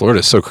thing in Florida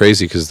is so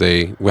crazy because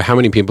how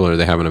many people are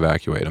they having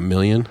evacuate? 1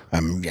 million?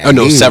 Oh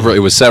no, several. It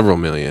was several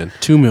million.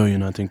 2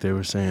 million, I think they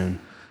were saying.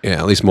 Yeah,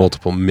 at least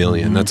multiple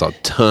million. That's a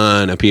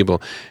ton of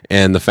people.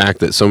 And the fact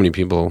that so many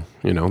people,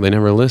 they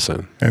never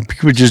listen. And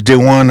people just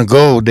didn't want to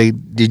go.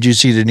 Did you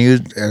see the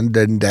news? And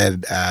then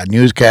that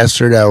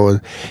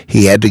newscaster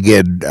he had to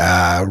get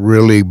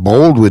really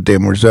bold with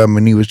them or something.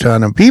 And he was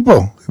telling them,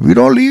 people, if you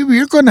don't leave,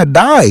 you're going to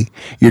die.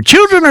 Your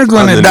children are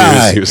going On to the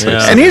die. news, he was like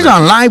Yeah. And he's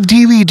on live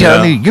TV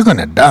telling Yeah. you, you're going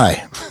to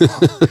die.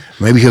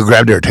 Maybe he'll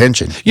grab their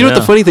attention. You know what Yeah.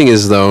 the funny thing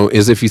is though,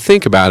 is if you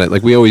think about it,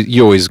 like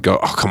you always go,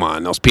 oh come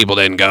on, those people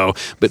didn't go.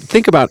 But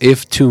think about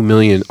if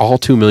all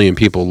 2 million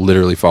people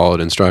literally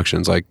followed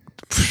instructions, like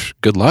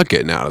good luck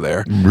getting out of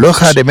there. Look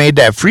how they made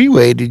that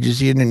freeway. Did you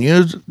see in the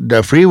news?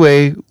 The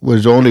freeway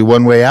was only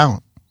one way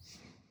out.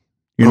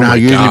 You know Oh how my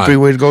usually God.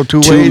 freeways go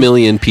 2 2 ways?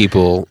 million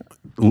people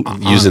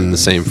using the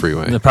same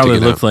freeway. it probably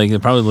to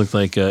get looked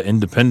like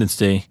Independence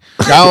Day.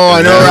 Oh,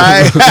 I know,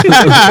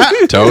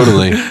 right? out.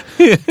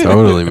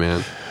 Totally,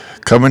 man.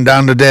 Coming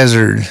down the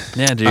desert.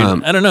 Yeah, dude.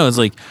 I don't know. It's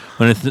like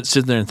when I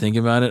sit there and think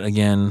about it.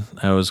 Again,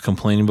 I was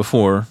complaining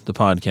before the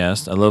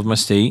podcast. I love my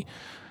state.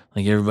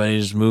 Like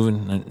everybody's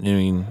moving. I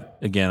mean,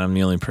 again, I'm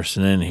the only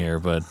person in here,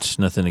 but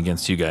nothing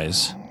against you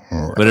guys.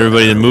 But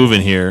everybody that's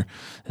moving here,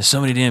 there's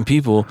so many damn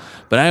people.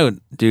 But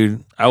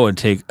I would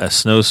take a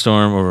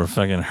snowstorm over a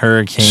fucking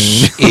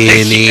hurricane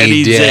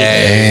Any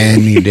day.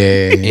 Any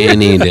day.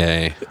 Any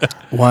day.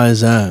 Why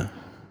is that?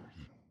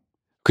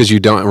 Because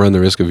you don't run the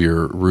risk of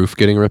your roof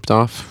getting ripped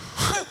off.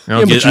 I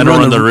don't run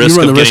the risk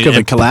you run of the risk getting of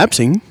it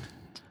collapsing.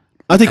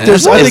 I think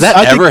there's. Has that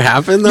I think, ever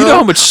happened though? You know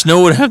how much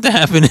snow would have to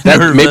happen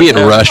in Maybe in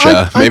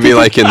Russia. Maybe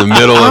like in the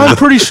middle of I'm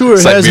pretty sure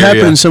it has Siberia.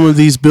 happened in some of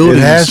these It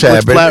buildings. has with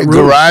happened. flat roofs.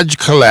 Garage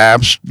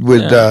collapsed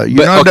with, But, them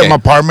okay.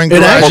 apartment It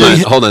garages.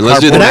 actually- Hold on. Let's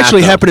do the It math.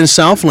 actually though. happened in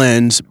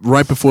Southlands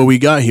right before we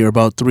got here,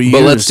 about 3 years.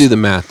 But let's do the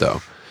math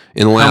though.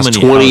 In the last many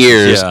 20 houses?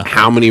 years, Yeah.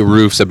 how many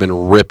roofs have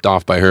been ripped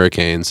off by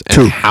hurricanes,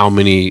 and how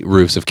many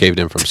roofs have caved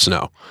in from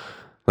snow?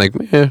 Like,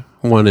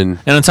 one in.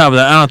 And on top of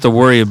that, I don't have to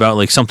worry about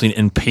like something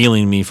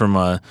impaling me from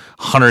a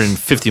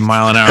 150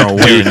 mile an hour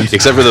wind.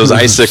 Except for those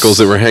icicles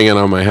that were hanging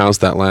on my house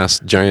that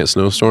last giant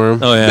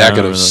snowstorm. Oh, yeah, I that could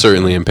remember have those.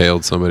 certainly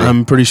impaled somebody.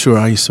 I'm pretty sure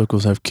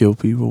icicles have killed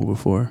people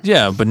before.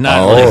 Yeah, but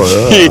not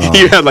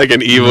You had like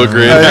an evil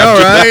grin.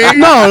 right?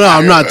 No,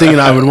 I'm not thinking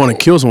I would want to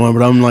kill someone,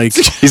 but I'm like,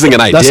 He's thinking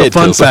I that's did. a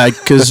fun kill some- fact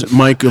because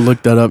Mike will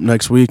look that up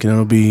next week, and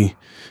it'll be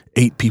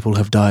 8 people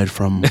have died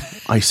from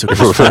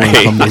icicles falling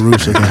Right. from the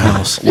roofs of the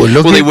house. Well,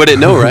 They wouldn't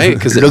know, right?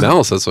 Because it look-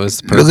 melts. That's why it's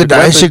the Look perfect at the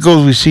weapon.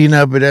 icicles we seen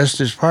up at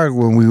Estes Park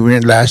when we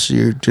went last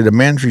year to the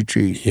men's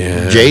retreat.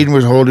 Yeah. Jaden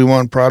was holding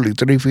one probably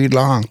 3 feet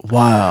long.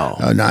 Wow.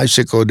 An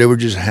icicle, they were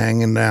just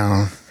hanging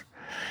down.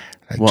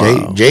 Like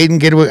Wow. Jaden,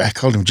 get away. I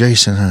called him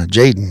Jason, huh?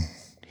 Jaden.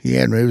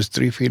 It was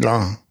 3 feet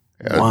long.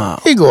 Wow.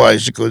 Here you go,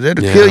 icicles.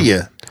 That'll Yeah. kill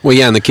you. Well,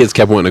 yeah, and the kids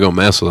kept wanting to go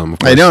mess with them. Of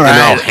I know, course. And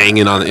they're right? all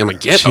hanging on. I'm like,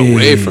 get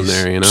away from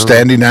there, you know?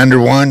 Standing under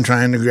one,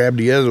 trying to grab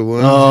the other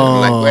one. Oh.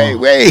 Like,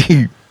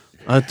 wait.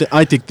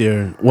 I think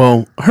they're,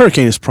 well,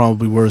 hurricane is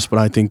probably worse, but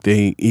I think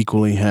they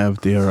equally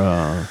have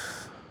their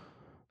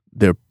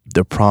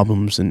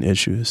problems and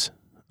issues,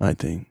 I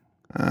think.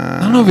 I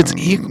don't know if it's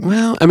equal.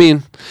 Well, I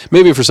mean,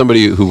 maybe for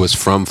somebody who was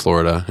from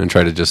Florida and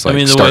tried to just like I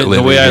mean, start the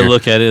living way I here.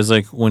 look at it is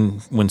like when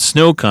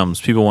snow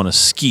comes, people want to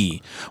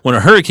ski. When a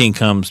hurricane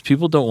comes,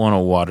 people don't want to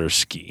water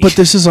ski. But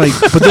this is like,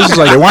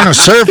 They want to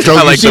surf, though.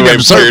 I You like see the way them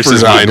Pierce's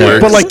surfers out mind there.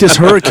 works. but like this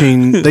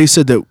hurricane, they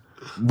said that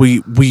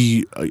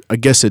I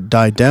guess it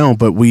died down,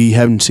 but we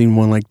haven't seen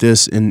one like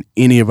this in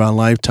any of our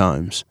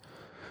lifetimes.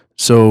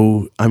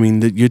 So, I mean,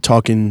 you're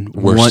talking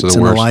Worst of once the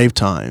in a worst.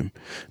 lifetime.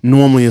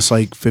 Normally, it's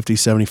like 50,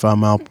 75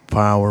 mile per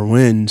hour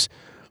winds.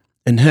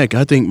 And heck,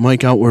 I think,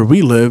 Mike, out where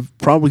we live,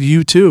 probably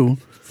you too,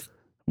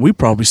 we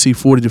probably see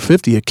 40 to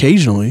 50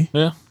 occasionally.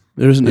 yeah.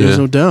 There's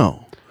no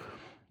doubt.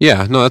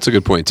 Yeah, no, that's a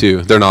good point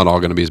too. They're not all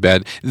going to be as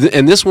bad,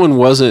 and this one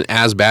wasn't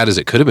as bad as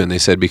it could have been. They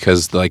said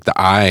because like the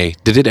eye,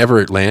 did it ever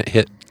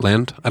hit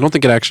land? I don't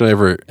think it actually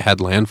ever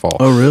had landfall.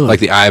 Oh, really? Like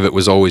the eye of it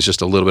was always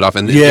just a little bit off,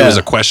 and it Yeah. was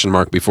a question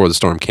mark before the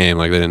storm came.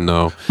 Like they didn't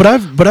know.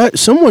 But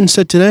someone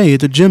said today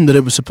at the gym that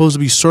it was supposed to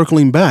be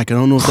circling back. I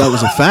don't know if that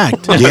was a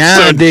fact.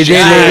 Yeah, they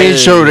did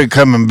show it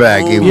coming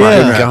back. It was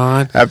yeah. coming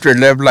God. After it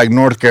left like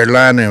North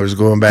Carolina, it was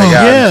going back out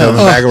yeah. and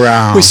coming back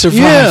around. We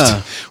survived.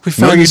 Yeah. We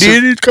No, found you the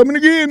did. It's coming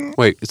again.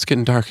 Wait, it's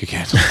getting dark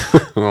again.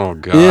 Oh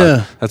God.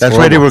 Yeah. That's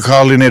why they were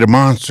calling it a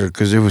monster,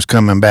 because it was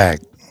coming back.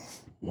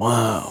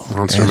 Wow.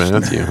 Monster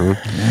Matthew.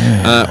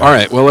 Huh? All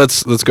right. Well,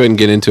 let's go ahead and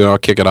get into it. I'll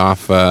kick it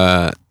off.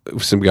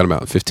 So we got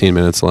about 15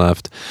 minutes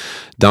left.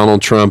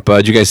 Donald Trump.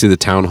 Did you guys see the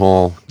town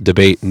hall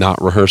debate?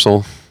 Not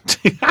rehearsal.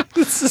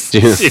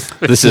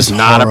 This is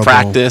not a horrible.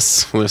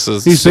 practice. This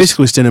is He's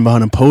basically standing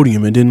behind a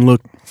podium. It didn't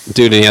look.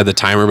 dude. And he had the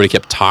timer, but he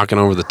kept talking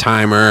over the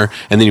timer,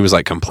 and then he was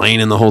like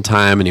complaining the whole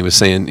time. And he was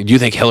saying, "Do you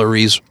think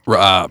Hillary's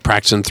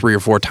practicing 3 or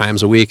 4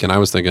 times a week?" And I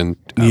was thinking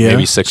Yeah.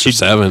 maybe 6 or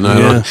 7. I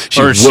don't Yeah. know.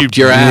 She Or she- whooped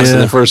your ass in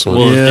yeah. the first one.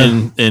 Well,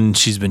 Yeah. and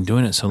she's been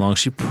doing it so long,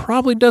 she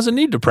probably doesn't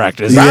need to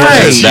practice. Right.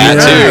 That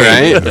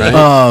Yeah. too,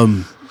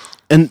 right?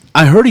 And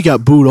I heard he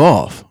got booed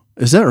off.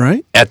 Is that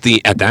right? At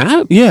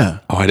that? Yeah.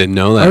 Oh, I didn't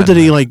know that. I heard that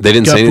he like they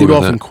didn't got say anything booed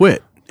about off and that.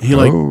 quit. He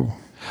like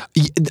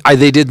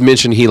They did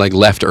mention he like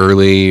left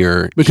early,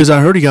 or because I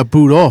heard he got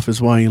booed off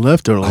is why he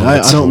left early. I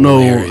that's don't know.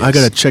 hilarious. I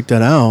gotta check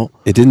that out.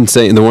 it didn't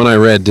say. And the one I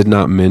read did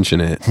not mention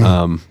it.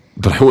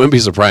 But I wouldn't be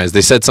surprised.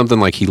 They said something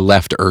like he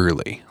left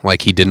early,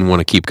 like he didn't want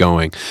to keep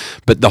going.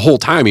 But the whole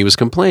time he was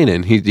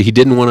complaining. He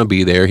didn't want to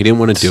be there. He didn't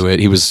want to do it.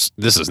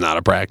 This is not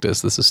a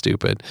practice. This is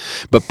stupid.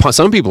 But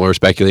some people are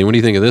speculating. What do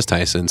you think of this,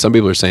 Tyson? Some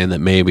people are saying that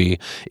maybe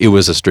it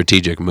was a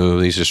strategic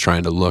move. He's just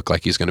trying to look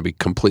like he's going to be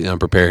completely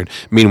unprepared.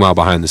 Meanwhile,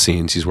 behind the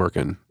scenes, he's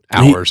working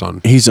hours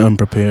on. He's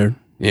unprepared.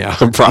 Yeah, I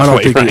don't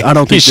probably. think. Right. I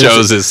don't think he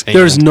shows his hand.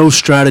 There's no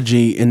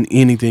strategy in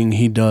anything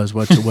he does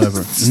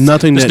whatsoever.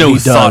 Nothing There's that no he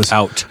thought does.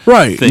 out.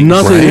 Right. thing.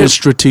 Nothing Right. is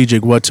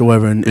strategic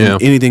whatsoever in Yeah.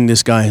 anything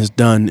this guy has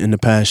done in the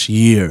past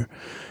year.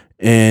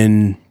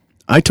 And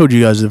I told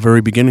you guys at the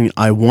very beginning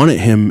I wanted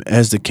him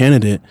as the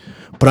candidate,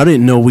 but I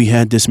didn't know we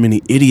had this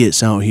many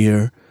idiots out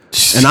here.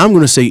 And I'm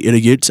going to say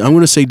idiots. I'm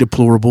going to say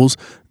deplorables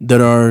that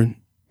are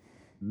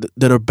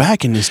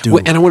backing this dude.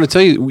 Well, and I want to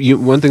tell you,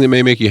 one thing that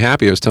may make you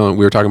happy. We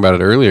were talking about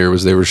it earlier.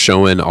 Was they were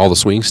showing all the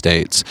swing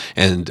states,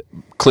 and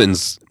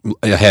Clinton's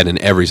ahead in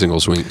every single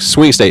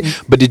swing state.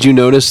 But did you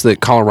notice that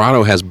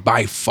Colorado has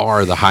by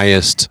far the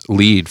highest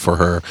lead for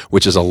her,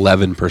 which is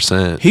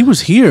 11%? He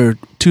was here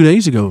 2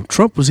 days ago.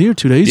 Trump was here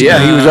 2 days ago.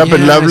 Yeah, he was up in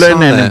Yeah, I Loveland saw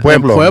and that. in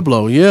Pueblo.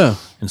 Pueblo, yeah.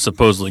 And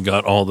supposedly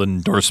got all the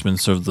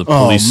endorsements of the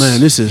Oh, police. man,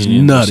 this is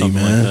unions or nutty,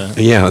 something man. Like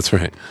that. Yeah, that's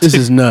right. This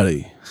is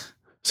nutty.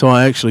 So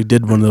I actually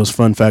did one of those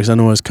fun facts. I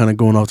know I was kind of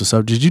going off the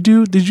subject.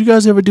 Did you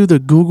guys ever do the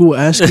Google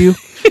Ask You?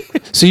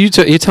 So you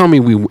tell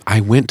me I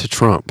went to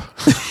Trump.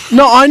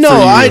 No, I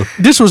know.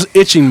 This was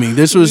itching me.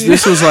 This was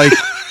like,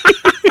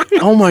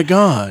 oh my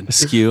god.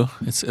 Askew.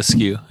 It's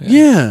askew.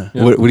 Yeah.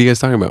 What are you guys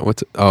talking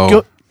about?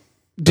 Go-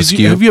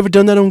 Have you ever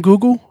done that on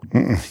Google?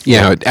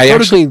 Yeah, I Go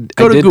did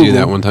to do Google.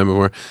 that one time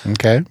before.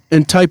 Okay.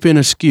 And type in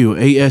askew,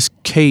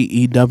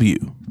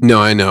 ASKEW. No,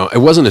 I know. It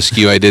wasn't a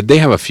skew I did. They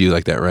have a few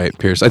like that, right,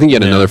 Pierce? I think you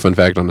had another fun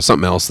fact on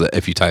something else that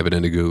if you type it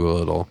into Google,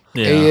 it'll...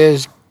 Yeah.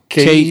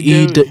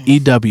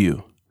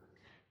 KEW.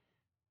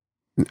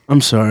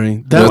 I'm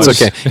sorry. No, it's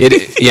okay.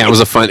 It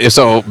was a fun...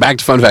 So, back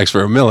to fun facts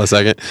for a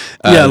millisecond.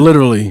 Yeah,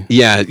 literally.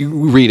 Yeah,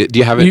 you read it. Do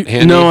you have it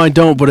handy? No, I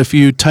don't. But if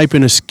you type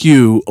in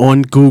askew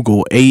on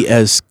Google,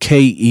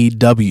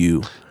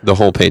 ASKEW, The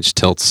whole page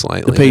tilts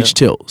slightly. the page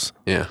tilts.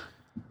 Yeah.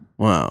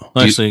 Wow.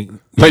 Actually,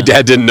 My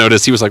dad didn't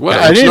notice. He was like, "What?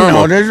 I It's didn't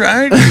normal." know this,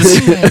 right?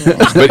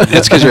 But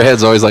that's because your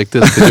head's always like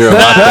this. Because you're a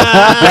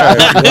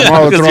vodka. I'm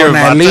always throwing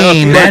that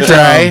lean. That's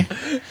right.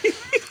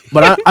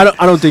 But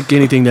I don't think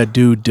anything that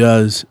dude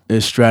does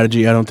is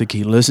strategy. I don't think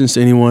he listens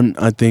to anyone.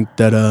 I think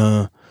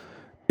that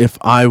if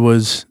I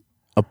was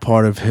a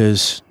part of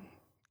his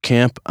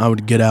camp, I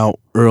would get out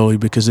early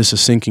because it's a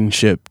sinking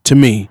ship to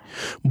me.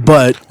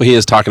 But Well, he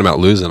is talking about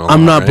losing a lot,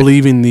 I'm not right?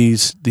 believing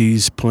these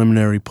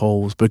preliminary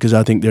polls because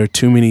I think there are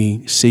too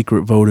many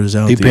secret voters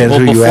out there. Depends. well,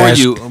 who you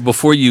ask.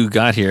 before you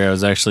got here, I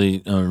was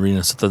actually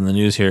reading something in the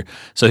news here.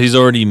 So he's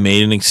already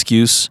made an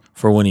excuse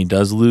for when he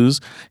does lose.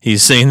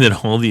 He's saying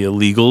that all the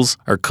illegals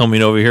are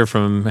coming over here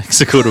from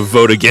Mexico to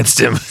vote against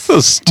him.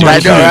 So stupid.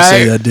 Right, He didn't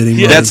say right. that, did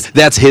he?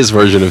 That's his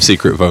version of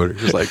secret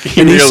voters. Like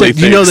he And he really said,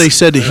 you know, they thinks-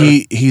 said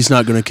that he's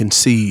not going to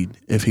concede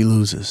if he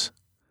loses.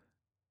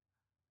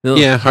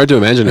 Yeah, hard to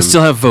imagine They him.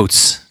 still have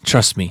votes.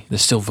 Trust me,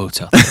 there's still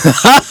votes out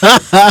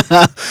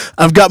there.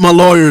 I've got my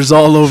lawyers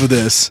all over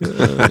this.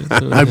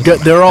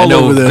 They're all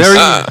over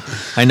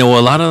this. I know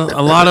a lot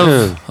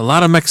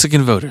of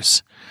Mexican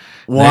voters.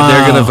 Wow.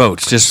 They're gonna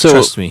vote. Just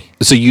trust me.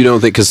 So you don't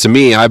think? Because to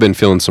me, I've been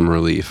feeling some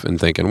relief and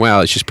thinking,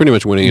 wow, she's pretty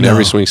much winning in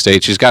every swing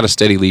state. She's got a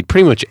steady lead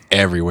pretty much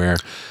everywhere.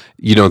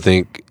 You don't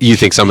think? You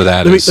think some of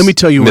that is let me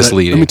tell you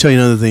misleading? let me tell you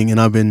another thing, and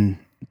I've been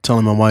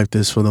telling my wife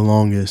this for the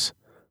longest.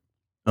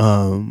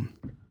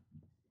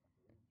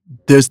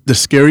 There's the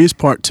scariest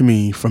part to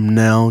me from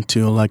now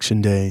to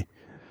election day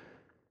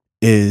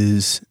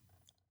is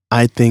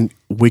I think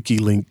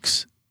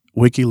WikiLeaks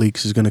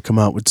is going to come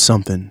out with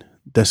something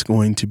that's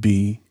going to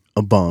be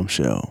a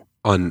bombshell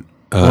on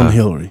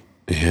Hillary.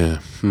 Yeah.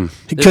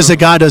 Because the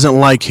guy doesn't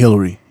like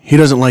Hillary. He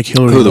doesn't like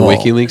Hillary. Who, the at all.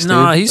 WikiLeaks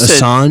No, dude? he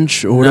said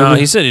Assange or whatever. no.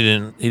 He said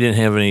he didn't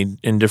have any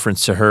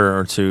indifference to her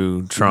or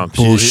to Trump.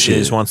 He Bullshit.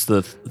 just wants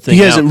the thing.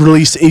 He hasn't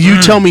released.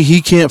 You tell me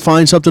he can't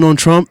find something on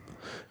Trump?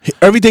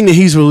 Everything that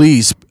he's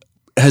released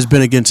has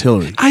been against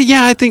Hillary.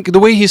 Yeah, I think the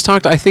way he's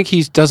talked, I think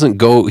he doesn't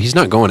go. He's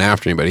not going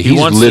after anybody. He's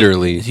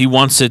literally. He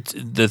wants it.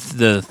 The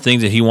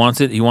things that he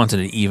wants it. He wants it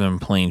an even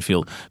playing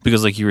field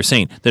because, like you were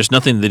saying, there's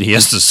nothing that he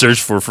has to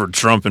search for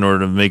Trump in order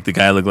to make the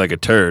guy look like a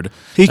turd.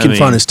 He can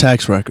find his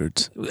tax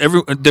records.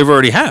 They've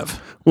already have.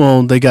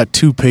 Well, they got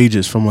 2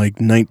 pages from like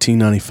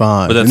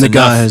 1995. But that's and the enough.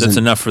 guy hasn't. That's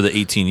enough for the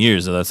 18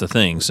 years. So that's the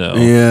thing. So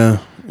Yeah.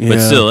 But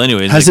still,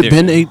 anyways, has like it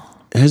been 8?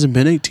 Hasn't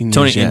been 18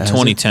 years yet, in has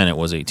 2010 it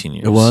was 18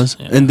 years. It was,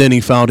 Yeah. and then he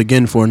filed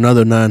again for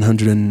another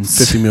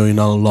 $950 million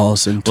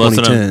loss in Well,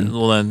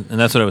 2010. and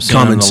that's what I was saying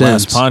Common on the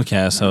sense. last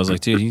podcast. I was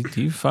like, dude,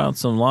 you filed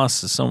some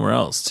losses somewhere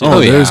else too.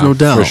 Oh, there's no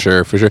doubt. For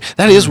sure.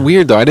 That is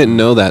weird, though. I didn't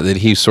know that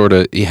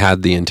he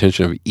had the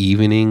intention of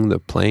evening the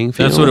playing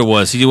field. That's what it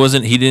was.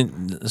 He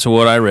didn't. So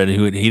what I read,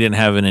 he didn't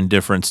have an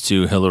indifference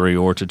to Hillary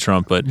or to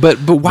Trump, but why?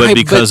 But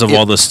because but of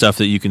all the stuff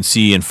that you can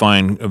see and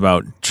find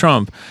about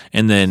Trump,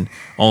 and then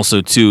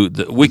also too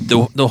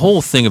the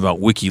whole thing about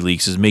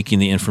WikiLeaks is making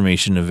the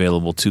information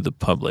available to the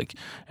public,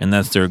 and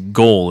that's their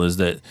goal. Is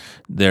that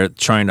they're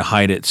trying to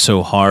hide it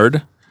so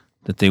hard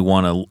that they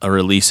want to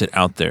release it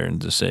out there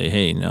and to say,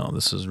 hey, no,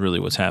 this is really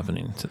what's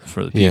happening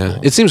for the people. Yeah,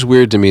 it seems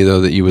weird to me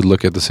though that you would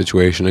look at the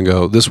situation and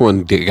go, "This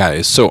one guy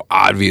is so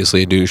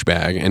obviously a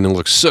douchebag, and it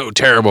looks so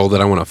terrible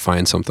that I want to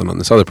find something on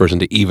this other person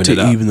to even it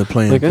to up." even the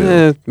playing Like,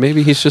 field.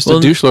 maybe he's just Well,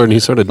 a douche lord, and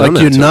he's sort of done Like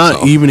that you're to not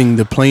himself. evening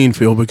the playing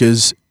field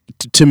because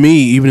to me,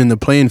 even in the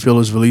playing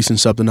field is releasing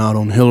something out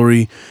on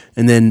Hillary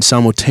and then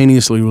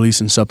simultaneously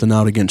releasing something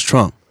out against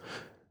Trump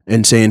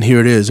and saying,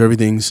 here it is,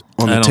 everything's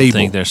on the I don't table.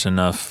 think there's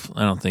enough.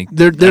 I don't think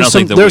There's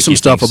some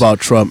stuff about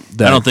Trump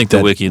that I don't think the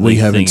that WikiLeaks we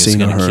haven't thing is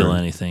seen or going to heard. kill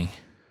anything.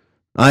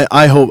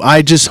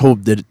 I just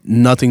hope that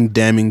nothing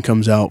damning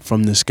comes out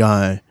from this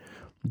guy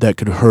that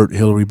could hurt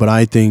Hillary. But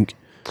I think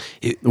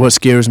what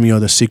scares me are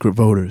the secret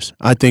voters.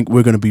 I think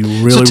we're going to be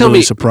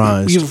really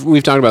surprised.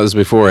 We've talked about this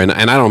before, and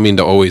I don't mean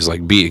to always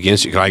like be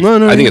against you. Like, No,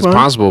 I think you're it's fine.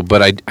 possible,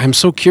 but I'm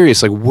so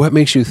curious. Like, what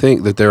makes you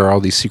think that there are all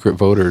these secret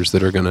voters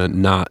that are gonna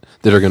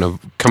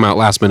come out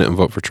last minute and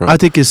vote for Trump? I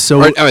think it's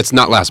so. Or, it's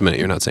not last minute.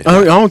 You're not saying.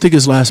 I don't think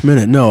it's last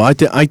minute. No, I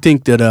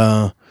think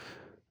that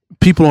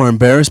people are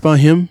embarrassed by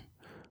him,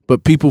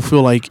 but people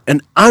feel like,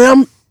 and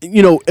I'm,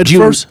 at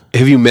first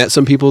have you met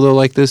some people though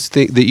like this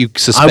that you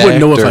suspect? I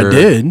wouldn't know if I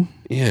did.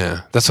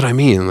 Yeah, that's what I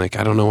mean. Like,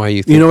 I don't know why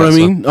you think You know what I that's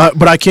mean?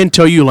 But I can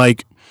tell you,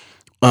 like,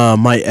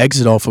 my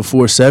exit off of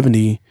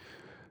 470,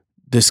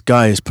 this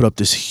guy has put up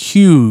this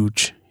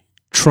huge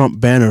Trump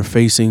banner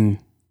facing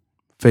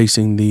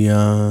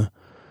the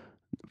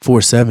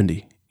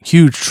 470.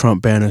 huge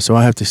Trump banner, so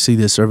I have to see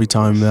this every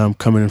time that I'm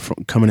coming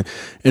in,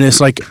 and it's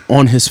like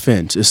on his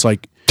fence. It's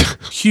like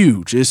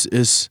huge.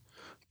 It's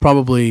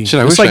probably Shit,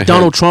 I it's wish like I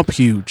Donald Trump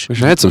huge.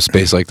 Wish I had some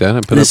space like that. I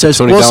put And up it says,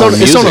 $20 it's on a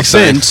music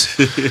sign. fence,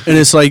 and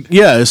it's like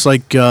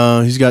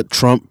he's got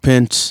Trump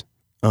Pence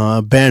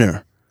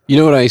banner. You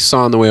know what I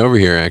saw on the way over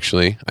here,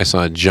 actually? I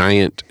saw a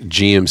giant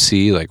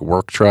GMC, like,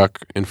 work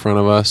truck in front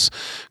of us,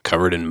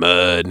 covered in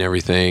mud and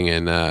everything.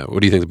 And what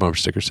do you think the bumper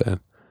sticker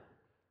said?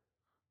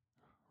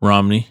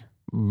 Romney.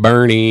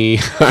 Bernie.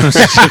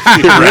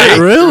 Right?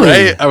 Really?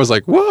 Right? I was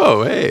like,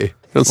 whoa, hey.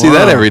 Don't see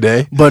that every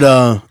day. But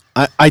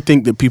I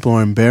think that people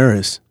are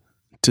embarrassed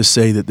to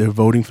say that they're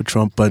voting for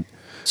Trump, but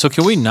So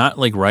can we not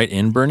like write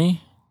in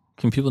Bernie?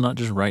 Can people not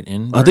just write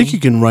in Bernie? I think you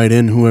can write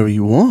in whoever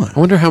you want. I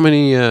wonder how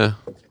many...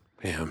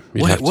 Damn.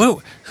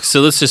 What?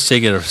 So let's just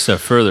take it a step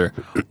further.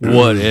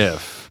 What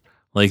if,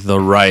 like, the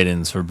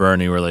write-ins for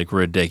Bernie were like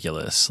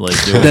ridiculous? Like,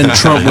 Then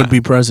Trump would be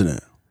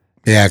president.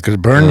 Yeah, because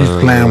Bernie's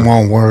plan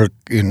won't work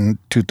in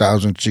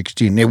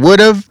 2016. It would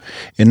have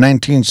in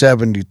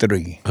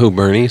 1973. Who,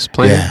 Bernie's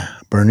plan? Yeah,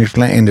 Bernie's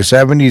plan in the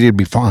 70s, it'd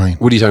be fine.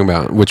 What are you talking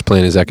about? Which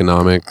plan is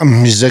economic?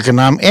 His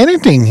economic,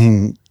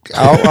 anything,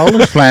 all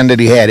his plan that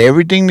he had,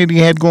 everything that he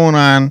had going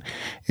on,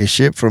 is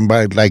shit from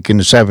like in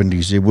the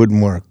 70s. It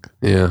wouldn't work.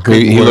 Yeah.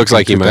 Couldn't He work looks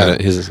like he into might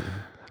that. have...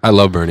 I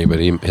love Bernie, but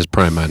his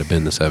prime might have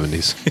been the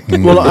 70s.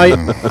 Well,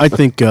 I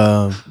think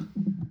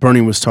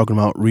Bernie was talking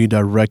about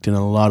redirecting a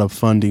lot of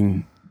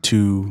funding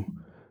to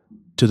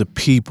the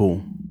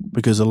people,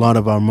 because a lot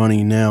of our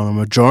money now, a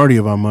majority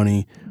of our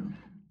money,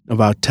 of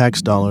our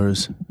tax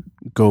dollars,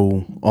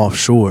 go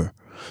offshore.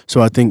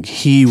 So I think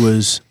he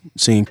was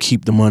saying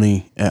keep the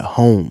money at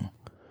home,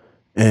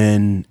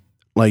 and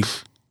like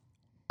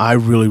I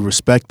really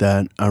respect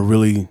that. I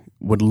really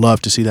would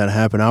love to see that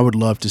happen. I would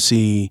love to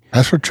see.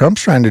 That's what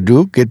Trump's trying to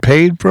do, get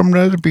paid from the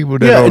other people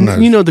that Yeah, own and us.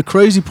 you know the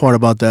crazy part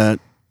about that,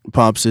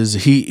 Pops, is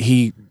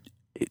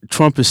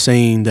Trump is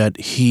saying that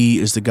he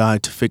is the guy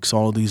to fix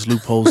all of these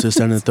loopholes, this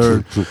and the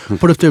third.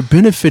 But if they're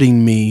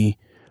benefiting me,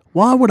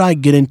 why would I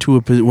get into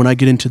when I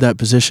get into that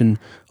position?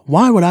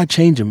 Why would I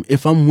change them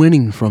if I'm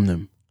winning from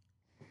them?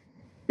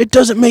 It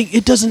doesn't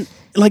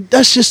like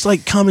that's just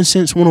like common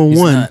sense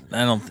 101.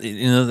 I don't.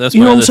 That's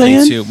You my know other what I'm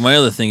thing saying? too. My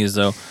other thing is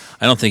though,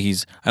 I don't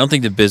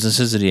think the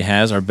businesses that he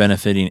has are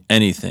benefiting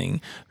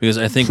anything, because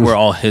I think where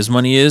all his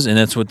money is, and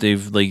that's what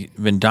they've like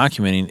been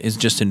documenting, is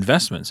just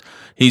investments.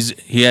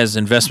 He has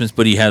investments,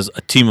 but he has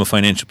a team of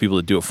financial people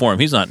that do it for him.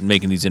 He's not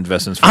making these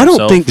investments for I don't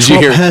himself. think Did you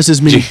Trump hear- has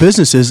as many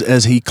businesses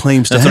as he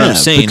claims to That's have. what I'm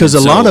saying, Because a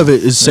and lot so- of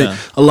it is yeah.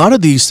 a lot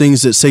of these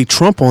things that say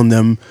Trump on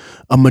them,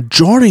 a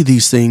majority of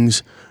these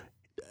things,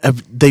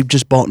 they've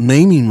just bought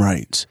naming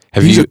rights.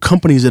 These are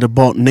companies that have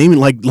bought naming,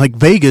 like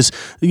Vegas.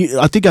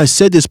 I think I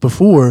said this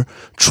before.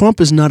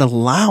 Trump is not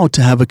allowed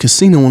to have a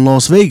casino in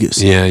Las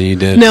Vegas. Yeah, you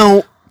did.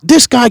 Now,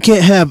 this guy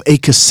can't have a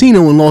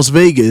casino in Las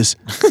Vegas,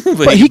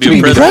 but he can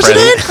be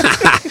president?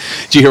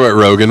 Did you hear what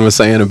Rogan was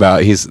saying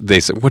about? They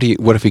said, what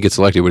if he gets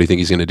elected? What do you think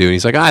he's going to do? And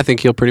he's like, I think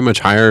he'll pretty much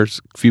hire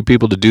a few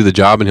people to do the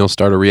job, and he'll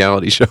start a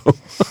reality show.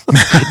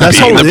 That's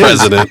Being all the it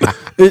is.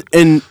 president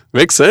And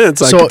makes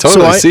sense. I can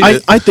totally see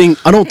it.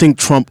 I don't think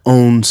Trump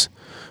owns,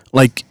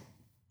 like,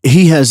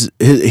 he's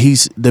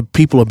the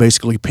people are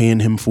basically paying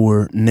him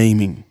for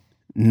naming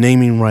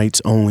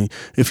rights only.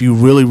 If you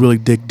really, really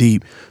dig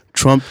deep,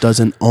 Trump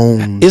doesn't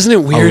own Isn't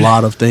it weird? a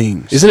lot of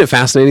things. Isn't it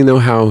fascinating though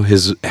how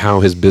his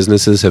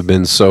businesses have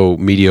been so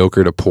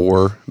mediocre to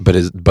poor, but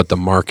the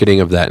marketing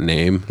of that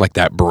name, like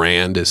that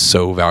brand, is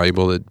so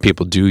valuable that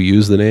people do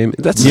use the name.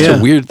 That's such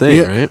a weird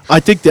thing, right? I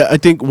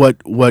think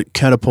what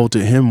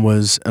catapulted him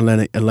was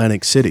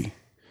Atlantic City,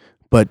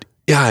 but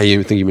Yeah, I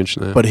think you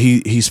mentioned that. but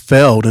he's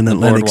failed in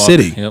Atlantic Boardwalk,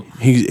 City.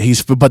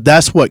 yep. But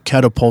that's what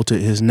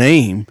catapulted his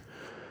name,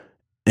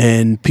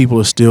 and people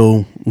are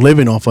still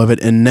living off of it.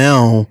 And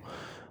now,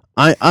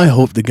 I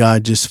hope the guy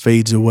just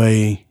fades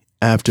away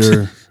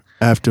after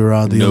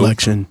the Nope.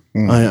 election.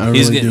 I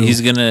really do.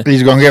 He's gonna.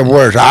 He's going to get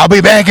worse. I'll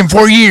be back in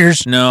 4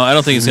 years. No, I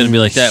don't think it's going to be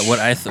like that. What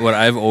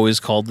I've always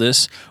called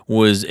this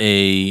was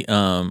a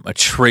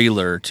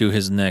trailer to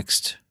his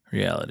next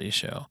reality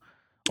show.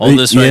 All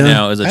this right Yeah.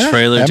 now is a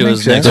trailer that to makes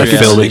his sense. next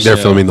reality show.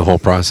 They're filming the whole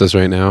process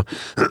right now.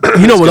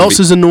 You know what gonna else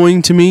is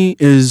annoying to me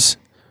is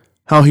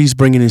how he's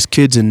bringing his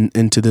kids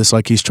into this,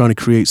 like he's trying to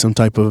create some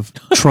type of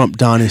Trump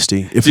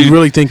dynasty. If you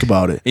really think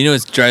about it, You know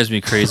what drives me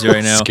crazy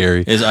right now?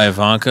 Scary. Is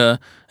Ivanka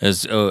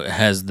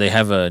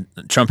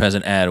Trump has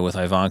an ad with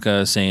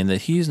Ivanka saying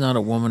that he's not a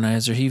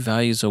womanizer. He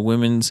values a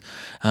women's,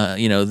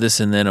 this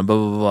and then, blah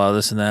blah blah,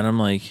 this and that. I'm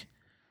like,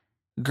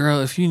 girl,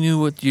 if you knew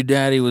what your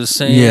daddy was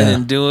saying Yeah.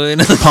 and doing,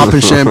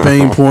 popping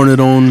champagne, pouring it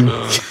on,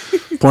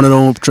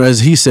 as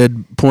he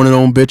said, pouring it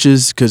on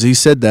bitches, because he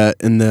said that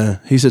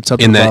he said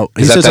something In that- about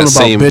is that something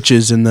that about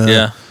bitches in the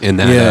yeah, in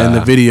that, in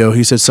the video.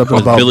 He said something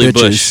with about Billy bitches.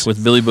 Bush,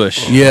 with Billy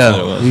Bush. Yeah, That's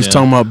what it was, he's yeah.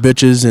 talking about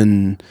bitches,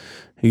 and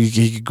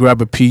he could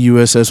grab a PUSSY,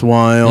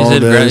 all He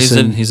this.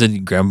 said, and- he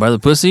said, grab him by the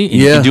pussy and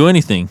you Yeah. can do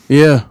anything.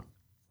 yeah.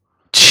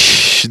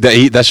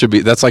 That should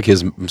be. That's like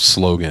his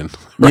slogan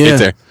right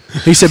there.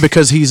 He said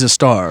because he's a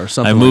star or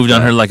something. I moved like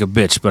on that. her like a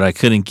bitch, but I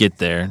couldn't get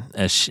there,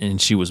 and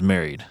she was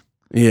married.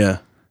 Yeah.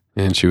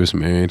 And she was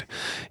married.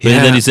 But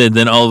then he said,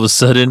 then all of a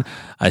sudden,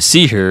 I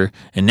see her,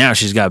 and now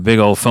she's got big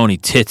old phony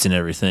tits and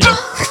everything.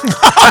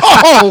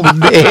 Oh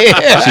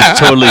man! She's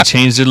totally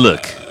changed her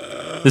look.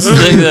 This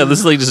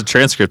is like just a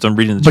transcript. I'm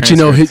reading the But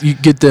transcript. you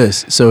get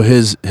this. So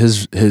his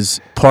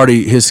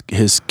party, his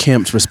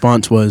camp's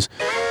response was,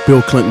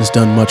 Bill Clinton's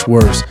done much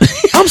worse.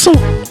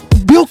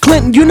 Bill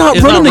Clinton, you're not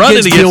He's not running running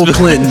against against Bill Bill-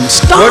 Clinton.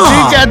 Stop. What's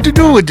he got to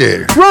do with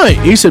it? Right.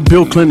 He said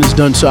Bill Clinton's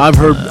done so. I've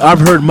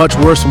heard much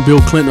worse from Bill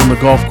Clinton on the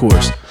golf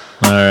course.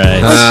 All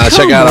right.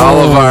 Check out all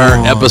of our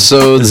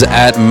episodes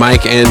at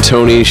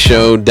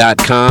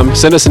MikeandTonyShow.com.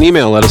 Send us an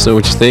email. Let us know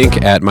what you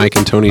think at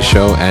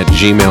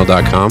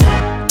MikeandTonyShow@gmail.com.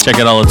 Check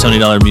out all of Tony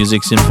Dollar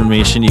Music's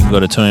information. You can go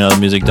to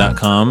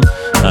TonyDollarMusic.com.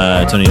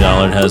 Tony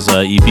Dollar has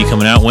EP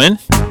coming out when?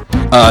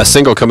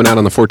 Single coming out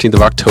on the 14th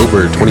of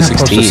October, Supposed to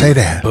 2016. say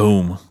that.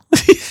 Boom.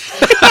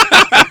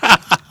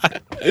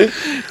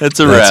 That's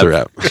a wrap. That's a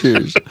wrap.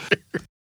 Cheers.